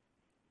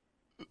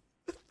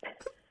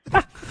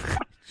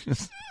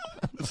 Just,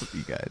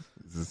 you guys,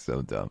 this is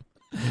so dumb.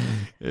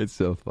 It's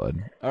so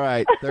fun. All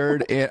right,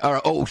 third and all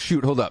right. Oh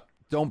shoot, hold up!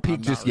 Don't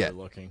peek just really yet.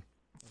 Looking.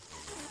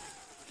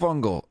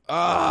 Fungal.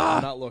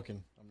 I'm not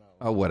looking.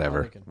 Oh,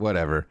 whatever.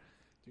 Whatever.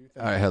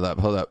 All right,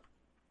 hold up.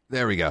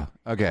 There we go.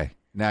 Okay,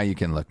 now you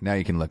can look.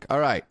 All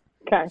right.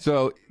 Okay.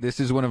 So this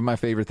is one of my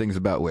favorite things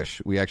about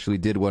Wish. We actually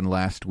did one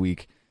last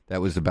week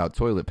that was about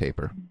toilet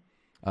paper.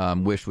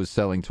 Wish was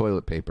selling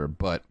toilet paper,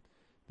 but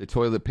the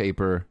toilet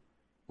paper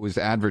was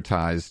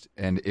advertised,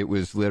 and it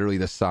was literally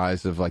the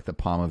size of like the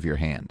palm of your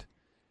hand.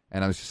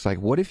 And I was just like,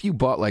 what if you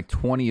bought like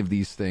 20 of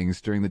these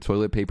things during the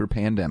toilet paper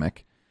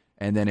pandemic,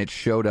 and then it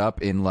showed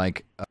up in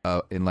like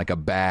a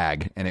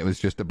bag, and it was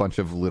just a bunch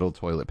of little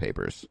toilet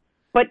papers.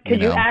 But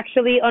could you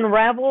actually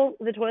unravel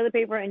the toilet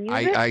paper and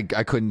use it?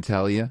 I couldn't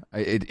tell you.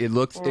 It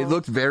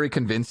looked very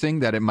convincing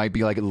that it might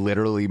be like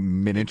literally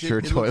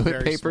miniature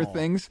toilet paper small.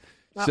 Things.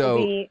 That So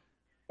would be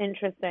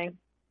interesting.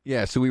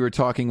 yeah, so we were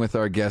talking with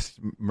our guest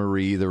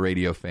Marie, the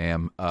radio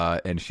fam,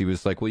 and she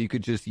was like, "Well, you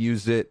could just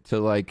use it to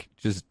like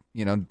just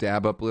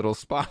dab up little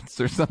spots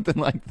or something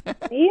like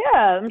that.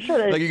 Yeah, I'm sure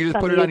there's Like you could just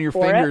put it on your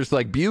fingers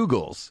like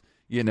bugles,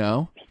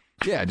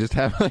 Yeah, just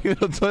have like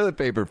little toilet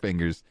paper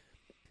fingers."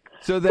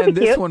 So then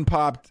this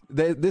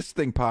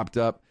thing popped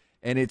up,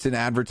 and it's an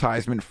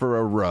advertisement for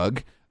a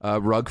rug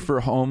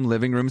for home,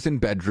 living rooms, and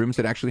bedrooms.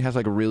 It actually has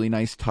like a really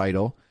nice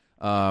title.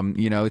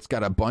 It's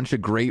got a bunch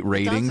of great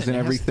ratings and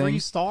everything. It has 3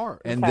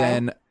 stars. And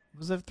then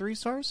was it 3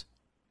 stars?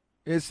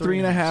 It's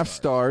 3.5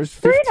 stars.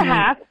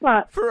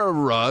 3.5 for a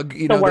rug,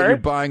 that you're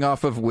buying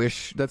off of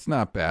Wish. That's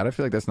not bad. I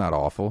feel like that's not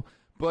awful.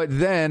 But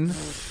then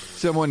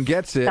someone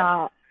gets it,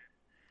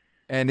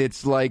 and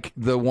it's like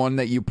the one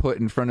that you put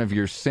in front of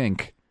your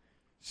sink,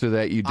 so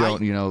that you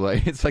don't,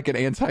 it's like an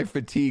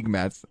anti-fatigue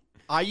mat.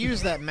 I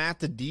use that mat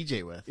to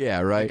DJ with.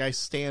 Yeah, right. Like I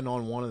stand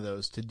on one of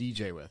those to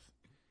DJ with.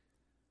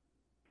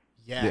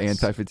 Yes. The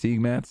anti-fatigue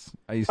mats.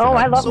 I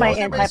love my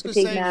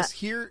anti-fatigue mat.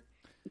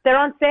 They're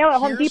on sale at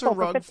Home Depot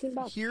for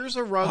 $15. Here's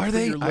a rug for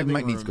your living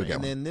might need room, to go get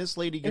and one. then this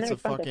lady gets a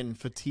fucking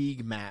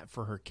fatigue mat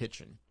for her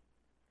kitchen.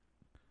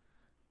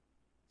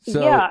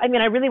 So, yeah, I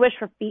mean, I really wish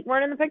her feet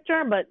weren't in the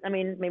picture, but I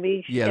mean,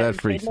 maybe she that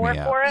freaks more me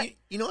out. for it.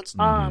 You know what's?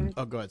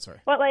 Oh, go ahead. Sorry.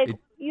 But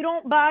you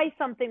don't buy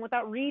something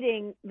without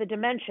reading the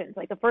dimensions.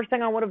 Like the first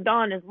thing I would have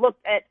done is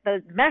looked at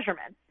the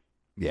measurements.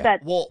 Yeah,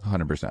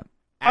 100%.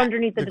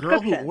 Underneath the girl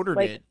description. who ordered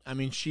it, I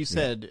mean, she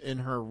said in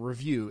her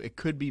review, it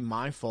could be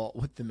my fault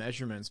with the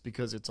measurements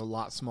because it's a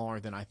lot smaller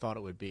than I thought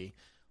it would be.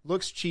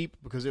 Looks cheap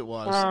because it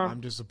was. I'm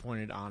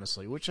disappointed,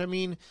 honestly. Which, I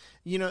mean,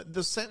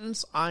 the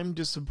sentence "I'm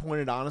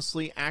disappointed,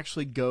 honestly"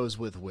 actually goes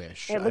with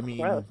Wish. It looks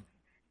gross.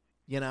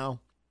 Yeah,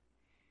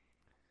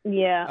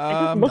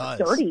 it just looks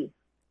dirty.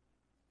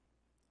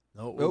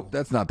 Oh,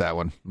 that's not that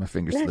one. My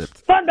finger slipped.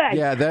 Fun bag.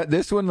 Yeah,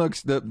 this one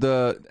looks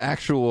the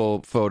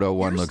actual photo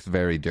one looks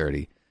very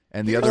dirty,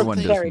 and the other one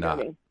does not.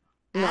 Dirty.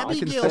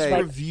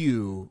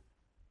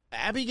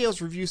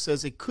 Abigail's review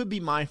says it could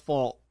be my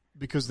fault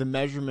because the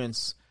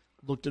measurements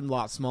looked a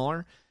lot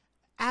smaller.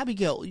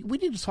 Abigail, we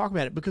need to talk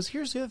about it because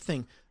here's the other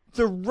thing.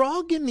 The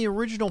rug in the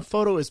original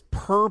photo is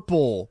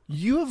purple.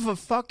 You have a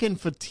fucking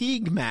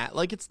fatigue mat.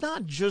 Like, it's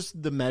not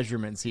just the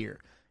measurements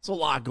here. It's a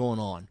lot going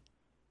on.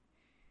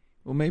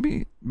 Well,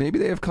 maybe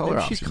they have color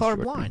options. She's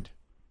colorblind.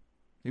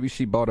 Maybe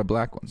she bought a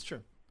black one. That's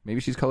true.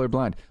 Maybe she's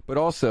colorblind. But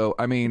also,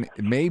 I mean,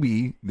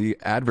 maybe the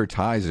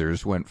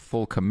advertisers went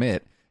full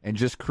commit and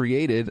just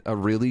created a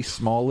really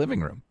small living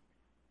room.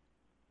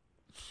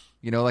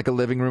 Like a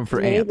living room for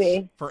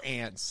ants. For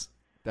ants.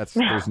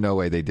 There's no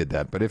way they did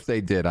that. But if they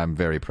did, I'm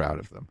very proud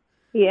of them.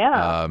 Yeah.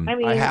 I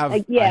mean,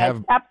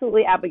 it's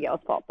absolutely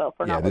Abigail's fault, though,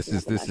 for not looking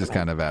at the this is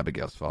kind of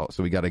Abigail's fault,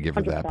 so we got to give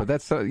her 100%. That. But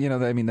that's,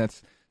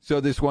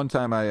 so this one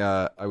time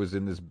I was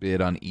in this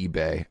bid on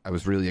eBay. I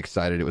was really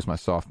excited. It was my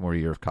sophomore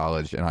year of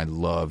college, and I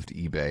loved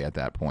eBay at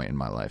that point in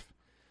my life.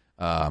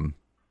 And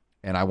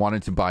I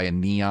wanted to buy a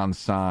neon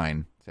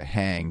sign to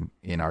hang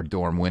in our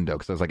dorm window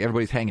because I was like,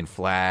 everybody's hanging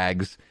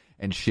flags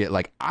and shit.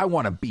 Like, I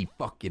want to be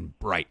fucking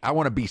bright. I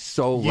want to be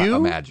so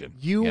imagine.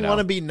 You want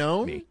to be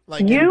known? Me.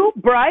 Like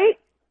bright?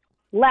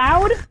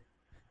 Loud?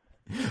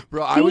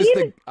 Bro,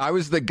 I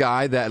was the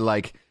guy that,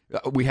 like,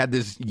 we had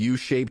this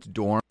U-shaped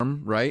dorm,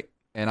 right?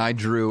 And I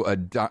drew a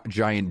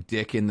giant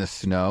dick in the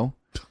snow.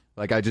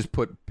 Like, I just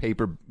put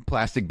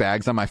plastic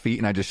bags on my feet,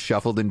 and I just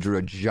shuffled and drew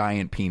a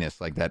giant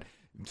penis like that.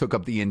 Took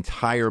up the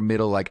entire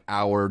middle, like,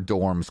 our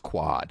dorm's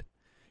quad,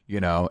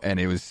 and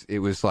it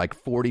was like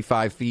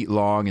 45 feet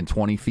long and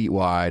 20 feet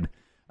wide.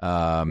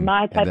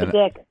 My type of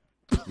dick.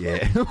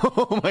 Yeah.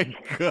 Oh, my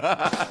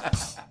God.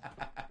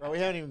 Bro, we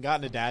haven't even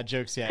gotten to dad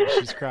jokes yet.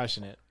 She's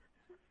crushing it.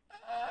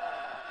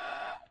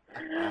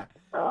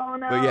 Oh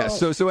no! But yeah,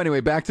 so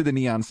anyway, back to the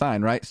neon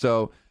sign, right?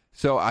 So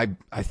I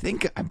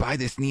think I buy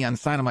this neon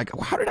sign. I'm like,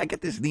 well, how did I get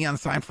this neon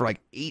sign for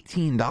like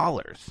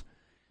 $18?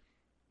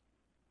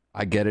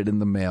 I get it in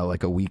the mail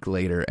like a week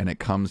later, and it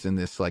comes in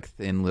this like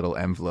thin little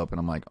envelope, and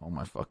I'm like, oh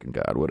my fucking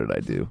God, what did I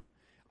do?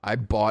 I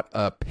bought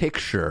a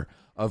picture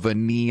of a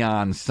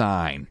neon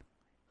sign.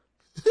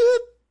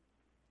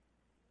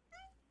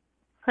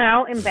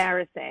 How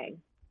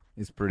embarrassing.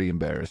 It's pretty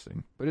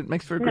embarrassing, but it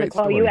makes for a I'm going great to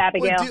call story. you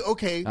Abigail. But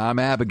okay. I'm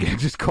Abigail.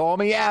 Just call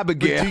me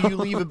Abigail. But do you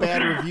leave a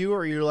bad review,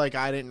 or you're like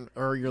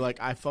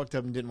I fucked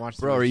up and didn't watch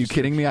the Bro, are you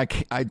kidding me?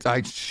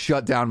 I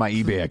shut down my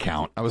eBay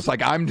account. I was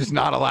like, I'm just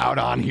not allowed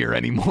on here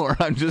anymore.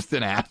 I'm just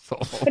an asshole.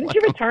 Couldn't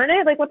you return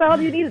it? Like, what the hell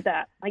do you need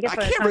that? I guess I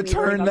by the can't time you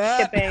worry return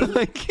about that. shipping-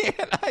 I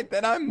can't.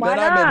 Then I'm Why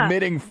I'm not?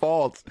 admitting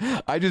faults.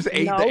 I just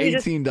ate No, the you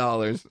just-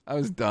 $18. I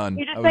was done.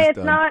 You just I say was it's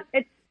done. not.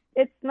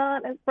 It's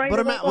not as bright.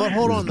 But as it well, looks.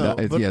 hold on though.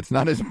 It's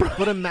not as bright.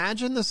 But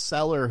imagine the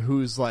seller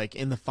who's like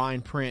in the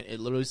fine print. It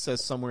literally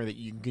says somewhere that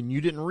you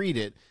didn't read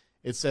it.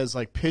 It says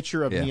like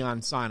picture of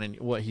neon sign, and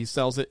what he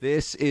sells it.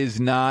 This is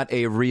not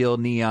a real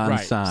neon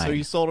sign. So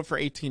he sold it for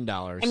 $18.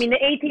 I mean, the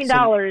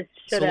 $18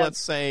 should So have. let's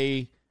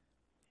say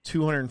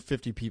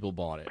 250 people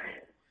bought it.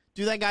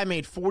 Dude, that guy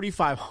made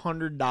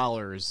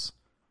 $4,500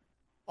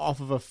 off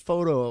of a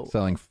photo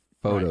selling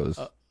photos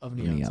of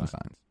neon signs.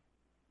 signs.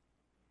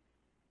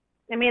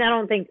 I mean, I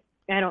don't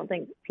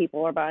think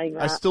people are buying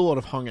that. I still would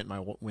have hung it in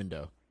my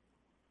window.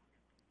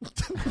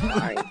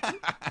 Sorry.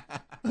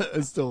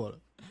 I still would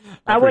have.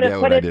 I would have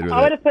put it. with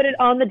I would have put it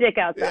on the dick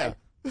outside.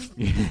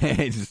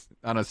 Just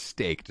on a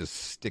stake. Just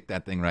stick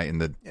that thing right in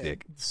the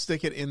dick.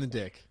 Stick it in the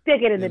dick.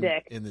 Stick it in the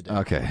dick. In the dick.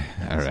 Okay.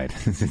 All right.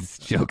 It's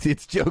jokes.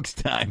 It's jokes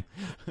time.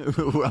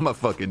 I'm a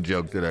fucking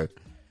joke today.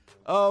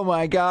 Oh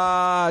my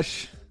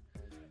gosh.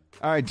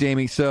 All right,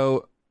 Jaymie.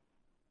 So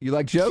you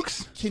like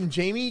jokes? Can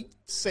Jaymie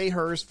say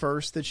hers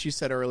first that she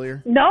said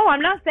earlier? No,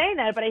 I'm not saying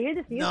that, but I hear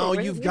this music. No,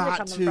 Where's you've the got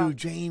music to, coming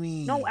from?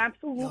 Jaymie. No,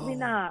 absolutely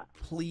not.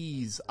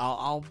 Please,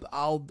 I'll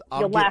You'll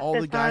get laugh all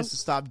this the guys time? to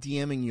stop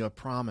DMing you. I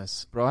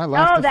promise. Bro, I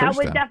laughed No, the that first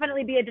would time.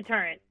 definitely be a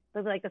deterrent. I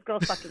was like, this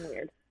girl's fucking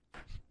weird.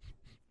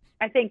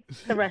 I think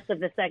the rest of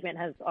the segment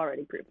has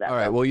already proved that. All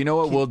right. Well, you know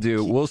what we'll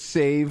do? We'll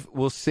save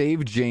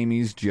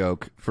Jamie's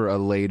joke for a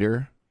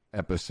later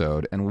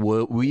episode, and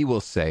we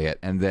will say it,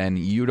 and then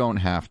you don't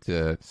have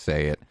to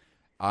say it.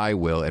 I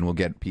will, and we'll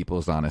get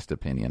people's honest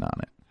opinion on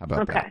it. How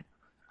about that?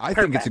 I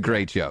think it's a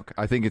great joke.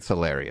 I think it's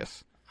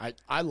hilarious.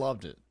 I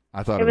loved it.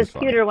 I thought it was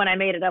funny. cuter when I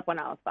made it up when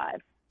I was 5.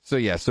 So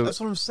yeah, so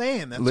that's what I'm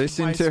saying. That's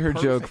listen why to it's her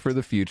perfect. joke for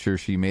the future.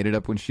 She made it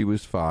up when she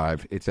was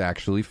 5. It's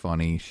actually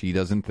funny. She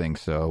doesn't think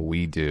so.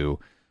 We do.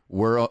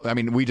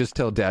 We just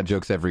tell dad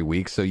jokes every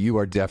week. So you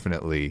are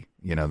definitely,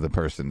 the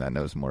person that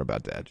knows more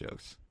about dad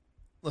jokes.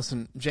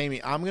 Listen,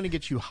 Jaymie, I'm going to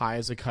get you high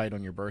as a kite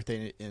on your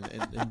birthday in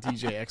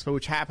DJ Expo,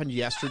 which happened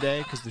yesterday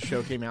because the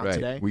show came out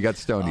today. We got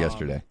stoned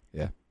yesterday.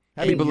 Yeah.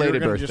 Happy and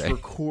belated you're gonna birthday. Just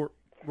record.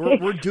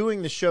 We're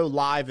doing the show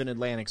live in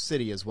Atlantic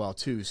City as well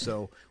too.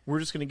 So we're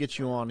just going to get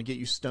you on and get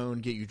you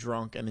stoned, get you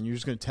drunk, and then you're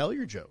just going to tell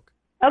your joke.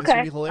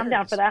 Okay, I'm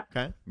down for that.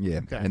 Okay. Yeah.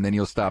 Okay. And then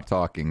you'll stop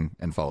talking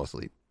and fall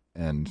asleep.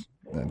 And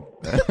then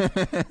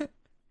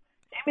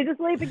Jammie's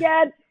asleep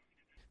again.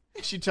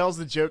 She tells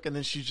the joke, and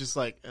then she's just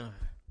like, ugh.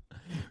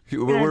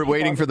 we're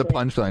waiting for the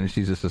punchline, and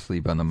she's just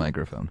asleep on the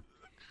microphone.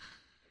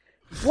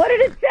 What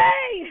did it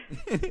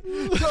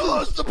say? Tell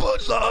us the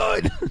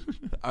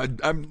punchline.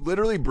 I'm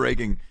literally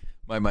breaking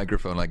my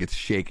microphone like it's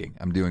shaking.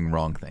 I'm doing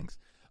wrong things.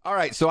 All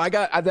right, so I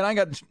got.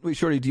 Wait,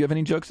 Shorty, do you have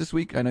any jokes this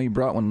week? I know you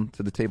brought one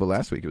to the table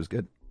last week. It was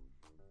good.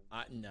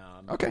 No.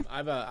 Okay. I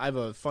have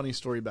a funny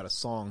story about a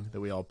song that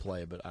we all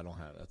play, but I don't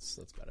have it. That's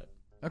about it.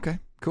 Okay,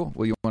 cool.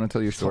 Well, you want to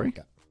tell your story?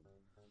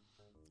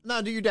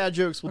 No, do your dad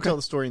jokes. We'll tell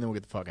the story, and then we'll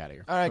get the fuck out of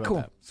here. All right, How cool.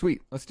 about that?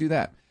 Sweet. Let's do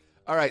that.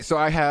 All right, so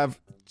I have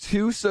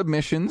 2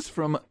 submissions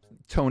from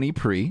Tony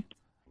Pre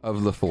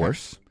of La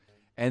Force.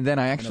 And then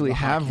I actually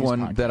have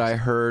one that I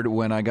heard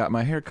when I got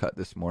my hair cut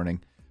this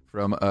morning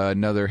from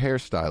another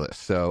hairstylist.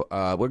 So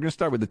we're going to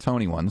start with the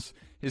Tony ones.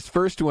 His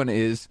first one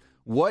is,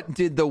 what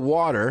did the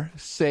water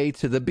say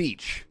to the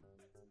beach?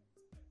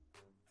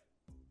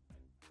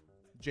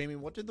 Jaymie,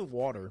 what did the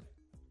water...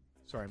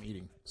 Sorry, I'm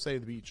eating. Say to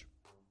the beach.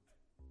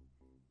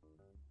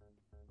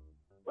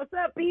 What's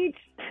up, beach?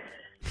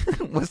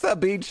 What's up,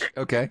 beach?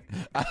 Okay.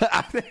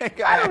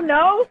 I don't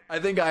know. I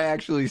think I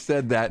actually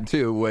said that,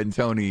 too, when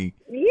Tony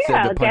said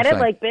Yeah, the get it? punchline.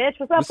 Like, bitch.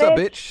 What's up, What's bitch? up,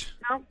 bitch?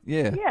 No?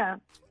 Yeah. Yeah.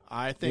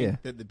 I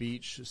think that the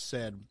beach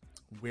said,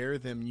 where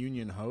them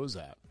union hoes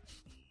at?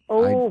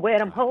 Oh, where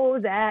them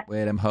hoes at?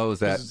 Where them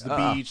hoes at? This is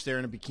the beach. They're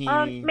in a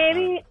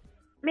bikini.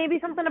 Maybe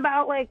something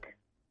about, like,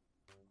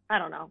 I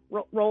don't know,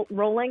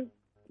 rolling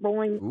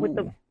with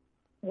the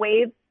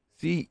waves.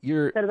 See,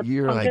 you're instead of the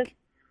you're punches. like,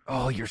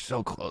 oh, you're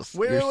so close.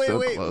 Wait, you're so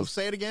wait. close.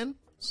 Say it again.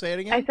 Say it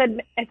again.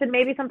 I said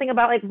maybe something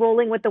about like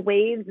rolling with the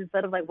waves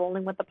instead of like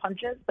rolling with the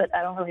punches, but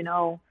I don't really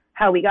know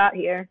how we got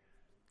here.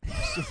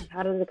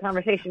 How did the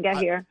conversation get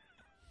here?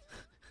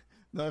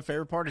 The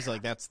favorite part is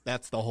like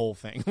that's the whole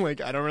thing.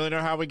 Like I don't really know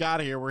how we got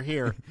here. We're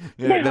here.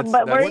 Yeah,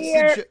 but we're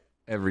here.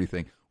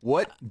 Everything.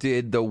 What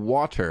did the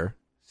water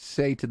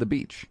say to the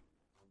beach?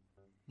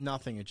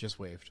 Nothing. It just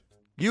waved.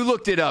 You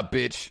looked it up,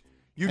 bitch.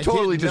 You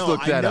totally just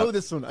looked that up. I know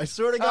this one. I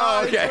swear to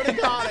God. okay. I swear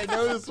to God. I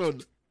know this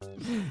one.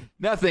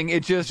 Nothing.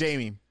 It just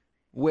Jaymie.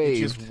 waved.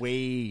 It just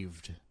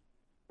waved.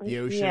 The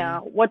ocean. Yeah.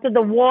 What did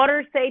the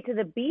water say to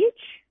the beach?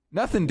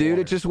 Nothing, dude.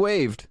 Water. It just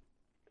waved.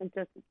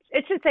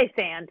 It should say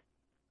sand.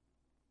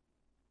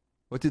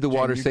 What did the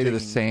water say to the You're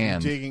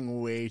sand?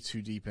 digging way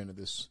too deep into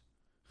this.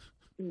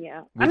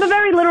 Yeah. I'm a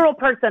very literal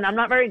person. I'm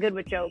not very good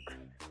with jokes.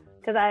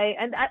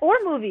 Or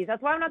movies.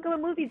 That's why I'm not good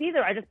with movies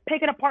either. I just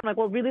pick it apart. I'm like,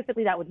 well,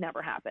 realistically, that would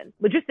never happen.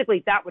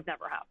 Logistically, that would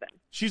never happen.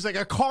 She's like,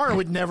 a car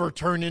would never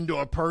turn into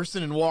a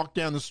person and walk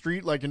down the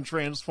street like in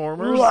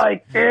Transformers.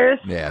 Like this.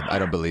 Yeah, I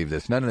don't believe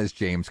this. None of this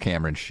James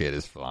Cameron shit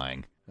is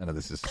flying. None of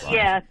this is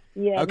flying.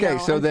 Yeah. Okay, no,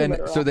 so I'm too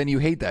literal. then you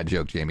hate that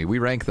joke, Jaymie. We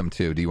rank them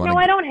too. Do you want to? No,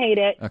 I don't hate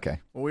it. Okay.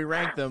 Well, we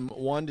rank them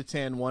 1 to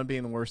 10, 1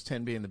 being the worst,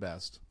 10 being the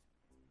best.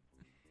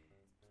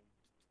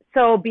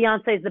 So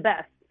Beyonce's the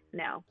best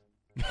now.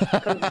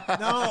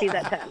 No. She's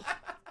at 10.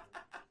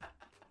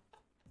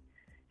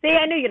 See,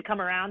 I knew you'd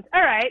come around.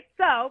 All right,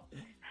 so I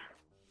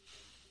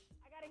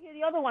got to hear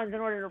the other ones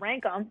in order to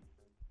rank them.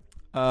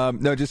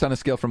 No, just on a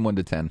scale from 1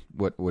 to 10.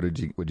 What would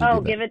you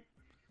Give it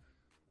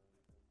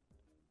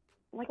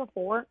like a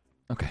 4.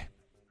 Okay.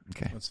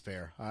 That's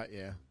fair.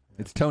 Yeah.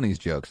 It's Tony's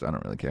jokes. I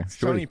don't really care. It's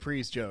Shorty, Tony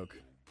Pre's joke.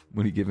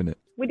 what are you giving it?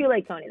 We do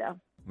like Tony though.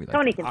 We like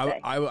Tony it. can stay.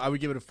 I would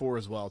give it a 4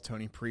 as well.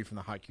 Tony Pre from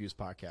the Hot Q's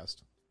podcast.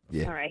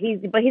 Yeah. All right, he's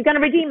going to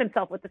redeem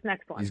himself with this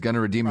next one. He's going to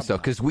redeem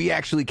himself because we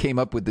actually came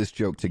up with this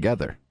joke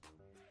together.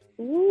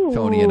 Ooh,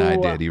 Tony and I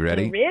did. You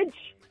ready? A ridge?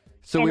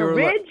 So and we were a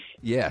ridge?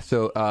 yeah.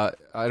 So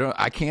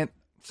I can't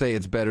say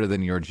it's better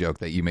than your joke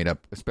that you made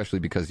up, especially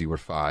because you were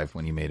 5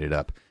 when you made it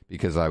up.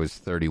 Because I was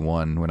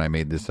 31 when I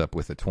made this up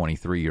with a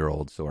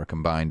 23-year-old, so our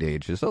combined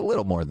age is a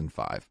little more than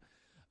 5.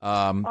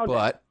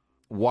 But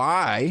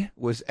why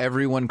was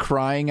everyone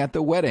crying at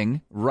the wedding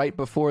right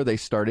before they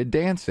started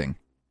dancing?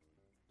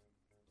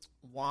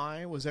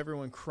 Why was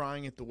everyone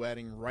crying at the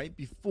wedding right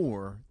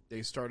before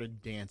they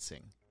started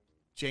dancing?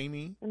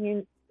 Jaymie? I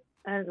mean,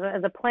 as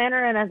a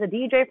planner and as a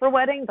DJ for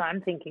weddings, I'm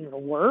thinking the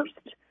worst.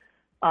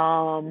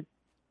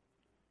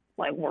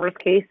 Like worst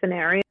case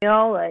scenario,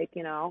 like,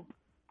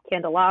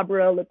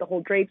 candelabra lit the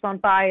whole drapes on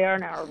fire.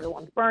 Now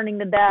everyone's burning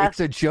to death. It's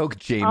a joke,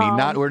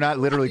 Jaymie. We're not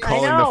literally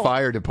calling the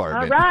fire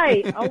department.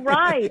 All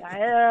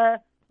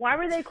right. Why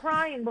were they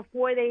crying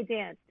before they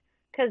danced?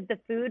 Because the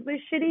food was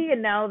shitty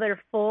and now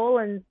they're full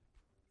and.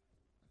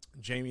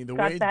 Jaymie, the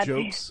way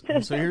jokes.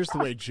 So here's the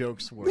way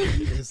jokes work: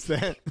 is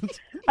that.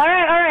 All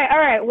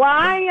right.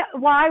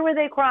 Why were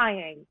they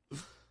crying?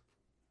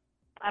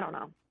 I don't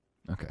know.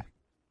 Okay.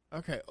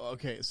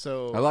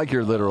 So I like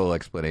your literal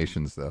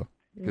explanations though.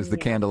 Because the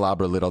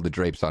candelabra lit all the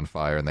drapes on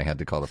fire, and they had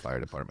to call the fire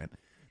department.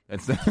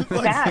 That's that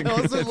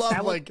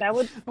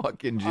would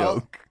fucking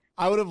joke.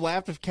 I would have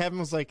laughed if Kevin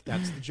was like,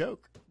 "That's the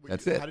joke."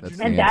 That's it. That's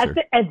and that's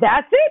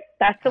it.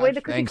 That's the way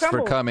the cookie Thanks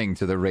crumbles. for coming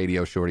to the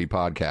Radio Shorty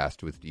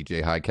podcast with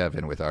DJ Hi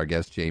Kevin with our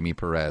guest Jaymie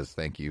Perez.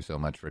 Thank you so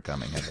much for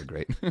coming. Have a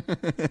great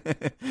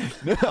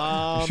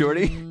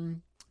Shorty.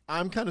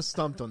 I'm kind of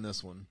stumped on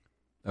this one.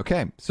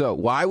 Okay, so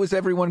why was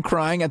everyone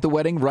crying at the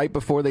wedding right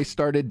before they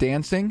started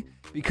dancing?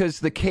 Because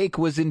the cake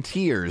was in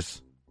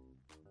tears.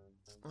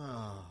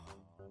 Oh,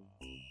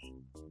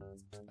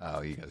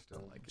 you guys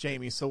don't like it.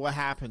 Jaymie, so what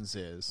happens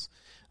is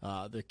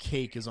the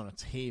cake is on a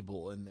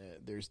table and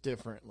there's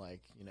different,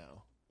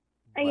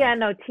 Yeah,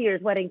 no,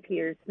 tears, wedding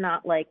tears,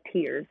 not like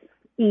tears.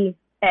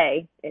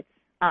 E-A, it's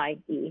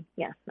I-E.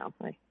 Yeah, no.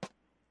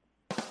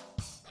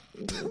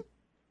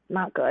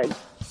 Not good.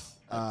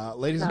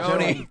 Ladies and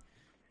gentlemen.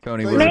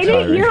 Tony, maybe,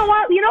 you know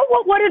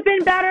what would have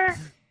been better?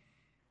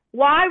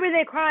 Why were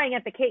they crying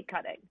at the cake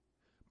cutting?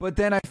 But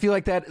then I feel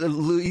like that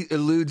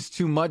alludes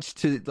too much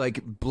to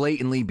like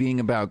blatantly being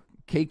about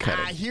cake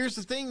cutting. Here's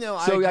the thing, though.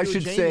 So I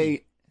should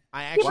say,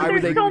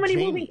 there's so many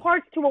moving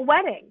parts to a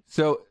wedding.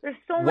 So there's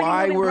so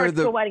many moving parts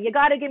to a wedding. You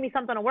got to give me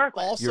something to work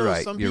with. Also, you're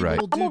right. You're right.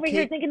 I'm over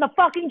here thinking the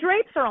fucking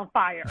drapes are on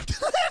fire.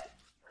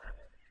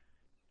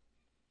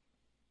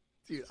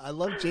 Dude, I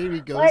love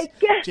Jaymie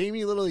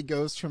Jaymie literally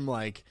goes from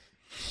like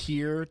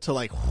here to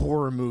like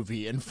horror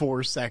movie in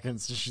 4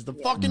 seconds. She's the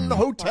fucking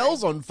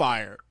hotel's on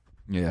fire.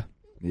 Yeah.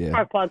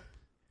 Hard plug.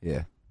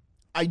 Yeah.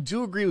 I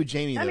do agree with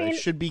Jaymie though. It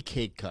should be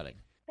cake cutting.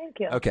 Thank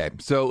you. Okay,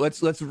 so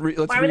let's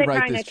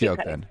rewrite this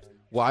joke then.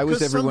 Why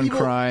was everyone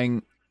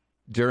crying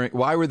during?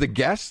 Why were the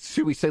guests?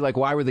 Should we say like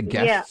why were the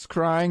guests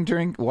crying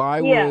during?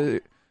 Why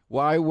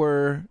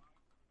were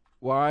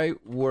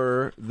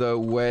the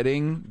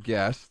wedding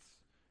guests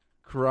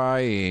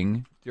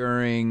crying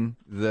during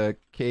the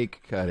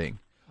cake cutting?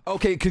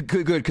 Okay,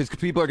 good, because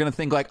people are gonna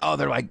think like, oh,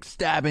 they're like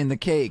stabbing the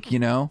cake,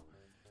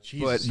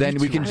 Jeez, but then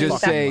we can just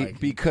say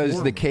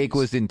because the cake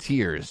was in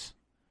tears.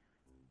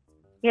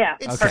 Yeah,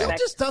 it still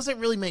just doesn't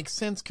really make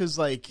sense because,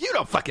 like, you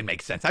don't fucking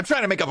make sense. I'm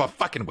trying to make up a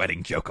fucking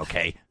wedding joke,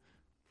 okay?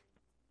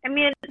 I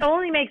mean, it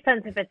only makes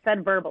sense if it's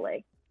said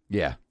verbally.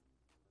 Yeah.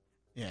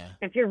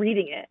 If you're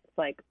reading it, it's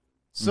like.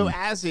 So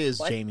as is,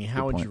 what? Jaymie,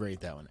 how would you rate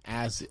that one?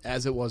 As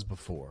it was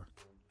before,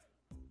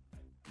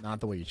 not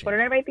the way you changed. What did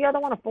I rate the other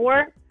one? A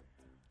 4?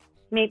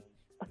 Maybe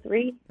a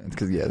 3? That's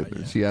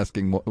because she's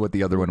asking what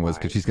the other one was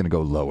because she's gonna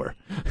go lower.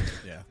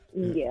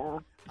 Yeah.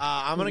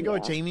 I'm gonna go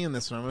with Jaymie in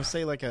this one. I'm gonna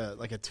say like a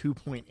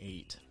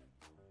 2.8.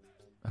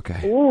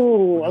 Okay.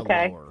 Ooh.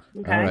 Okay. All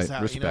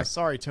right. Respect.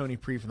 Sorry, Tony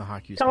Pre from the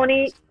Hockey.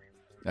 Tony,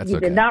 That's you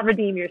okay. did not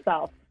redeem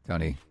yourself.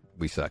 Tony,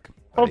 we suck.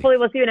 Hopefully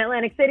we'll see you in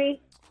Atlantic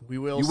City. We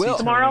will. You see will.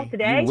 Tomorrow,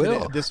 today? You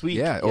will. This week.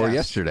 Yeah, or Yes.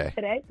 yesterday.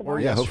 Today? Or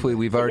Yeah, hopefully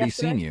we've already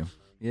seen you.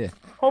 Yeah.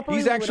 Hopefully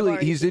He's we would've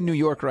already he's seen in New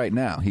York right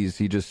now. He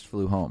just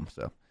flew home,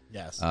 so.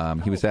 Yes.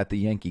 He was at the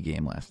Yankee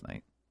game last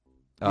night.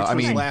 Which I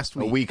was mean, last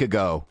week. a week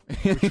ago.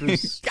 Which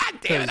was, God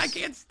damn it, I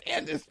can't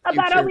stand this.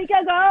 About a week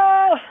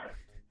ago.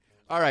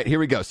 All right, here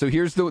we go. So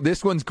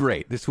this one's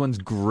great. This one's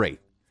great.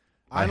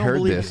 I don't heard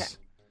believe this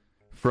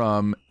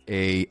from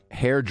a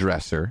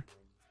hairdresser.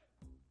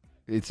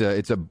 It's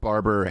a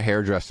barber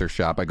hairdresser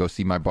shop. I go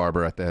see my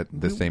barber at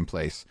the same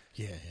place.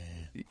 Yeah.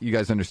 You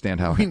guys understand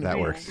how that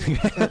works.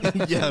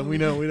 Yeah, we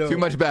know. Too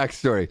much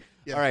backstory.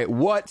 Yeah. All right,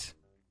 what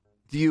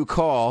do you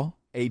call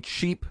a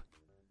cheap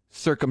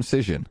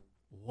circumcision?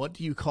 What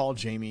do you call,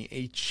 Jaymie,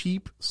 a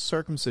cheap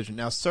circumcision?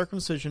 Now,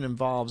 circumcision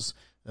involves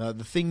the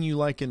thing you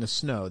like in the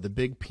snow, the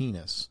big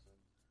penis.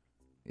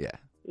 Yeah.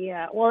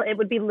 Yeah, well, it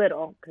would be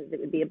little because it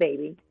would be a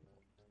baby.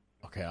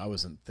 Okay, I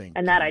wasn't thinking.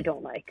 And that I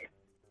don't like.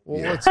 Well,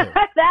 Yeah. let's hear it.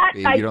 That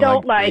I You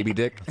don't like like. baby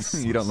dick?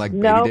 You don't like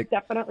baby No, dick?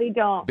 definitely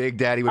don't. Big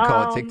Daddy would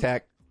call it Tic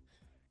Tac.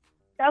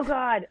 Oh,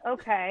 God.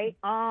 Okay.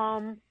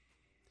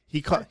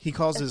 He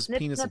calls his snip,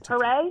 penis snip, a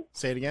hooray.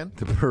 Say it again.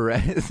 The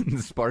Perez and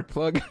the spark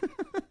plug.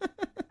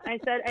 I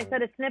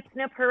said a snip,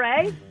 snip,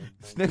 hooray.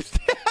 Snip,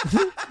 snip.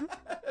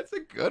 That's a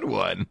good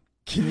one.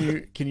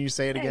 Can you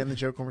say it again, the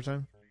joke one more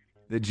time?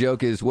 The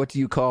joke is, what do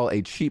you call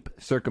a cheap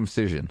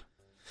circumcision?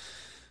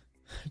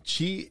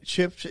 Chip.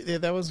 Yeah,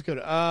 that was good.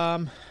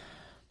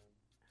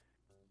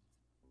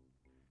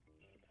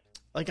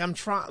 Like I'm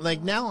trying.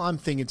 Like now, I'm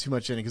thinking too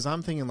much in it because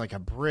I'm thinking like a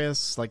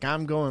bris. Like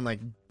I'm going like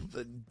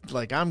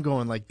I'm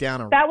going like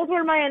down a. That was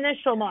where my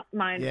initial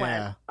mind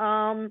Yeah.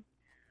 went.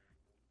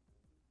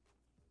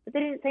 But they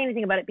didn't say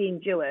anything about it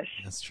being Jewish.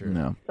 That's true.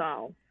 No.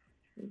 So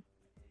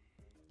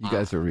You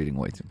guys are reading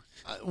way too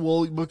much.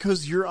 Well,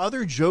 because your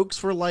other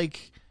jokes were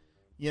like,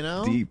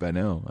 Deep, I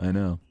know.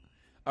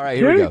 All right,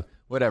 here we go.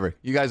 Whatever.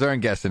 You guys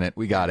aren't guessing it.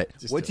 We got it.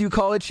 Just What do do you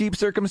call a cheap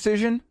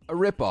circumcision? A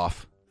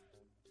ripoff.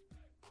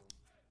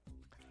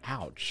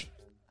 Ouch.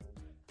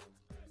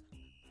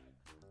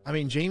 I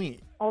mean, Jaymie.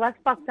 oh, that's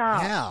fucked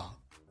up. Yeah.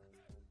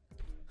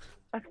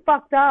 That's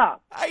fucked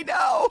up. I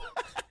know.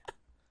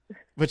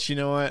 But you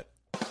know what?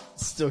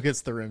 Still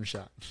gets the rim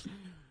shot.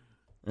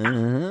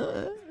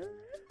 I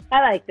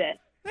liked it.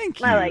 Thank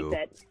you. I liked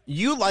it.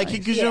 You like it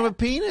because you Yeah. have a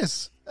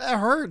penis. That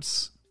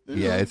hurts.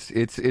 Yeah, it's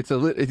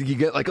you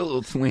get like a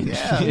little twinge.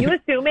 Yeah. You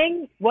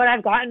assuming what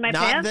I've got in my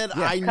Not pants? that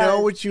I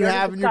know what you You're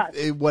have in your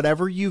disgust.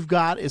 whatever you've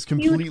got is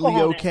completely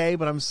cojones. okay,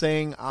 but I'm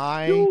saying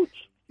I Huge.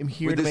 am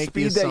here With to the make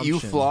speed the that you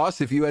assumption.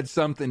 floss, if you had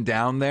something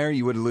down there,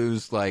 you would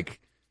lose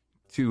like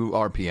 2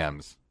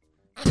 RPMs.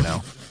 You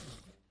know?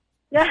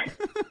 Yeah.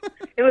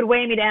 It would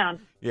weigh me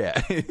down.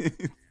 Yeah.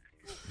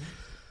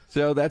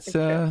 So that's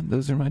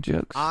those are my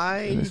jokes for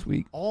this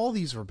week. All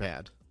these were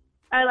bad.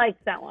 I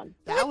liked that one.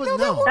 That was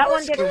That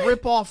one the gets-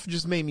 rip-off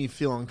just made me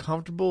feel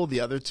uncomfortable. The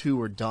other two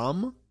were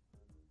dumb.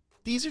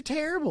 These are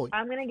terrible.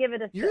 I'm going to give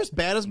it a You're as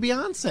bad as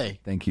Beyonce.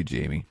 Thank you,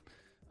 Jaymie.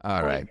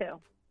 All right. 22. Do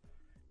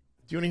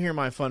you want to hear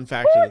my fun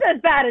fact? Who's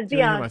as bad as Do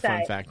you want to hear my fun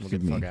Beyonce? fact? We'll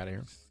get the fuck out of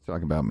here.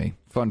 Talk about me.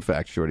 Fun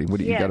fact, Shorty. What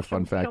do you Yeah, got a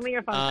fun fact? Show me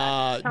your fun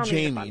fact. Tell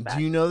me your fun Jaymie, fact.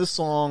 do you know the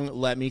song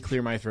 "Let Me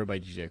Clear My Throat" by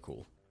DJ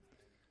Cool?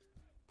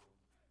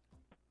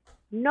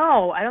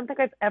 No, I don't think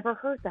I've ever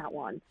heard that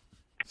one.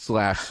 /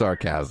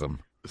 sarcasm.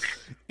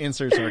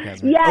 Insert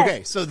sarcasm. Yes.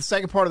 Okay, so the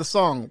second part of the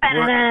song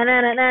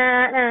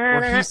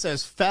where he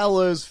says,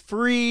 "Fellas,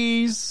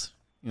 freeze."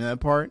 You know that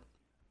part?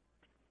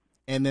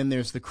 And then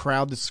there's the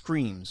crowd that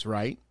screams,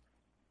 right?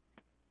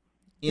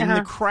 In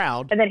the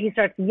crowd, And then he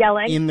starts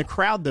yelling. in the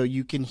crowd though,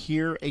 you can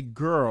hear a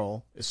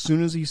girl, as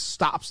soon as he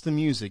stops the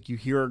music, you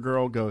hear a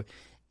girl go,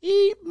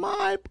 "Eat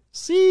my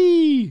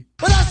pussy."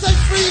 When I say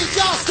freeze,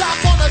 y'all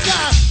stop on the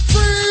dime.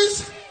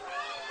 Freeze!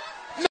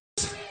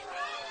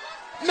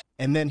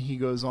 And then he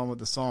goes on with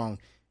the song,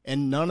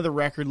 and none of the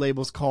record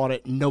labels caught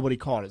it. Nobody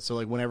caught it. So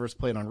like whenever it's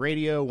played on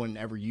radio,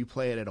 whenever you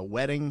play it at a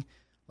wedding,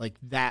 like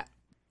that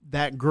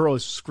girl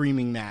is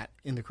screaming that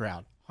in the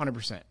crowd.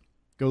 100%.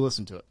 Go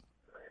listen to it.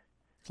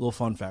 It's a little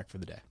fun fact for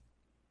the day.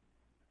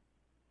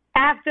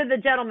 After the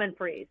gentleman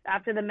freeze.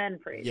 After the men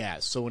freeze. Yeah.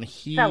 So when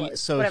he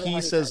Fellas, whatever the hell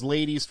he says says.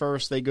 ladies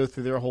first, they go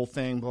through their whole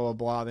thing, blah blah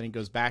blah. Then he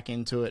goes back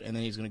into it, and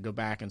then he's going to go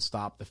back and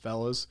stop the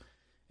fellas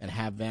and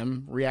have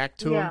them react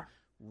to him.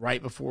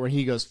 Right before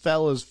he goes,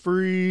 "Fellas,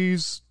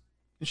 freeze,"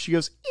 and she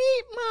goes,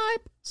 "Eat my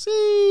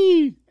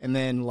pussy," and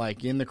then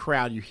like in the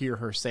crowd you hear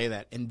her say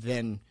that, and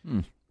then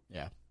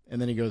yeah, and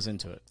then he goes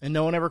into it, and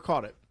no one ever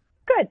caught it.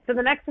 Good. So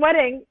the next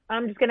wedding,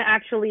 I'm just going to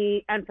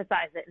actually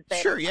emphasize it and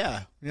say Sure,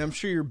 yeah, I'm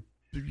sure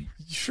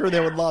sure they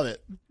would love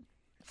it.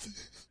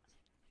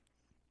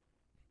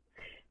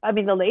 I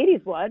mean, the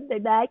ladies would.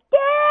 They'd be like,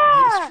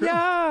 yeah!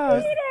 Yeah.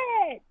 Eat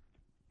it!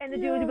 And the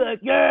dudes would be like,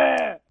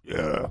 yeah!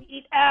 Yeah.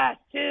 Eat ass,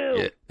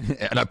 too!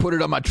 Yeah. And I put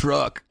it on my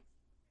truck.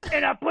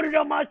 And I put it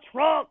on my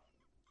trunk!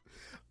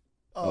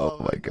 Oh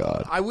my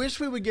God. I wish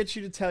we would get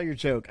you to tell your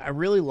joke. I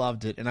really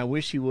loved it, and I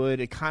wish you would.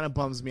 It kind of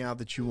bums me out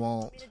that you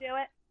won't. Me to do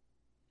it?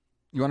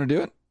 You want to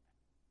do it?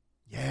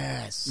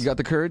 Yes. You got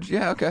the courage?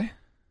 Yeah, okay.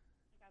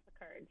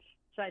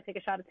 Should I take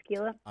a shot of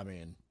tequila? I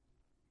mean,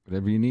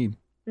 Whatever you need.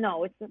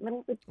 No, it's the middle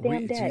of the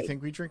damn day. do you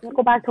think we drink? We'll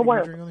go back to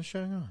work. We drink on the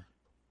show? No.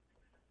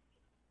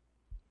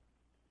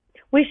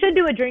 We should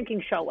do a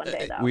drinking show one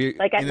day, though.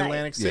 Like at in night.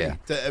 Atlantic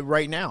City.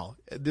 Right now,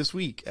 this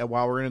week,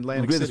 while we're in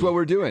Atlantic City. That's what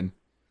we're doing.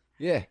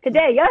 Yeah.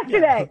 Today,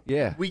 yesterday.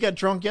 Yeah. We got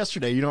drunk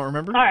yesterday. You don't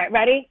remember? All right,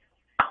 ready?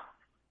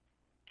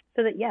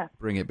 So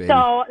Bring it, baby.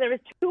 So there was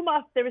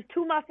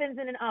two muffins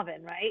in an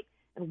oven, right?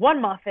 And one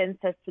muffin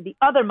says to the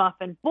other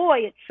muffin, "Boy,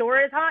 it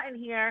sure is hot in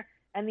here."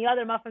 And the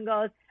other muffin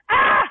goes,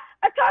 "Ah,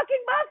 a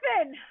talking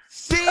muffin."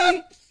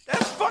 See?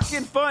 That's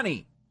fucking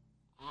funny.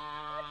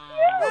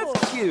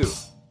 That's cute.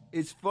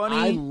 It's funny.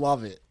 I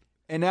love it.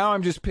 And now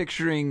I'm just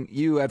picturing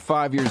you at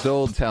 5 years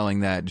old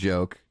telling that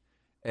joke,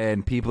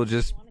 and people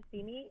just Want to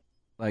see me?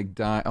 like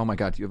die. Oh my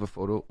God! Do you have a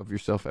photo of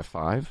yourself at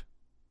 5?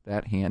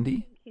 That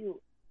handy?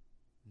 Cute.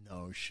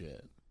 No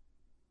shit.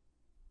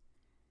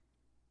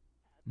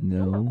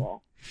 No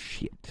Adorable.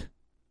 shit.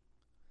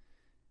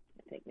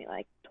 It'd take me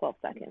like 12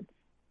 seconds.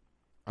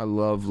 I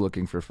love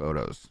looking for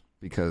photos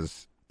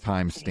because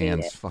time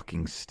stands it.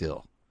 fucking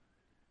still.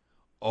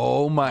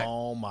 Oh my!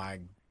 Oh my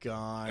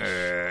gosh.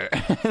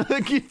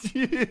 Look at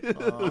you.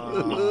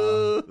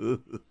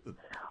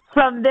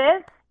 From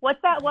this, what's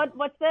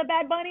the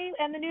Bad Bunny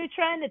and the new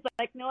trend? It's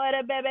like, no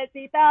era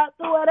bebecita,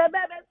 tu era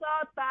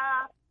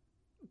bebesota.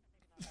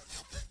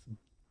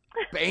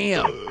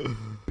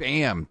 Bam.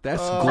 Bam.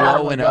 That's Oh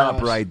glowing my up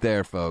gosh. right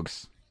there,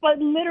 folks. But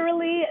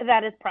literally,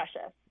 that is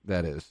precious.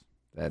 That is.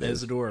 That That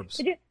is is. adorbs.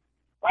 Did you?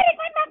 What did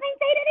my muffin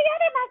say to the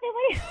other muffin?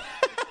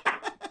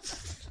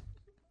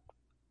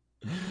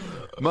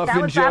 Muffin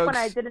That was jokes. back when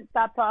I didn't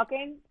stop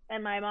talking,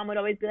 and my mom would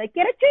always be like,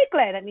 "Get a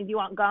chicle." That means you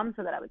want gum,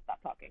 so that I would stop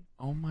talking.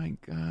 Oh my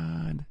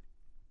God.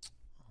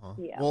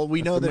 Yeah. Well,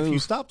 we know That's the that if you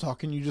move. stop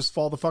talking, you just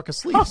fall the fuck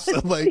asleep. So,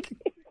 like,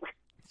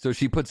 So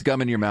she puts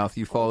gum in your mouth,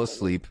 you fall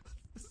asleep.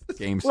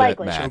 Game, set,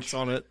 Likely. match. chokes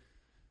on it.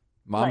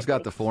 Mom's got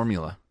Likely. the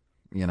formula,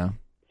 you know?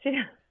 She's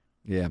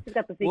Yeah.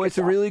 got the secret Well, it's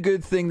a sauce. really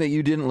good thing that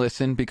you didn't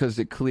listen because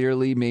it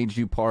clearly made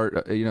you part,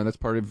 that's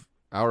part of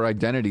our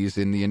identities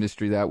in the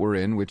industry that we're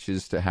in, which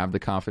is to have the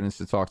confidence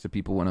to talk to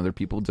people when other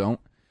people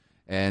don't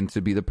and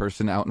to be the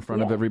person out in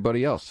front of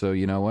everybody else. So,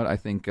 you know what? I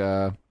think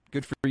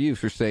good for you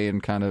for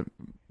saying kind of,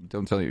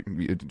 don't tell you,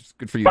 it's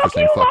good for you for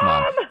saying you, fuck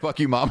Mom!" mom. Fuck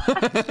you, Mom. My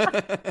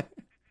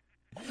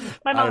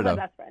I mom's don't my know.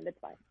 best friend. It's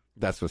fine.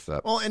 That's what's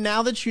up. Well, and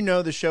now that you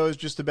know the show is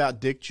just about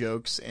dick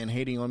jokes and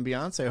hating on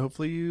Beyonce,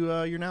 hopefully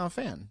you're now a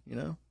fan. You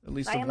know, at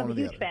least I of am one a or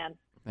the huge other. fan.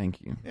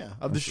 Thank you. Yeah, of the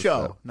That's what's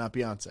show, up. not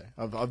Beyonce.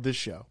 Of this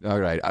show. All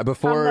right. I'm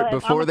Before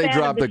a they fan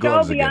drop of the show,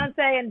 gloves again.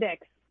 Beyonce and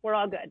Dix. We're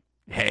all good.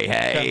 Hey,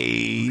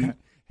 hey.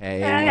 Hey,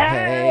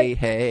 Hey.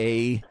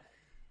 hey.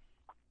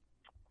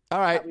 All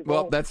right. we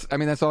Well, roll. that's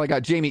all I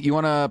got. Jaymie, you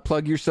want to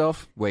plug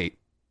yourself? Wait.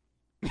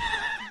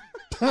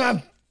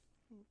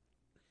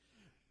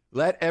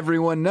 Let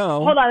everyone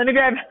know. Hold on, let me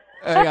grab.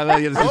 Hang on,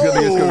 let's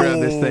go grab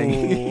this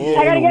thing.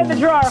 I gotta get in the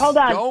drawer. Hold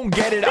on. Don't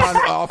get it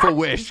off a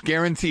Wish.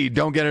 Guaranteed.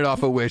 Don't get it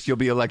off a Wish. You'll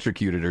be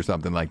electrocuted or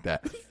something like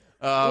that.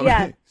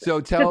 Yes. So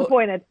tell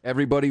Disappointed.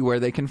 everybody where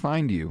they can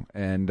find you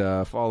and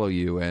follow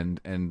you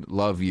and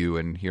love you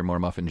and hear more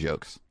muffin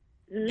jokes.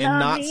 And Love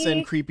not me.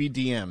 send creepy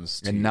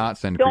DMs. And not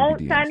send Don't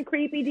creepy DMs. send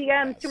creepy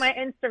DMs to my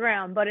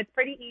Instagram, but it's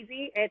pretty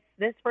easy. It's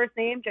this first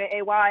name,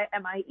 Jaymie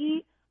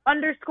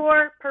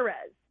 _ Perez,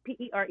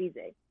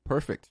 Perez.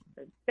 Perfect.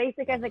 As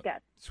basic as it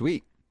gets.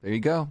 Sweet. There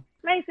you go.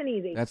 Nice and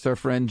easy. That's our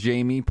friend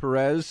Jaymie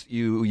Perez.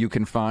 You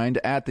can find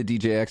at the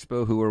DJ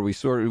Expo, who are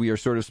we are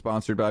sort of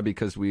sponsored by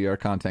because we are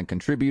content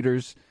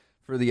contributors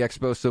for the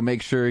expo. So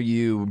make sure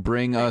you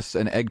bring us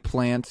an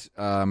eggplant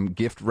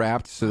gift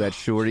wrapped so that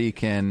Shorty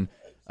can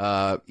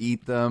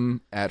eat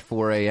them at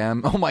 4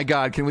 a.m. Oh my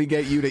God! Can we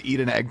get you to eat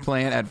an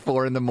eggplant at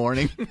 4 in the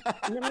morning?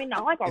 I mean,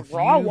 not like a If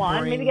raw you one.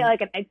 bring- Maybe get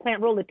like an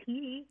eggplant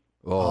rollatini.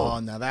 Oh,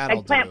 now that'll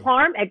Eggplant do.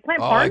 parm.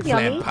 Eggplant parm.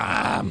 eggplant Yummy.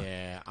 palm.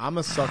 Yeah, I'm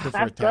a sucker for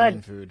That's Italian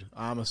good. food.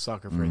 I'm a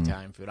sucker for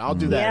Italian food. I'll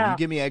do that. Yeah. If you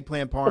give me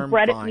eggplant The parm,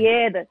 breaded, fine.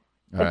 yeah, the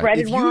All right.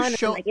 breaded If you one,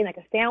 show- like in like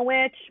a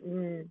sandwich.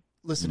 Mm.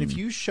 Listen, if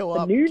you show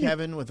up, noodles.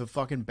 Kevin, with a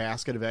fucking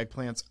basket of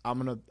eggplants, I'm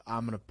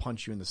gonna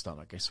punch you in the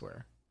stomach. I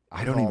swear.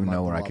 I don't With all even my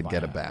know where I love could I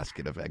get a have.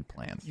 basket of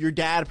eggplants. Your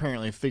dad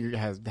apparently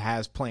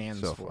has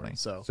plans So for funny. it.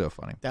 So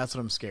funny. that's what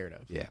I'm scared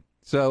of. Yeah.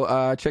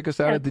 So check us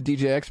out at the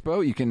DJ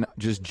Expo. You can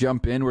just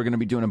jump in. We're going to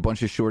be doing a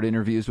bunch of short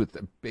interviews with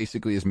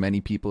basically as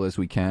many people as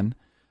we can.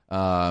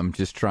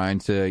 Just trying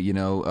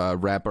to,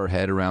 wrap our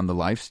head around the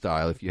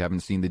lifestyle. If you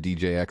haven't seen the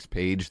DJX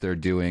page, they're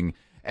doing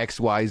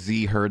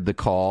XYZ Heard the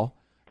Call.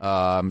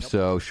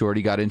 So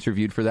Shorty got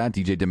interviewed for that.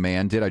 DJ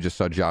Demand did. I just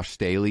saw Josh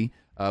Staley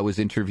was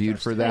interviewed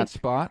for that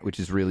spot, which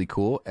is really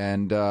cool.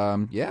 And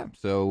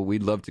so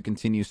we'd love to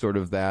continue sort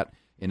of that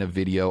in a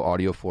video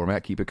audio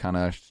format. Keep it kind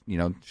of,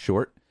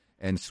 short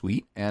and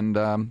sweet. And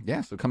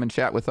so come and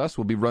chat with us.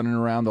 We'll be running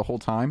around the whole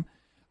time.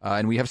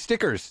 And we have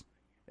stickers.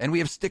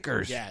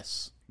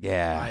 Yes.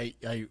 Yeah.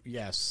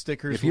 Yes.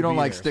 Stickers. If you will don't be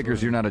like there, stickers,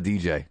 so- you're not a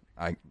DJ.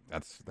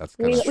 That's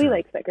We, kind of we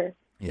like stickers.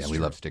 Yeah, we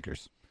love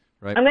stickers.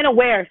 Right? I'm gonna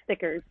wear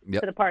stickers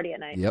Yep. to the party at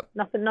night. Yep.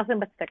 Nothing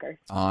but stickers.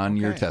 On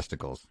your Okay.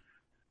 testicles.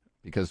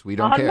 because we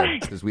don't care.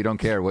 Because we don't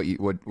care what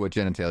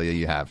genitalia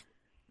you have.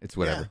 It's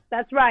whatever.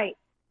 That's right.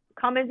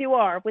 Come as you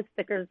are with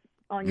stickers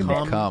on your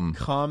bed.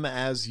 Come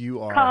as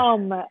you are.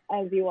 Come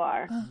as you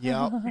are. Yep.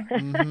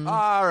 Mm-hmm.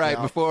 All right,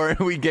 before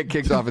we get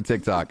kicked off of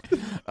TikTok.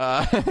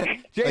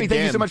 Jaymie, thank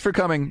you so much for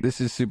coming.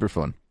 This is super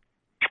fun.